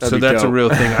 yeah. So that's dope. A real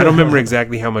thing. I don't remember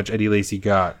exactly how much Eddie Lacy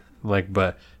got,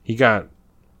 but he got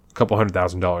a couple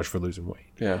 $100,000 for losing weight.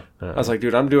 Yeah. I was like,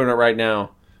 dude, I'm doing it right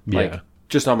now.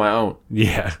 Just on my own.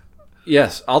 Yeah.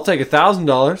 Yes, I'll take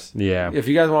 $1,000. Yeah. If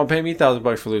you guys want to pay me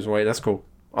 $1,000 for losing weight, that's cool.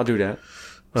 I'll do that.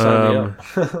 Sign me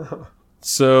up.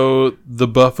 So the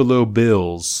Buffalo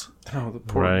Bills. Oh, the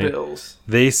poor Bills.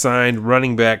 They signed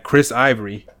running back Chris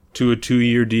Ivory to a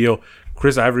 2-year deal.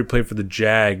 Chris Ivory played for the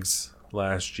Jags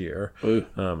last year.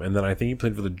 And then I think he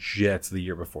played for the Jets the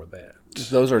year before that.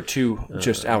 Those are two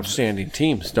just outstanding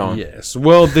teams, Don. Yes.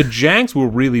 Well, the Jags were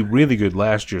really, really good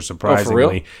last year, surprisingly. Oh,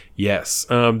 for real? Yes.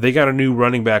 They got a new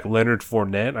running back, Leonard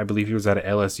Fournette. I believe he was out of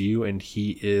LSU, and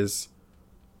he is,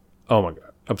 oh my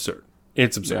God, absurd.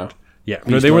 It's absurd. Yeah.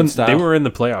 No, they were in the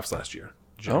playoffs last year.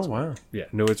 Oh, wow. Yeah.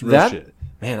 No, it's real shit.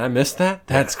 Man, I missed that.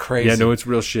 That's crazy. Yeah, no, it's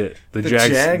real shit. The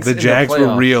Jags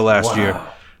were real last year.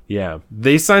 Yeah.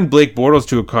 They signed Blake Bortles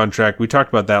to a contract. We talked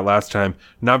about that last time.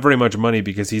 Not very much money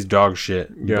because he's dog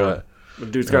shit. Yeah.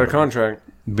 But dude's got a contract.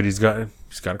 But he's got a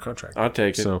contract. I'll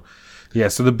take it. So, yeah,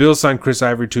 so the Bills signed Chris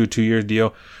Ivory to a 2-year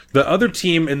deal. The other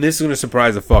team, and this is going to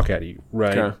surprise the fuck out of you,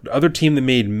 right? Okay. The other team that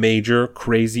made major,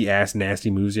 crazy-ass,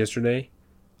 nasty moves yesterday,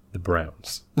 the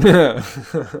Browns.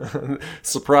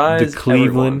 Surprise the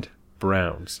Cleveland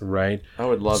Browns, right? I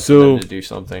would love for them to do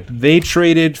something. They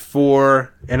traded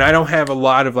for, and I don't have a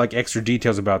lot of like extra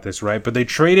details about this, right? But they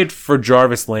traded for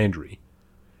Jarvis Landry.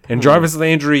 And Jarvis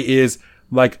Landry is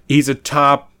like, he's a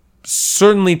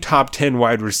certainly top 10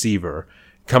 wide receiver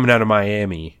coming out of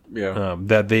Miami. Yeah.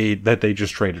 That they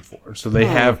just traded for. So they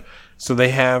have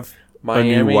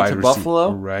Miami a new wide to receiver,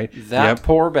 Buffalo, right? That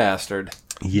poor bastard.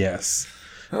 Yes.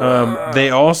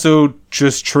 They also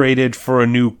just traded for a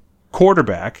new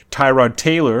quarterback, Tyrod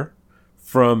Taylor,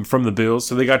 from the Bills.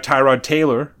 So they got Tyrod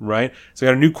Taylor, right? So they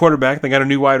got a new quarterback. They got a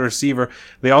new wide receiver.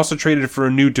 They also traded for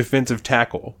a new defensive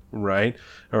tackle, right?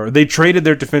 Or they traded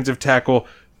their defensive tackle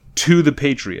to the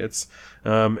Patriots.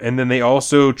 And then they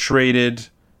also traded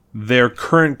their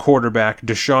current quarterback,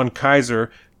 Deshaun Kaiser,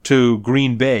 to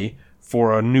Green Bay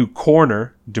for a new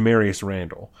corner, Demarius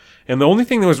Randall. And the only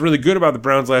thing that was really good about the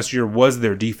Browns last year was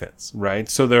their defense, right?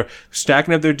 So they're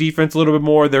stacking up their defense a little bit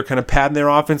more. They're kind of padding their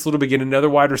offense a little bit, getting another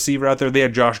wide receiver out there. They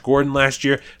had Josh Gordon last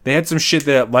year. They had some shit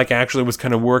that like actually was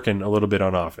kind of working a little bit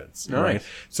on offense, right?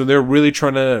 So they're really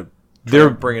trying to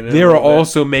they're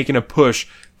also making a push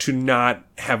to not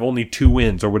have only 2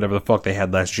 wins or whatever the fuck they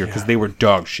had last year because they were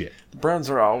dog shit. The Browns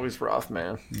are always rough,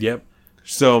 man. Yep.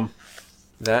 So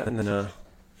that and then the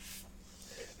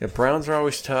Browns are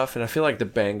always tough, and I feel like the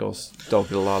Bengals don't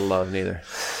get a lot of love neither.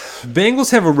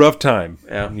 Bengals have a rough time.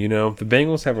 Yeah. You know, the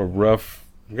Bengals have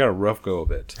got a rough go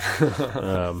of it.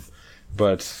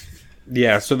 But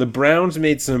yeah, so the Browns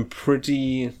made some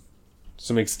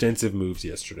extensive moves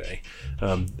yesterday.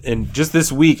 And just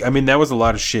this week, I mean, that was a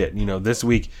lot of shit. You know, this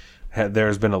week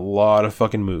there's been a lot of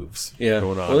fucking moves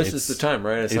going on. Well, this is the time,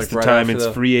 right? It's like the right time. It's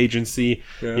free agency.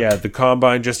 Yeah, the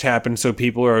combine just happened, so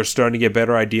people are starting to get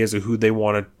better ideas of who they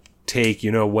want to take,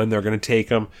 you know, when they're going to take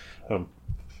them.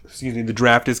 The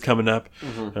draft is coming up.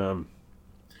 Mm-hmm.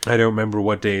 I don't remember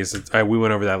what days. We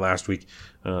went over that last week.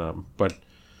 But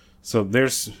so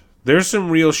there's some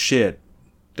real shit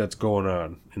that's going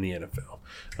on in the NFL.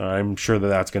 I'm sure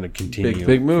that's going to continue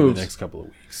big moves for the next couple of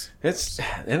weeks.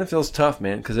 NFL's tough,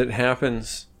 man, because it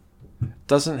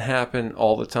doesn't happen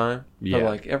all the time. Yeah. But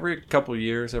like every couple of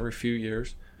years, every few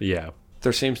years. Yeah.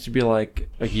 There seems to be like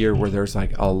a year where there's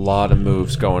like a lot of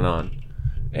moves going on.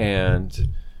 And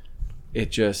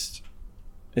it's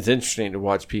interesting to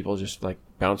watch people just like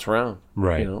bounce around.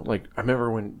 Right. You know, like I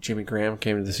remember when Jimmy Graham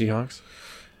came to the Seahawks.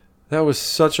 That was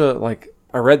such a like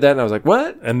I read that and I was like,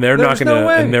 "What?" And they're not going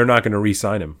to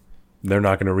re-sign him. They're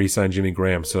not going to re-sign Jimmy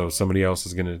Graham, so somebody else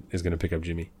is going to pick up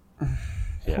Jimmy.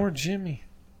 Yeah. Poor Jimmy.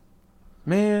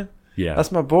 Man. Yeah.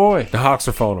 That's my boy. The Hawks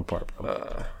are falling apart,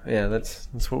 bro. Yeah, that's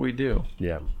what we do.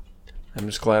 Yeah. I'm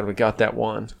just glad we got that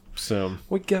one. So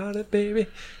we got it, baby.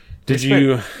 Did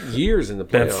you years in the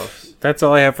playoffs? That's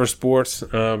all I have for sports.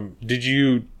 Did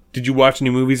you watch any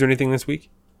movies or anything this week?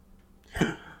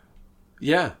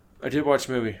 Yeah, I did watch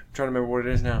a movie. I'm trying to remember what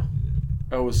it is now.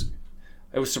 It was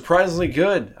surprisingly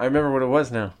good. I remember what it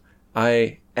was now.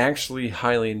 I actually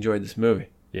highly enjoyed this movie.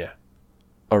 Yeah.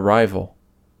 Arrival.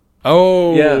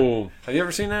 Oh. Yeah. Have you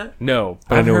ever seen that? No,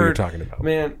 but I know what you're talking about.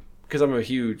 Man, because I'm a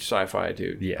huge sci-fi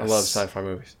dude. Yes. I love sci-fi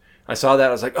movies. I saw that.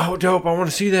 I was like, oh, dope. I want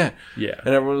to see that. Yeah.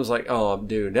 And everyone was like, oh,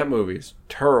 dude, that movie's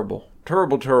terrible.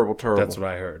 Terrible, terrible, terrible. That's what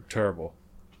I heard. Terrible.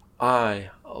 I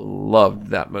loved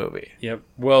that movie. Yep.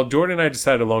 Well, Jordan and I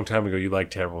decided a long time ago you like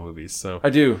terrible movies, so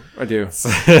I do. I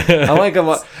like a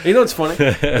lot. You know what's funny?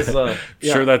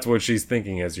 Sure, that's what she's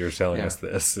thinking as you're telling us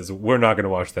this. Is we're not going to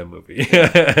watch that movie.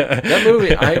 That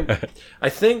movie, I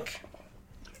think,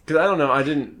 because I don't know, I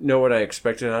didn't know what I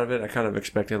expected out of it. I kind of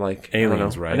expected like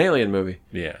Aliens, right? An alien movie.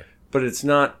 Yeah. But it's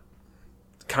not.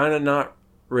 Kind of not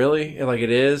really. Like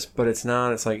it is, but it's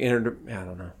not. It's like I don't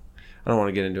know. I don't want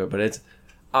to get into it, but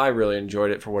I really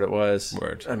enjoyed it for what it was.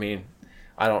 Word. I mean,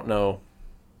 I don't know.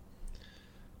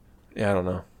 Yeah, I don't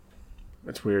know.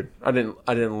 That's weird. I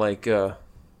didn't like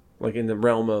in the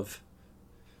realm of,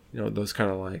 those kind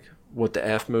of like what the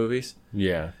F movies.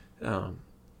 Yeah.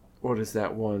 What is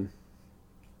that one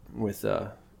with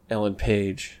Ellen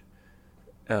Page?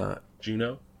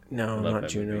 Juno? No, not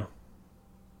Juno.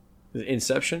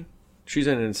 Inception? She's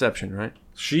in Inception, right?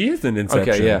 She is in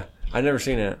Inception. Okay, yeah. I've never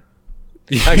seen it.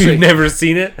 You've never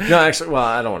seen it? No, actually, well,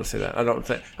 I don't want to say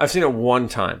that. I've seen it one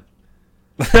time.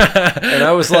 And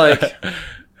I was like...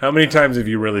 How many times have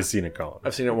you really seen it, Colin?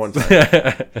 I've seen it one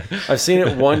time. I've seen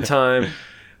it one time.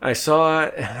 I saw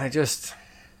it, and I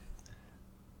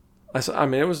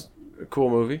mean, it was a cool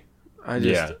movie. I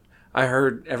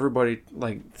heard everybody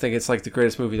like think it's like the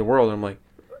greatest movie in the world. And I'm like,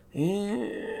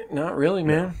 not really,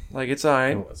 man. Like, it's all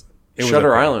right.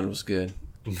 Shutter Island was good.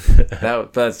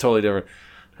 That's totally different.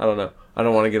 I don't know. I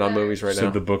don't want to get on movies right now. So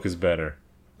the book is better.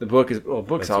 The book is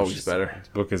book's always better.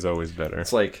 The book is always better.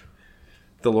 It's like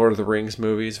the Lord of the Rings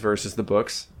movies versus the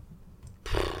books,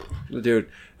 dude.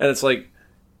 And it's like,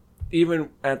 even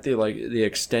at the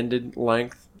extended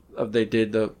length of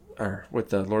with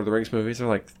the Lord of the Rings movies, they're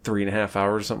like 3.5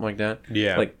 hours or something like that.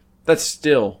 Yeah, like that's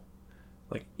still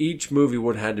like each movie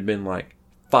would have had to been like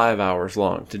 5 hours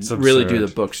long to really do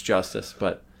the books justice.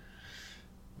 But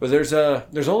there's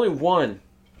only one,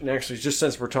 and actually, just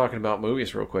since we're talking about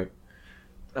movies real quick,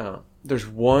 there's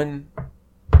one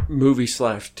movie /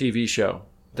 TV show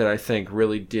that I think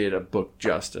really did a book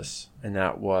justice, and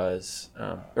that was,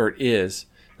 or it is,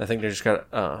 I think they just got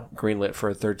greenlit for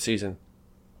a 3rd season.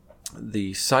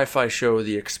 The sci-fi show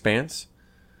The Expanse,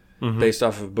 based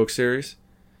off of a book series.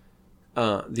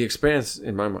 The Expanse,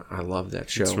 in my mind, I love that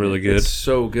show. It's really good. It's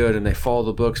so good, and they follow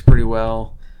the books pretty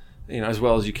well, as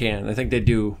well as you can. I think they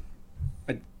do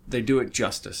it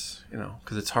justice,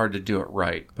 because it's hard to do it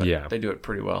right, but they do it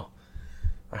pretty well.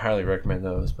 I highly recommend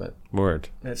those, but word.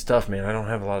 It's tough, man. I don't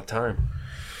have a lot of time.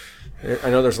 I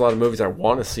know there's a lot of movies I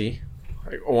want to see.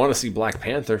 I want to see Black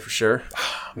Panther for sure.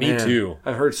 Me too.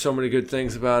 I've heard so many good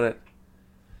things about it,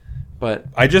 but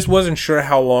I just wasn't sure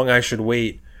how long I should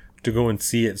wait to go and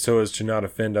see it so as to not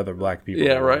offend other black people.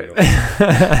 Yeah, right.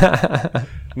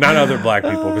 Not other black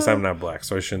people, because I'm not black,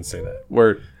 so I shouldn't say that.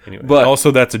 Word. Anyway, but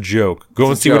also that's a joke. Go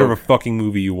and see whatever fucking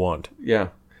movie you want. Yeah,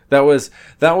 that was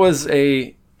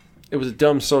a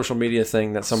dumb social media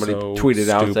thing that somebody tweeted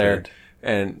out there,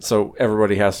 and so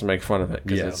everybody has to make fun of it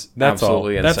because it's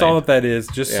absolutely insane. That's all that is.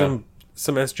 Just some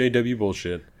SJW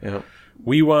bullshit. Yeah.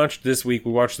 We watched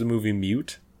the movie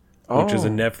Mute, which is a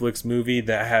Netflix movie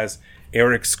that has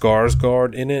Eric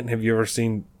Skarsgård in it. Have you ever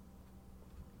seen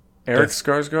Eric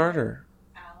Skarsgård or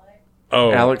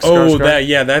Alex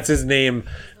Skarsgård? That's his name.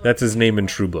 That's his name in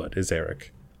True Blood is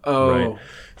Eric. Oh. Right.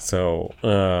 So,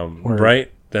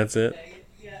 right? That's it.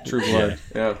 True Blood.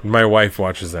 Yeah. My wife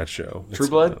watches that show. True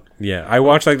Blood? Yeah. I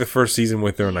watched the first season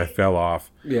with her and I fell off.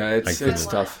 Yeah, it's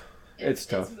tough. It's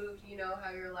tough. It's moved,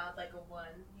 how you're allowed like a 1,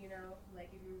 like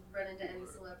if you run into any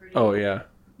celebrity. Oh yeah.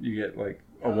 You get like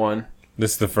a 1.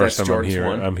 This is the first time I'm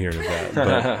hearing of that.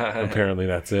 But apparently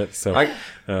that's it. So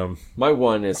my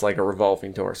 1 is like a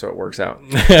revolving door, so it works out.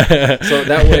 So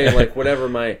that way, like whatever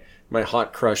my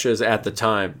hot crush is at the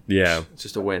time, it's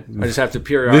just a win. I just have to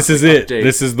periodically This is it. update.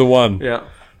 This is the one. Yeah.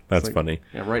 That's funny.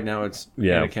 Yeah, right now it's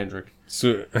Anna Kendrick.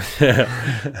 So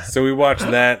we watched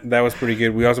that. That was pretty good.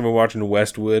 We also been watching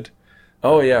Westwood.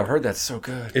 Oh yeah, I've heard that's so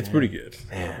good. It's pretty good.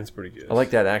 Man, it's pretty good. I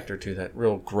like that actor too. That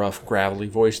real gruff, gravelly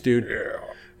voice dude.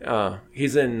 Yeah.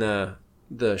 He's in the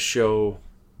show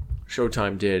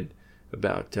Showtime did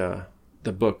about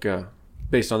the book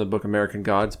based on the book American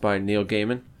Gods by Neil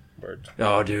Gaiman. Word.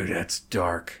 Oh, dude, that's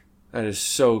dark. That is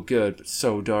so good, but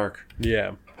so dark.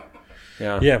 Yeah.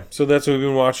 Yeah. So that's what we've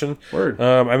been watching. Word.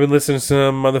 I've been listening to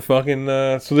some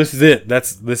motherfucking. So this is it.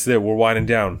 This is it. We're winding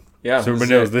down. Yeah. So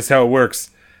everybody knows this is how it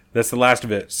works. That's the last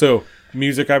of it. So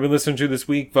music I've been listening to this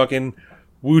week. Fucking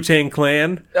Wu-Tang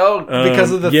Clan. Oh,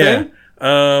 because of the thing.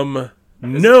 No,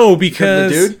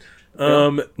 because the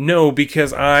dude. No,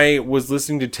 because I was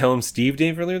listening to Tell 'Em Steve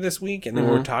Dave earlier this week, and they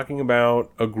were talking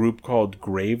about a group called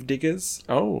Grave Diggers.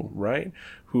 Oh, right.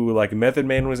 Who, like, Method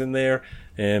Man was in there,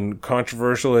 and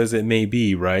controversial as it may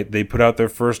be, right? They put out their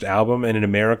first album, and in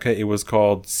America it was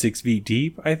called 6 Feet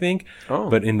Deep, I think. Oh.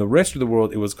 But in the rest of the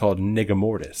world it was called Nigga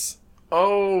Mortis.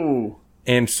 Oh.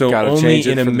 And so only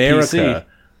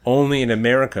in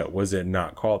America was it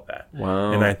not called that.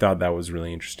 Wow. And I thought that was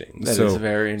really interesting. That is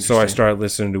very interesting. So I started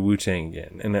listening to Wu-Tang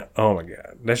again. And oh my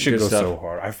God, that shit goes so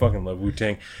hard. I fucking love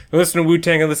Wu-Tang. I listen to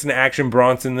Wu-Tang. I listen to Action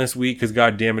Bronson this week because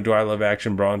God damn it, do I love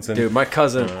Action Bronson. Dude, my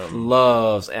cousin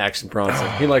loves Action Bronson.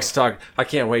 He likes to talk. I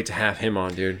can't wait to have him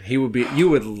on, dude. You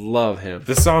would love him.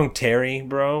 The song Terry,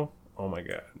 bro. Oh my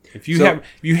god! If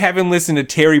you haven't listened to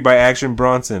Terry by Action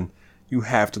Bronson, you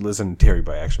have to listen to Terry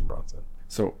by Action Bronson.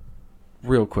 So,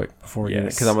 real quick before we get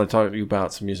it, because I'm going to talk to you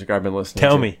about some music I've been listening.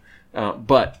 Tell to. me.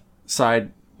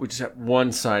 We just have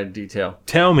one side detail.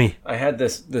 Tell me. I had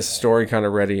this story kind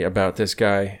of ready about this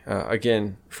guy,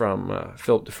 again, from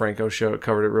Philip DeFranco show. It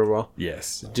covered it real well.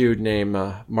 Yes. A dude named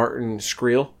Martin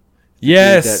Skrill.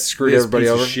 Yes. That screwed everybody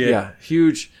over. Shit. Yeah,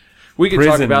 huge. We could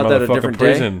talk about that a different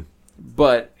day.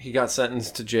 But he got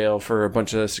sentenced to jail for a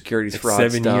bunch of securities fraud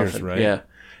 7 stuff. years, right? Yeah.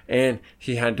 And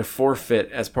he had to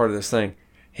forfeit, as part of this thing,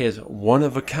 his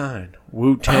one-of-a-kind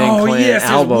Wu-Tang Clan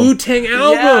album. His Wu-Tang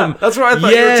album. Yeah, that's what I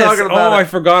thought you were talking about. I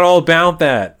forgot all about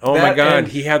that. Oh my god, and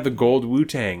he had the gold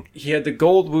Wu-Tang. He had the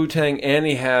gold Wu-Tang, and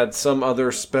he had some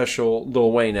other special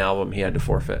Lil Wayne album he had to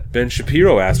forfeit. Ben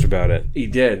Shapiro asked about it. He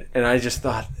did, and I just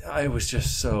thought, it was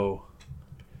just so...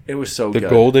 It was so good. The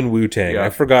golden Wu-Tang. Yeah. I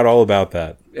forgot all about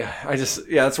that. Yeah,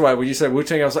 that's why when you said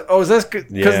Wu-Tang, I was like, oh, is that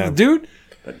because of the dude?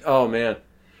 But, oh, man.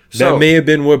 So, that may have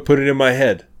been what put it in my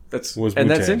head. That's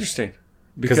interesting.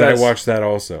 Because I watched that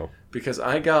also. Because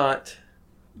I got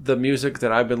the music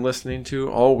that I've been listening to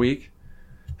all week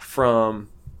from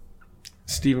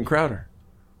Steven Crowder.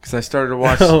 Because I started to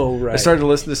watch... Oh, right. I started to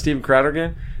listen to Steven Crowder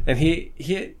again. And he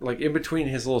like, in between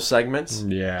his little segments...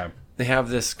 Yeah. They have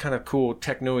this kind of cool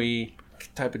techno-y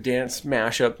type of dance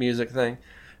mashup music thing.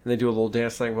 And they do a little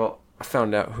dance thing. Well, I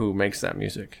found out who makes that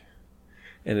music.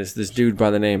 And it's this dude by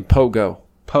the name Pogo.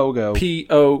 Pogo.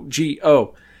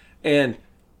 And,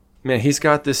 man, he's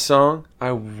got this song.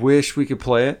 I wish we could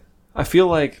play it. I feel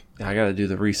like I got to do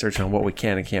the research on what we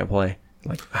can and can't play.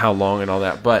 Like, how long and all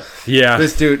that. But yeah,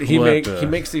 this dude, he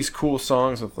makes these cool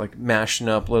songs with, like, mashing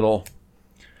up little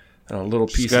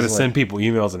pieces. You got to send people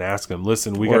emails and ask them,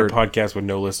 listen, we got a podcast with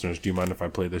no listeners. Do you mind if I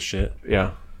play this shit?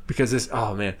 Yeah. Because this,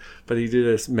 oh, man. But he did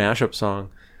this mashup song.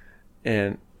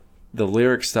 And the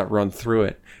lyrics that run through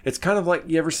it. It's kind of like,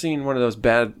 you ever seen one of those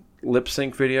bad lip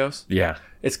sync videos? Yeah.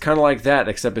 It's kind of like that,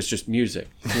 except it's just music.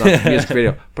 It's not a music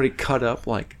video. But he cut up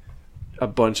like a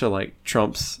bunch of like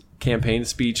Trump's campaign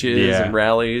speeches and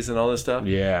rallies and all this stuff.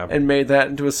 Yeah. And made that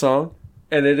into a song.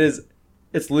 And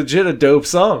it's legit a dope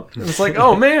song. And it's like,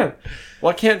 oh man,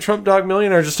 why can't Trump Dog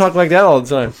Millionaire just talk like that all the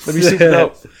time? That'd be super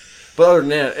dope. But other than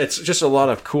that, it's just a lot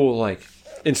of cool like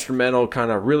instrumental,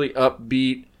 kind of really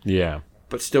upbeat. Yeah.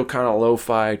 But still kind of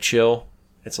lo-fi chill.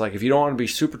 It's like, if you don't want to be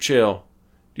super chill,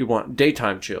 you want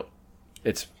daytime chill.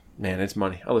 It's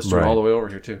money. I listen to it all the way over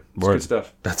here too. It's good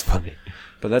stuff. That's funny.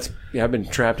 But I've been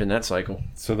trapped in that cycle.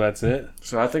 So that's it?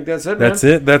 So I think that's it, man. That's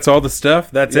it? That's all the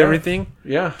stuff? That's everything?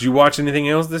 Yeah. Did you watch anything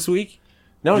else this week?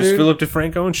 No, just Philip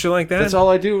DeFranco and shit like that? That's all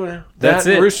I do. That's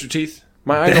it. Rooster Teeth.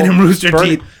 My idol. And Rooster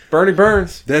Teeth. Bernie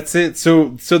Burns. That's it.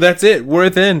 So that's it. We're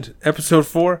at the end. Episode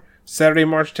 4, Saturday,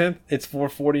 March 10th. It's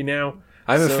 4:40 now.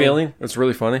 I have a feeling, it's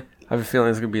really funny, I have a feeling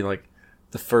it's going to be like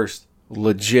the first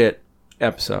legit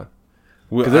episode.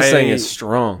 Because this thing is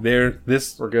strong. We're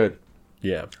good.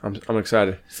 Yeah. I'm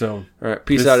excited. So, all right.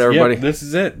 Peace out, everybody. This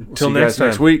is it. Until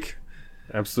next week.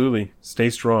 Absolutely. Stay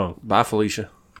strong. Bye, Felicia.